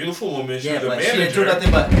was a beautiful woman. She Yeah, was a but she didn't do manager.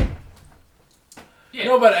 nothing but. Yeah.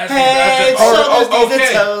 No, but as Hey, as so- Oh, Toes,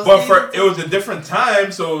 okay, toes, but for it was a different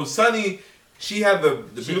time. So Sunny, she had the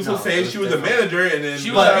beautiful no, it face. was She was a different. manager, and then She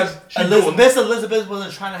besides, was- she Elizabeth, doing- Miss Elizabeth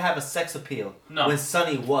wasn't trying to have a sex appeal. No. When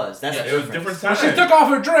Sunny was. That's Yeah, the it was difference. different Well, time. she took off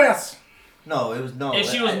her dress. No, it was no. And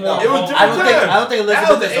she was I- more- It was I different I don't think. time. I don't think That was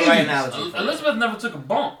Elizabeth the is the right 80s. analogy. for it. Elizabeth never took a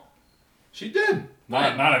bump. She did.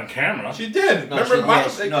 Not on camera. She did. No, Remember, she,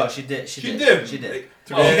 Macho? yeah, no, she did. She did. She did.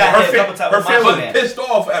 Took And She got her hit a couple times her with fan Macho was Man. pissed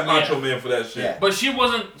off at Macho Yeah. Man for that shit. Yeah. But she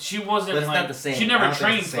wasn't But it's like not the same. she I never don't think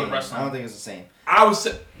trained it's the for same. wrestling. I don't think it's the same. I was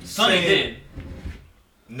Sonny saying, did.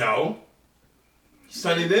 No.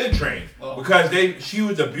 Sonny didn't train Oh. because she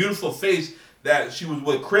was a beautiful face that she was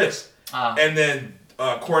with Chris, and then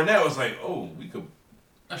Cornette was like, "Oh, we could.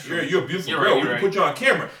 That's You're true. a beautiful You're girl. right, We you're can put you on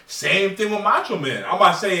camera." Same thing with Macho Man. I'm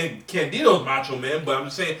not saying Candido's Macho Man, but I'm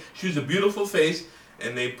just saying she was a beautiful face,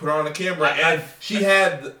 and they put her on the camera, and she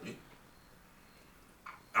had.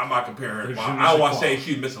 I'm not comparing her. I don't want to say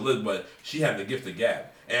she's Miss Elizabeth, but she had the gift of gab,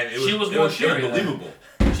 and it was She was it more was, it was Sherry than- believable.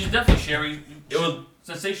 She's definitely Sherry. It was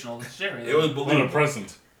Sensational. Sherry. it was What a believable.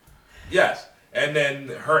 present. Yes. And then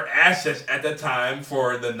her assets at the time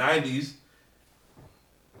for the 90s,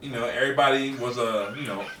 everybody was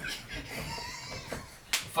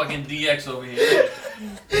fucking DX over here.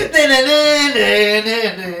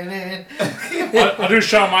 I'll do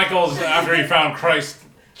Shawn Michaels after he found Christ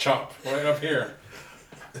chop right up here.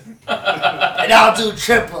 And I'll do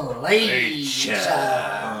Triple H.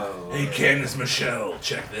 Hey, Candice Michelle,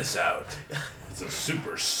 check this out. It's a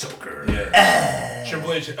super soaker. Yeah.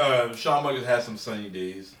 Triple H, Shawn Michaels had some sunny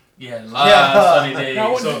days. Yeah, a lot of sunny days.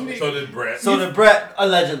 Now, So did Brett. So did Brett,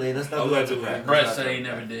 allegedly. Let's not Allegedly. Brett said he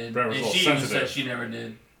never did. Brett was And a she little even said sensitive. she never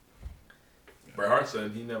did. Bret Hart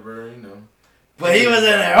said he never, But he was in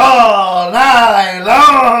there all night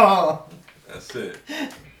long. That's it. A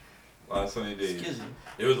lot of sunny days. Excuse me.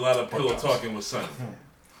 It was a lot of pillow talking with Sonny.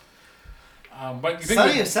 But you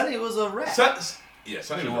think Sonny was a rat. Sonny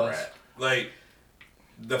was a rat. Like,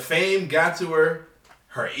 the fame got to her.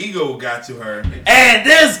 Her ego got to her. And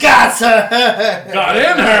this got her. got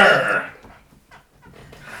in her.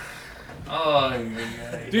 Oh,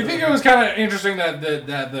 yeah. Do you think it was kind of interesting that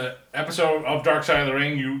the episode of Dark Side of the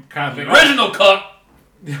Ring, you kind of think Original cut.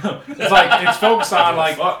 it's like it's focused on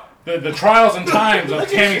like the trials and times of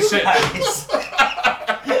Tammy Sitch.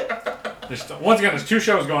 Once again, there's two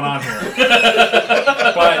shows going on here.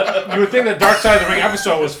 But you would think that Dark Side of the Ring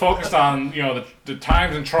episode was focused on, the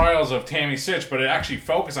times and trials of Tammy Sitch, but it actually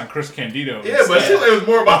focused on Chris Candido. Yeah, but it was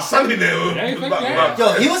more about Sonny than it was Yeah, you think, about, yeah.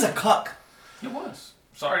 Yo, he was a cuck. He was.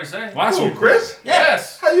 Sorry to say. Last Who, week, Chris?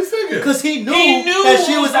 Yes. How you figure? Because he knew what that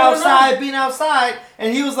she was was going outside, being outside,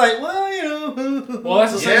 and he was like, well, Well,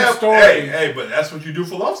 that's the same Yeah, story. hey, but that's what you do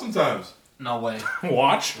for love sometimes. No way.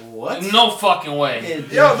 Watch. What? No fucking way.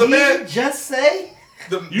 Did Yo, the he man- just say?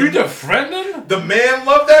 You defriend him? The man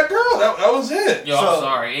loved that girl. That was it. Yo, So, I'm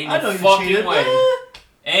sorry. Ain't I know no you fucking cheated. way.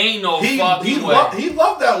 Ain't no He fucking way.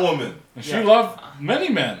 loved that woman. And she loved many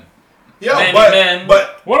men. Yo, Many but men.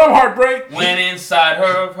 What up, Heartbreak? Went inside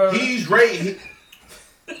her of her. he's right. He's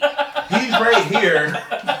right here.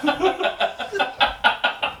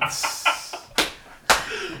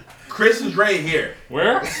 Chris is right here.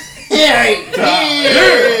 Where? Yeah. Oh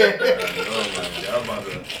my God, I'm about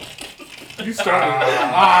to. You started.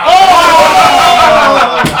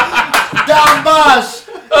 Don Bosch.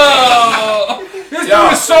 Oh. This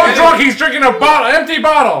dude is so drunk he's drinking a empty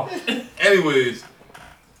bottle. Anyways,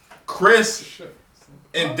 Chris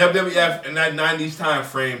in WWF in that 90s time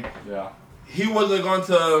frame, Yeah. he wasn't going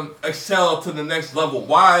to excel to the next level.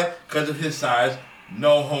 Why? Because of his size.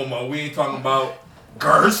 No homo. We ain't talking about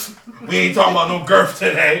girth. We ain't talking about no girth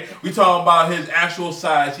today. We talking about his actual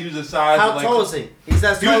size. He was the size. How of like, tall is he? He's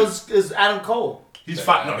as He tall was- as Adam Cole. He's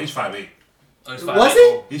 5'. No, he's 5'8". Was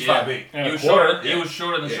he? He's Yeah. 5'8". And He a was quarter. shorter. He was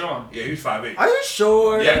shorter than Sean. Yeah, he was 5'8". Are you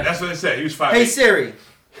sure? Yeah, that's what they said. He was 5'8". Hey Siri,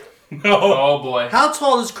 No. Oh boy. how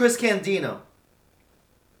tall is Chris Candido?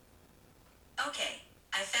 Okay,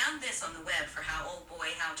 I found this on the web for how old boy,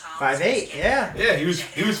 how tall. 5'8", yeah. Yeah, he was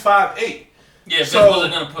 5'8". Yeah, So, Vince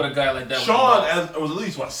wasn't gonna put a guy like that. Sean with was at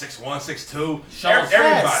least 6'1", 6'2". Sean was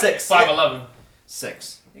Everybody. 6'. 5'11".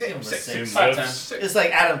 6. Yeah, Give him a 6. 6. 5'10". 6. It's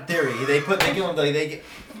like Adam Theory. They give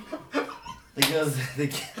him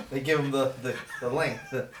they give him the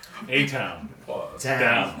length. A-Town.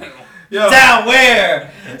 Down. Yo. Down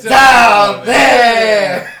where? Down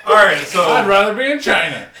there. All right, so I'd rather be in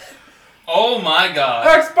China. Oh my god.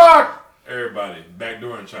 Xbox. everybody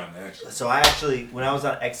backdoor in China actually. So I actually, when I was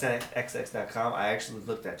on xx.com, I actually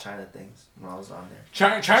looked at China things when I was on there.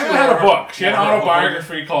 China She had a had book. She had an her-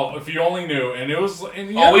 autobiography called "If You Only Knew," and it was. And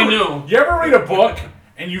We knew. You ever read a book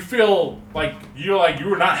and you feel like you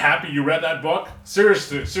were not happy you read that book?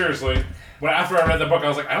 Seriously. When after I read the book, I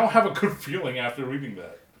was like, I don't have a good feeling after reading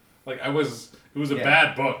that. Like it was a Yeah.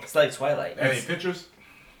 bad book. It's like Twilight. Any pictures?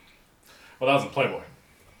 Well, that was in Playboy.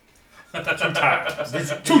 2 times. Did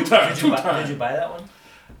you, Two times. did you buy that one?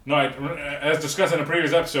 No, as discussed in a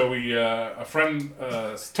previous episode, we a friend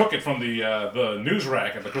took it from the news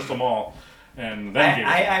rack at the Crystal Mall, and then gave it.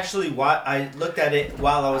 I actually I looked at it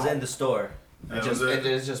while I was in the store. I That just was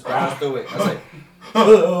it? just browsed through it. I was like,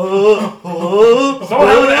 Someone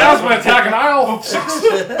having an asthma attack in aisle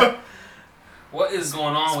 6. What is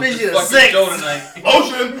going on Speaking with of this fucking six. show tonight?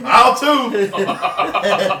 Ocean, aisle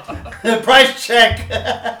 2. price check.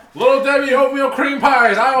 Little Debbie oatmeal cream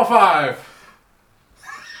pies, aisle 5.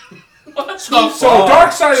 What the So fuck?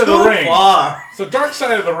 Dark Side of the Too Ring. far. So Dark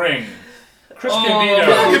Side of the Ring. Chris Oh, Candido,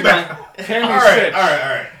 man. Get back. Tammy All right, Sitch. all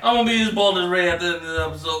right. I'm gonna be as bold as Ray at the end of the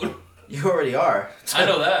episode. You already are. I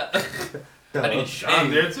know that. I need Sean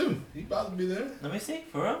shame. there too. He about to be there. Let me see.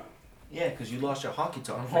 For real? Yeah, because you lost your honky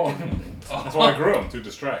tonk. Oh, that's why I grew him, to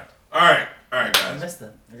distract. All right, I guys. missed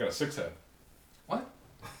them. I got a 6 head. What?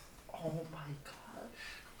 Oh my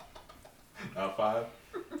god. Aisle 5.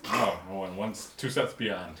 Oh, I won 2 sets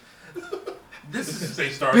beyond. This is a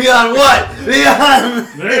start. Beyond what? Beyond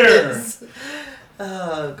There. this. Go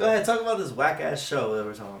ahead, talk about this whack ass show that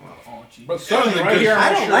we're talking about. Oh, geez. But Sonny, right good here, I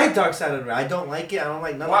I'm don't sure. like Dark Side of the Ring. I don't like it. I don't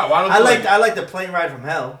like none. Why? Why don't I you like like it? I like the plane ride from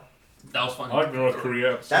hell. That was funny. I like the North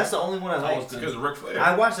Korea episode. That's the only one I That like. was good. Because of Ric Flair.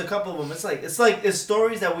 I watched a couple of them. It's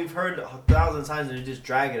stories that we've heard 1,000 times and they just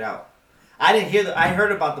drag it out. I didn't hear I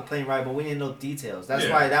heard about the plane ride, but we didn't know details. That's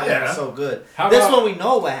Yeah. why that one Yeah. was so good. How This about- one we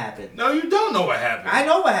know what happened. No, you don't know what happened. I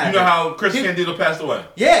know what happened. You know how Chris He- Candido passed away?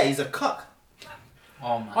 Yeah, he's a cuck.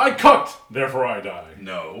 Oh my. I cooked, therefore I die.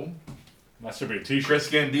 No. That should be a t-shirt. Chris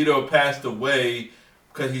Candido passed away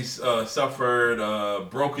because he suffered a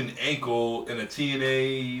broken ankle in a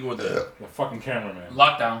TNA The fucking cameraman.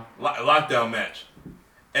 Lockdown. lockdown match.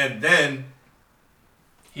 And then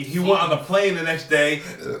he went on the plane the next day,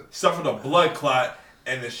 suffered a blood clot,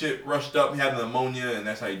 and the shit rushed up. He had pneumonia, and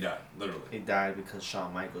that's how he died, literally. He died because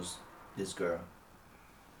Shawn Michaels, this girl.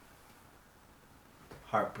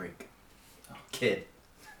 Heartbreak. Kid.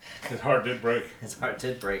 His heart did break. His heart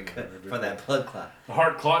did break from that blood clot. The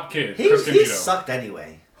heart clot kid. He Chris Candido. sucked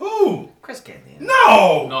anyway. Who? Chris Candido.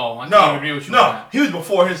 No! No, I no, can't agree with you on no. that. He was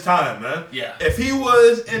before his time, man. Yeah. If he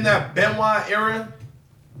was in that Benoit era,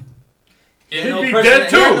 Yeah, He'd no be person- dead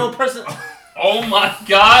too. He had no person. Oh my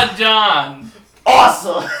God, John.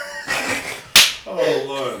 Awesome. oh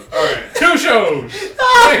Lord. All right. 2 shows.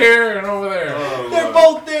 Right here and over there. Oh, They're Lord.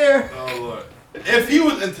 both there. Oh Lord. If he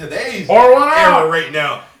was in today's Pour one era out. right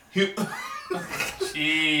now, he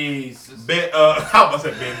Jesus. how about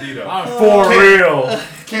that Bandito? I'm for real.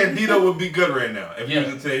 Candido would be good right now if he was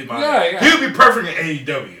Yeah. in today's mind. Yeah, yeah. He would be perfect in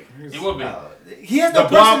AEW. It would be. He has no The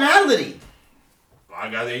blonde- personality. I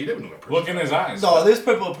got AEW. No Look in his eyes. No, there's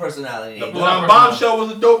people with personality. The Blonde Blonde personality. Bombshell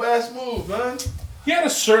was a dope ass move, man. He had a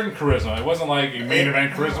certain charisma. It wasn't like a main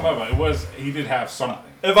event charisma, but he did have something.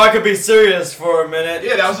 If I could be serious for a minute.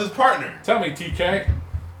 Yeah, that was his partner. Tell me, TK.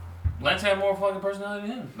 Lance had more fucking personality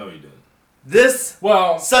than him. No, he didn't. This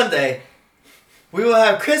Well, Sunday, we will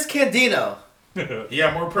have Chris Candido. He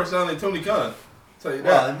had more personality than Tony Khan. Tell you that.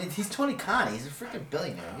 Well, I mean, he's Tony Khan. He's a freaking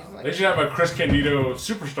billionaire. He's like they should have a Chris Candido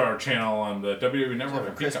Superstar channel on the WWE Network.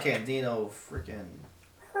 and Chris Peacock. Candido freaking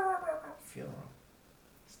funeral.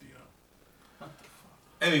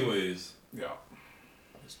 Anyways, Yeah.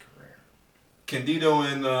 His career. Candido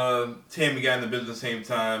and Tammy got in the business at the same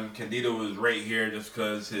time. Candido was right here just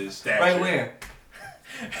because his stature. Right where?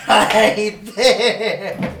 Right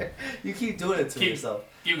there. You keep doing it to Keep- yourself.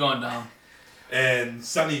 Keep going down. And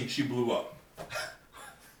Sunny, she blew up.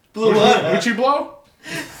 Blew up. Would you blow?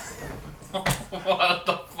 What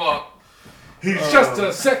the fuck? He's just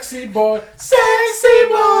a sexy boy. Sexy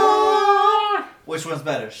boy. Which one's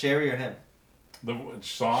better, Sherry or him? The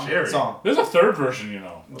song. Sherry. Song. There's a third version, you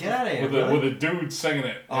know, Get out of here. with really? a dude singing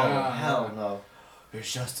it. Oh Yeah. hell no!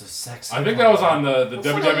 It's just a sexy. I think that was on the Well,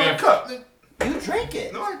 fuck out my WWF cup. You drank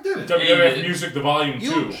it. No, I didn't. Yeah, you WWF did. Music, the Volume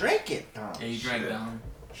You 2. drank it. Oh, Yeah, you drank Shit. down.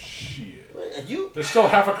 Shit. You. There's still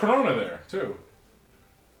half a Corona there too.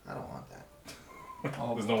 I don't want that.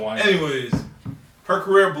 Oh, There's no wine. Anyways, her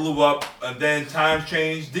career blew up, and then times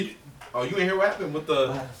changed. You ain't hear what happened with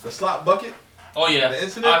the slot bucket? oh yeah, The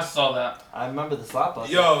incident? I saw that. I remember the slot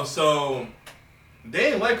bucket. Yo, so they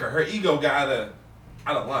didn't like her. Her ego got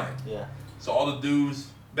out of line. Yeah. So all the dudes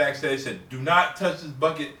backstage said, "Do not touch this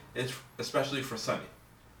bucket. It's especially for Sunny.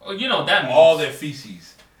 Oh, you know what that means. All their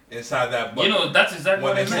feces inside that bucket." You know that's exactly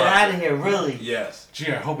When what it they Get means. slap. out of here, really. Yes.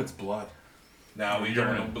 Gee, I hope it's blood. Now we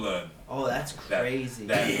Urine. don't know blood. Oh, that's That crazy.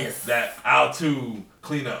 that out to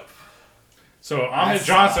clean up. So Ahmed That's-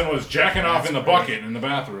 Johnson was jacking off that's in the crazy. bucket in the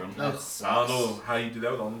bathroom. That I sucks. don't know how you do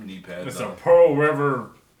that with all them knee pads. It's a though. Pearl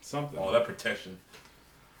River something. All that protection.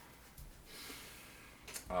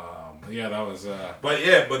 Yeah, that was.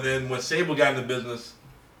 But then when Sable got in the business,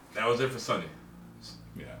 that was it for Sunny.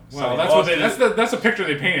 Yeah. Sonny Well, that's what they. lost That's the picture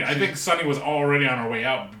they painted. I think Sunny was already on her way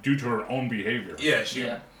out due to her own behavior. Yeah,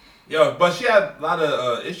 Yeah. but she had a lot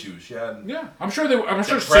of issues. She had Yeah, I'm sure they. I'm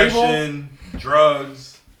sure Sable. depression,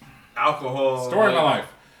 drugs, alcohol. Story of my life.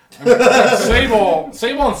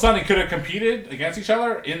 Sable and Sunny could have competed against each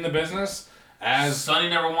other in the business as Sonny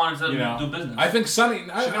never wanted to you know. do business. I think Sunny. She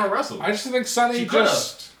never wrestled. I just think Sunny She could've.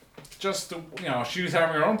 just you know, she was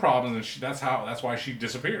having her own problems, and that's why she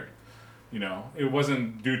disappeared. You know, it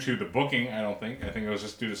wasn't due to the booking. I don't think. I think it was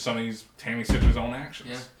just due to Tammy Stitch's own actions.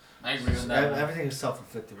 yeah, I agree with that. Everything is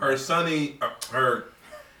self-inflicted. Her Sunny, her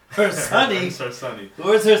Her Sonny. her Sunny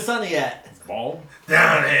Where's her Sonny at? Bald.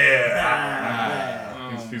 down here.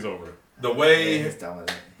 He's over it. The Yeah, way he's done with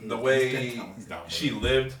it. the He's way been done with He's down with she it.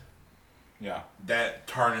 lived, Yeah. that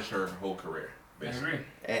tarnished her whole career. I Basically. agree.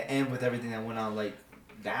 it. And with everything that went on, like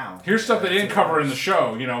down. Here's stuff they didn't cover in the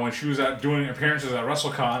show. You know, when she was doing appearances at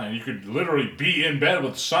WrestleCon, and you could literally be in bed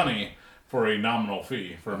with Sunny for a nominal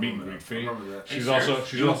fee, for a meet and greet fee. She's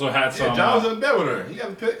also had some. Yeah, John was in bed with her. He got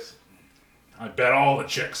the pics. I bet all the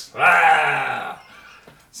chicks. Ah!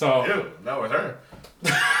 So. Ew, not with her. You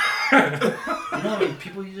know how many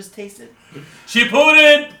people you just tasted? She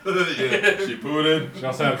pooted. Yeah, she pooted. She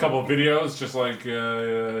also had a couple of videos, just like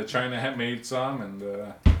China had made some,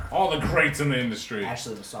 and all the greats in the industry.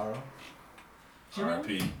 Ashley Massaro.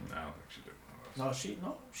 R.I.P. No, I don't think she did.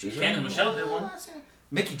 No, she. Candace Michelle did one.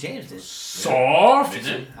 Mickey James did. Soft. She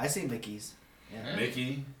did. I seen Mickey's. Yeah.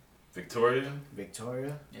 Mickey, Victoria.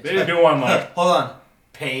 Victoria. They didn't do one like. Hold on.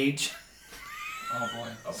 Paige. Oh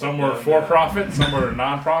boy. Some were for profit, some were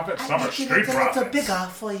non-profit, some are street profits. bigger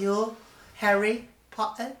for you, Harry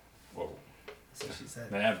Potter. Whoa. That's what she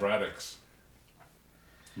said. Mad Braddocks.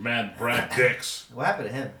 Mad Brad Dicks. What happened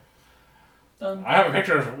to him? I have a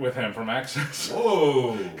picture with him from Access.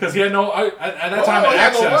 Whoa. Because he had no at that time at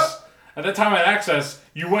Access. At that time at Access,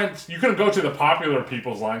 you couldn't go to the popular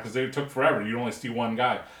people's line because they took forever. You'd only see one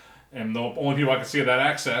guy, and the only people I could see at that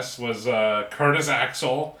Access was Curtis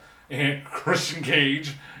Axel and Christian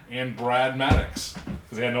Cage and Brad Maddox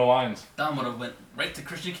because they had no lines. Dom would have went right to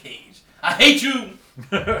Christian Cage. I hate you.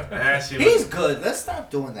 He's good. Let's stop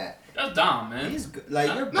doing that. That's Dom, man. He's good. Like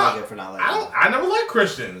you're No, bugging for not liking him. I never liked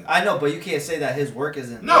Christian. I know, but you can't say that his work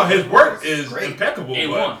isn't. No, his work is great. impeccable, A1.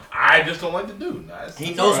 but I just don't like the dude.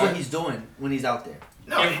 He knows what he's doing when he's out there.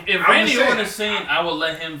 No, If I'm Randy just saying. Orton is saying I will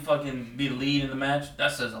let him fucking be the lead in the match,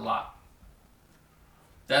 that says a lot.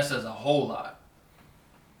 That says a whole lot.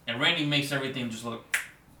 And Randy makes everything just look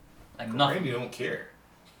like nothing. Randy don't care.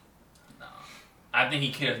 No. I think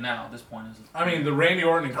he cares now at this point. I mean, the Randy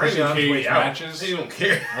Orton and Randy Christian on his way Cage out. matches. He don't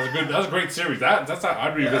care. That was a great series. That's how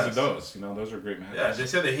I'd revisit Yes. those. You know, those are great matches. Yeah, they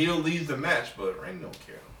said the heel leads the match, but Randy don't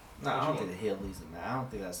care. No, I don't think the heel leads him. I don't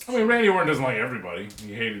think that's. I mean, Randy Orton doesn't like everybody.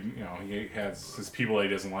 He hated, he has his people that he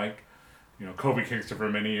doesn't like. You know, Kobe Kingston for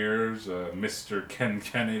many years, Mr. Ken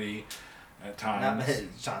Kennedy at times.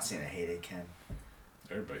 John Cena hated Ken.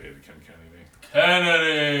 Everybody hated Ken Kennedy.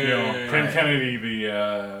 Kennedy. You know, Ken Kennedy,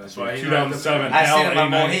 the why he 2007 I seen him LA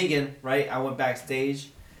on night. Mohegan, right? I went backstage,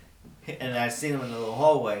 and I seen him in the little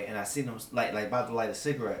hallway, and I seen him like about to light a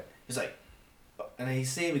cigarette. He's like, and he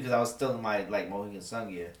seen me because I was still in my like Mohegan Sun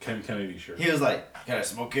gear. Ken Kennedy shirt. He was like, "Can I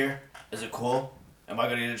smoke here? Is it cool? Am I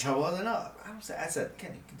gonna get in trouble?" I was like, "No." I said,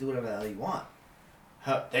 "Ken, you can do whatever the hell you want."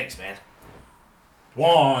 Thanks, man.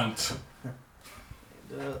 Want.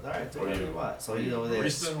 All right, do Were whatever you- you want. So he's over there.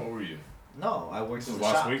 Barista? What were you? No, I worked This in is the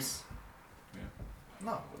last shops. week?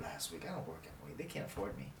 No, last week. I don't work at Mohegan. They can't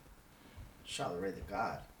afford me. Charlotte Ray the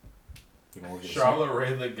God. You don't work at the Charlotte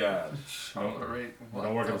Ray the God. Charlotte Ray. You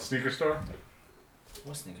don't work at the sneaker store?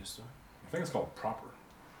 What sneaker store? I think it's called Proper.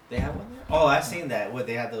 They have one there? Oh, I've seen that. What,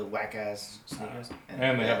 they have the whack ass sneakers?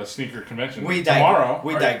 And they have a sneaker convention We tomorrow.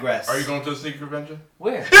 We digress. Are you going to the sneaker convention?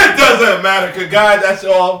 Where? It doesn't matter, cause guys, that's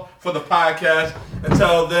all for the podcast.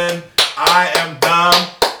 Until then, I am Dom.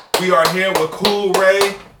 We are here with Cool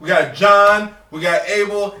Ray. We got John. We got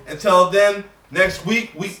Abel. Until then, next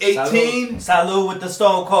week, week 18. Salud with the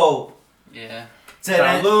Stone Cold. Yeah.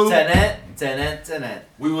 Salud. Tenet.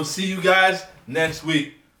 We will see you guys next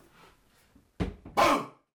week. Boom.